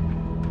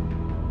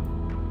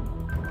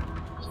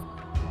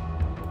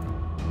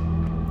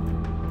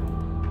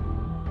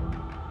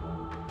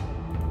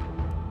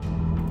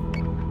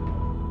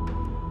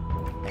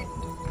 End.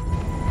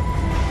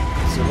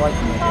 So right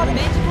in the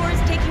Manticore is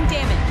taking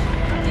damage.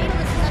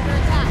 Daedalus is under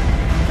attack.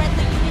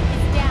 Friendly unit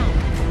is down.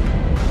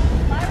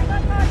 Firing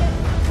on target.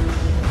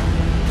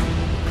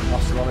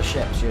 Lost a lot of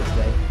ships here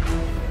today.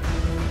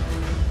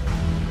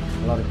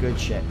 A lot of good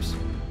ships.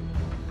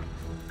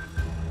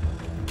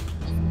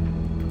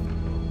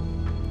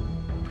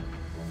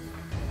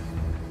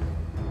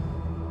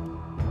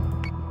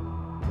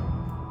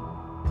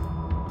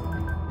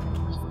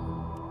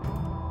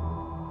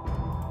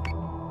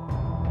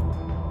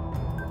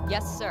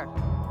 Yes, sir.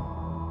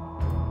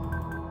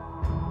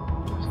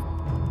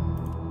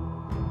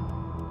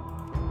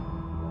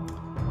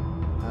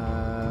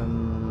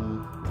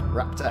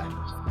 Raptor.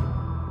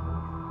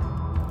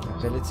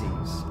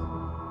 Abilities.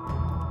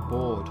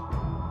 Board.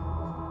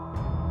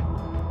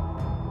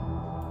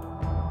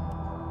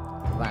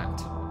 That.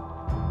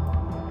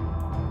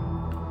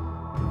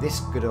 This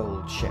good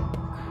old ship.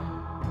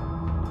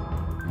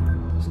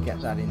 Let's get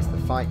that into the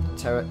fight.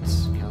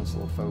 Turrets.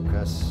 Cancel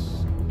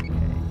focus. Okay.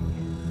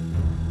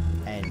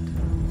 End.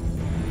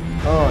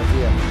 Oh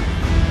dear.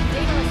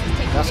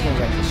 That's going to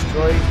get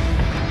destroyed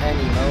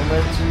any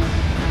moment.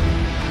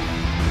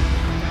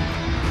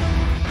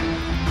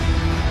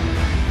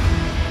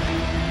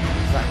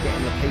 Is that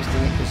getting the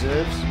pasting it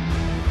deserves?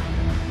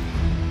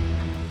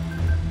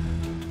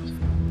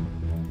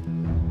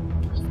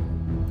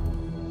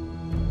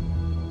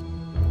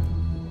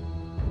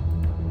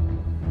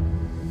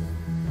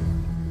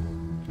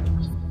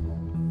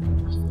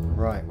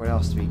 Right, what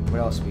else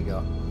we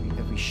got?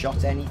 Have we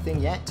shot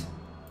anything yet?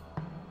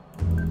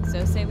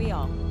 So say we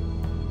all.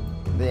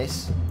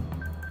 this.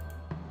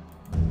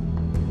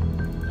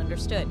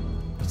 Understood.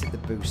 Let's take the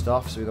boost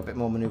off so we've got a bit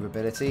more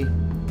maneuverability.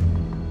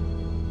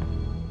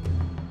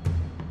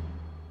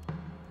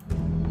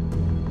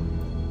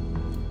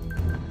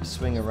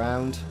 Swing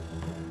around.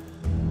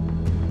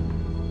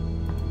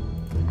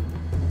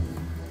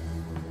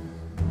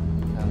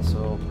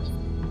 Cancel.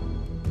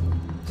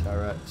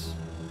 Turrets.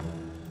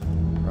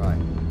 Right.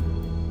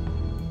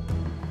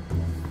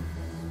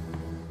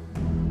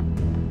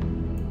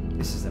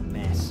 This is a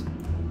mess.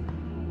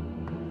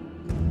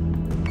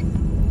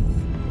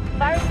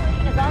 Fire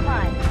solution is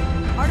online.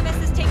 Artemis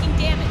is taking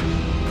damage.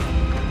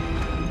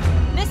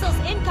 Missiles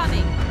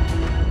incoming.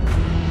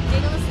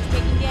 Daedalus is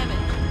taking damage.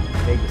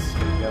 Daedalus,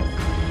 here we go.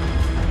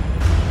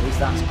 At least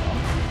that's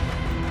gone.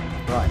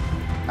 Right.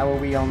 How are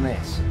we on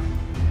this?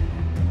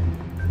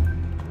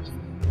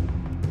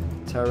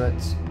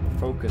 Turrets,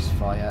 focus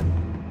fire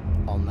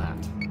on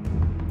that.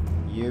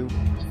 You,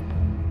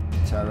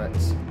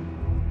 turrets,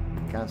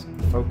 cancel,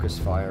 focus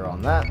fire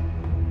on that.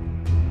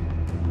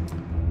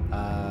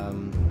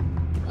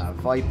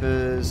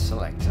 Vipers,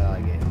 select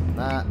target on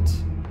that.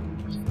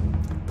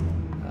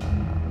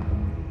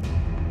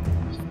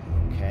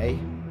 Okay.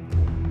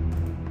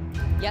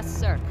 Yes,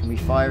 sir. Can we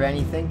fire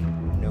anything?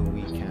 No,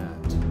 we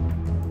can't.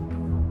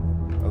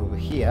 Over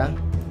here.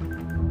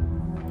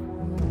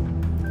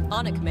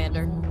 On it,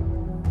 Commander.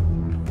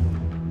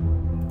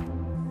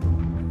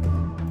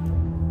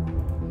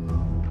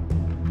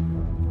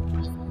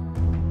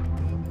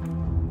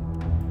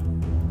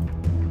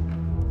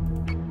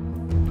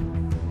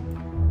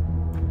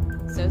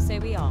 So say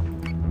we all.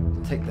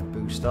 Take the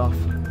boost off.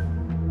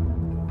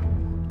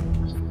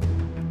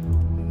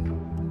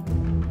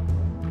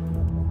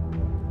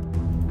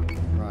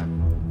 Right.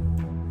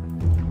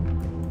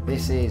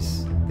 This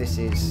is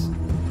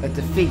a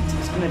defeat.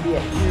 It's going to be a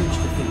huge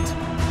defeat.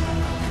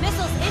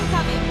 Missiles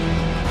incoming.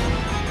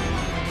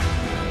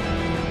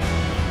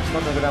 It's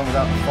not going to go down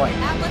without a fight.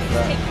 Atlas is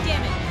taking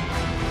damage.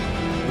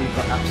 We've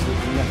got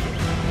absolutely nothing.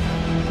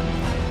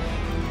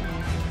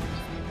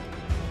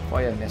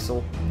 Fire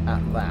missile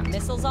at that.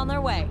 Missiles on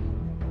their way.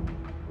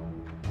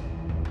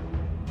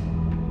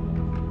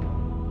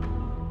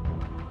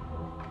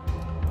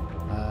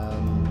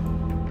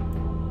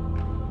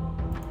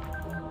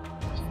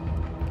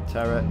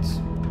 Turrets.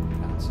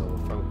 Cancel.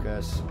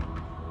 Focus.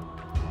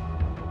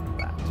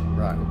 That.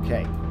 Right,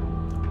 okay.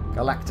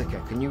 Galactica,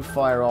 can you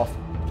fire off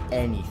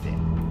anything?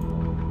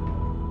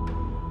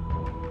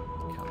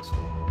 Cancel.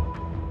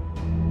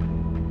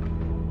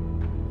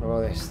 What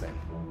about this thing?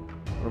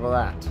 What about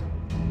that?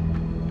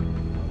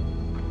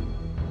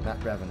 That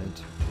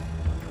Revenant.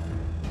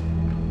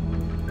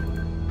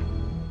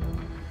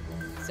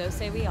 So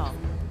say we all.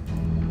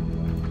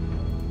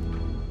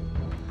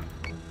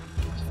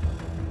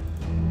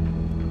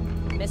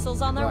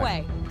 Missiles on their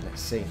way.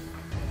 Let's see.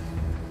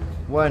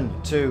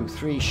 1, 2,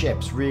 3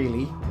 ships,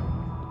 really?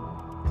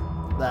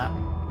 That.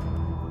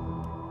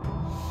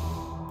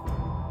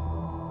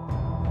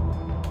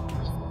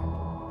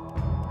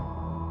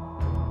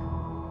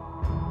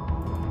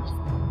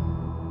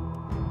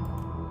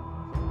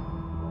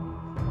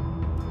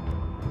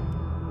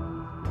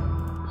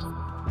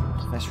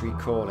 Let's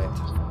recall it.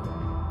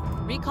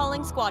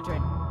 Recalling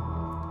Squadron.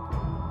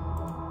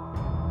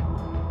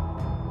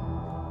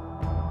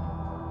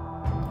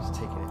 Just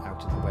taking it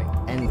out of the way.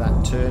 End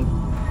that turn.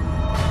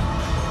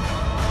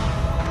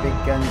 Big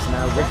guns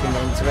now ripping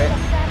into it.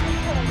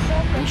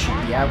 He should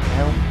be out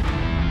now.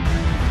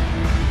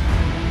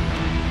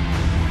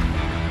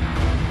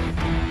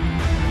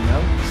 No,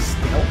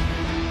 still.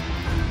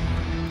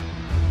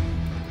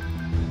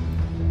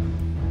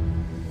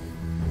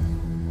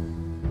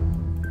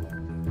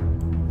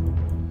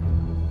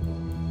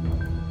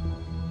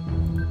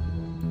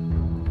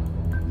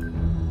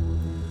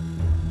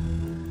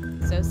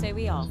 So say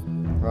we all.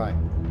 Right.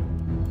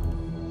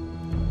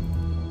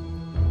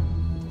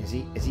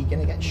 Is he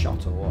gonna get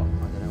shot or what? I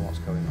don't know what's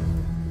going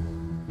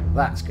on.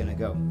 That's gonna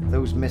go.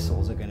 Those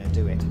missiles are gonna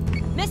do it.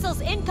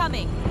 Missiles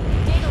incoming!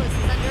 Daedalus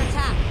is under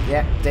attack.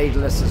 Yeah,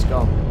 Daedalus is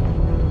gone.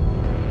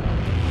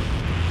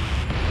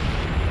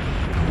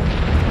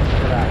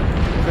 Look at that.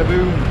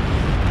 Kaboom!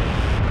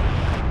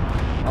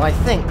 And I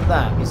think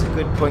that is a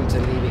good point to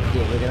leave it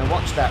here. We're gonna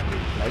watch that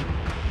replay,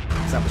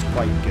 because that was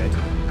quite good.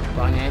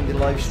 But I'm gonna end the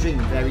live stream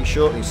very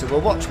shortly, so we'll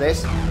watch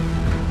this,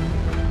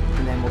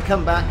 and then we'll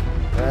come back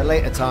at a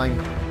later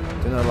time,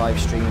 do another live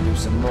stream and do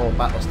some more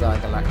Battlestar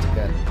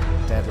Galactica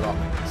Deadlock,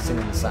 Sin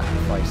and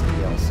Sacrifice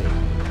DLC.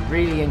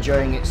 Really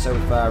enjoying it so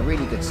far,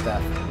 really good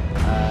stuff.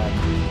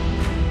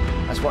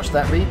 Let's watch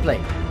that replay.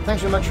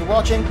 Thanks very much for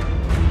watching.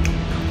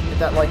 Hit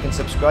that like and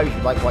subscribe if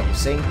you like what you've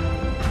seen.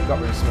 We've got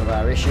rid of some of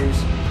our issues,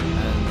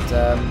 and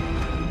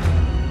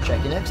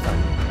check you next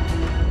time.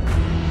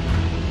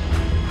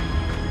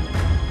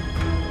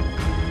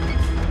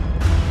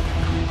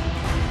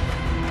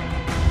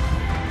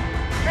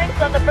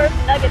 Drinks on the first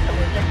nugget to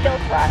lose their kill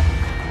slot.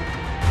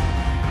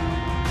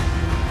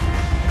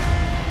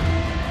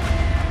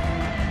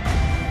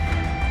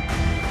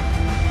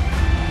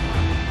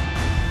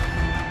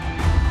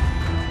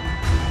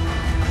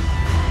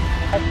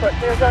 escort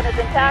clear zone is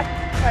intact.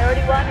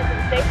 Priority 1 is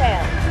in safe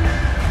hands.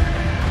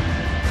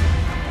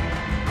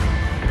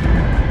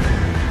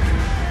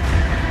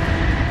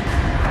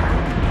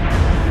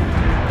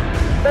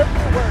 Both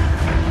will work.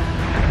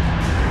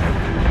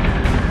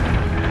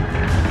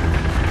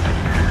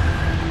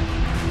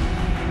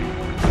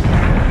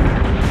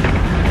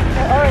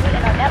 They're already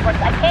in our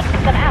networks. I can't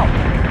keep them out.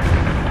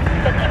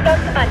 15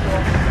 notes to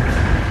manual.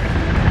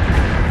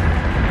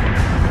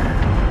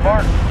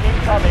 Mark,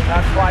 incoming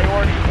on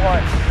priority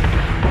 1.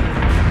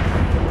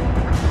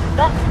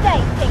 Not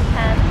today, Pink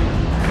Hand.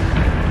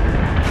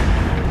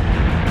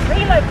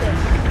 Reloaded.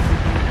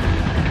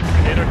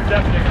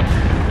 Intercepting.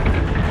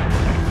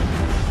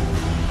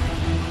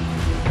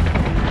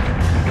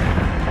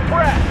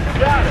 Brad,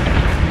 got it.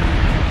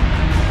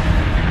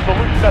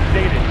 Solution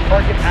updated.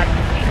 Target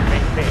accuracy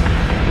maintained.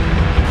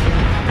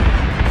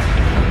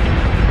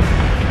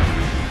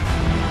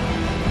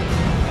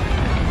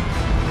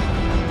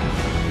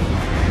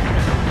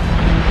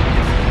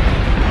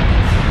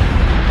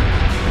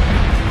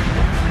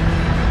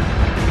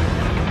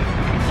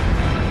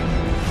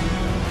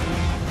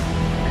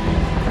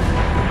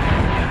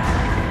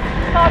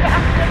 Target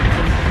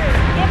acquisition true.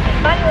 Give me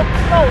manual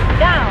control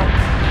down.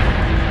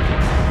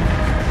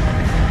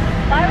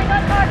 Firing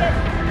on target.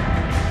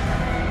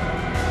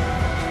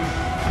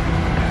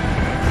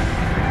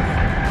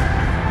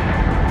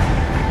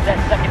 Set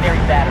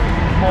secondary battery.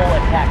 Full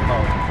attack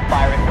mode.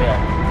 Fire at will.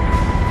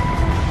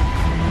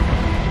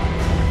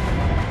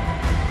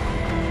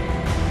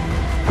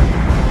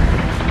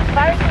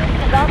 Fire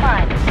solution is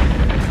online.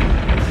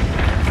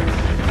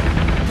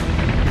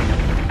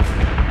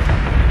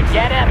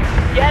 Get him!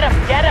 Get him!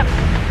 Get him!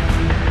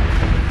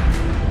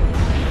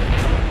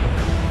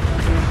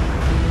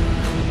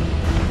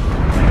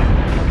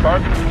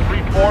 Target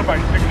 3-4 by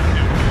 6-2.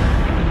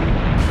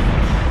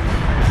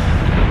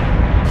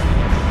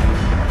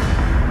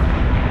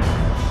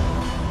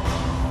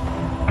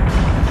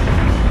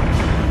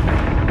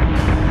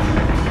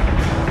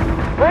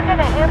 We're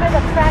gonna hammer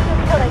the track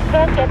until they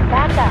can't get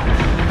back up.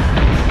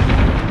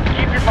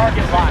 Keep your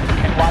target locked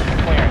and watch the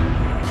clearing.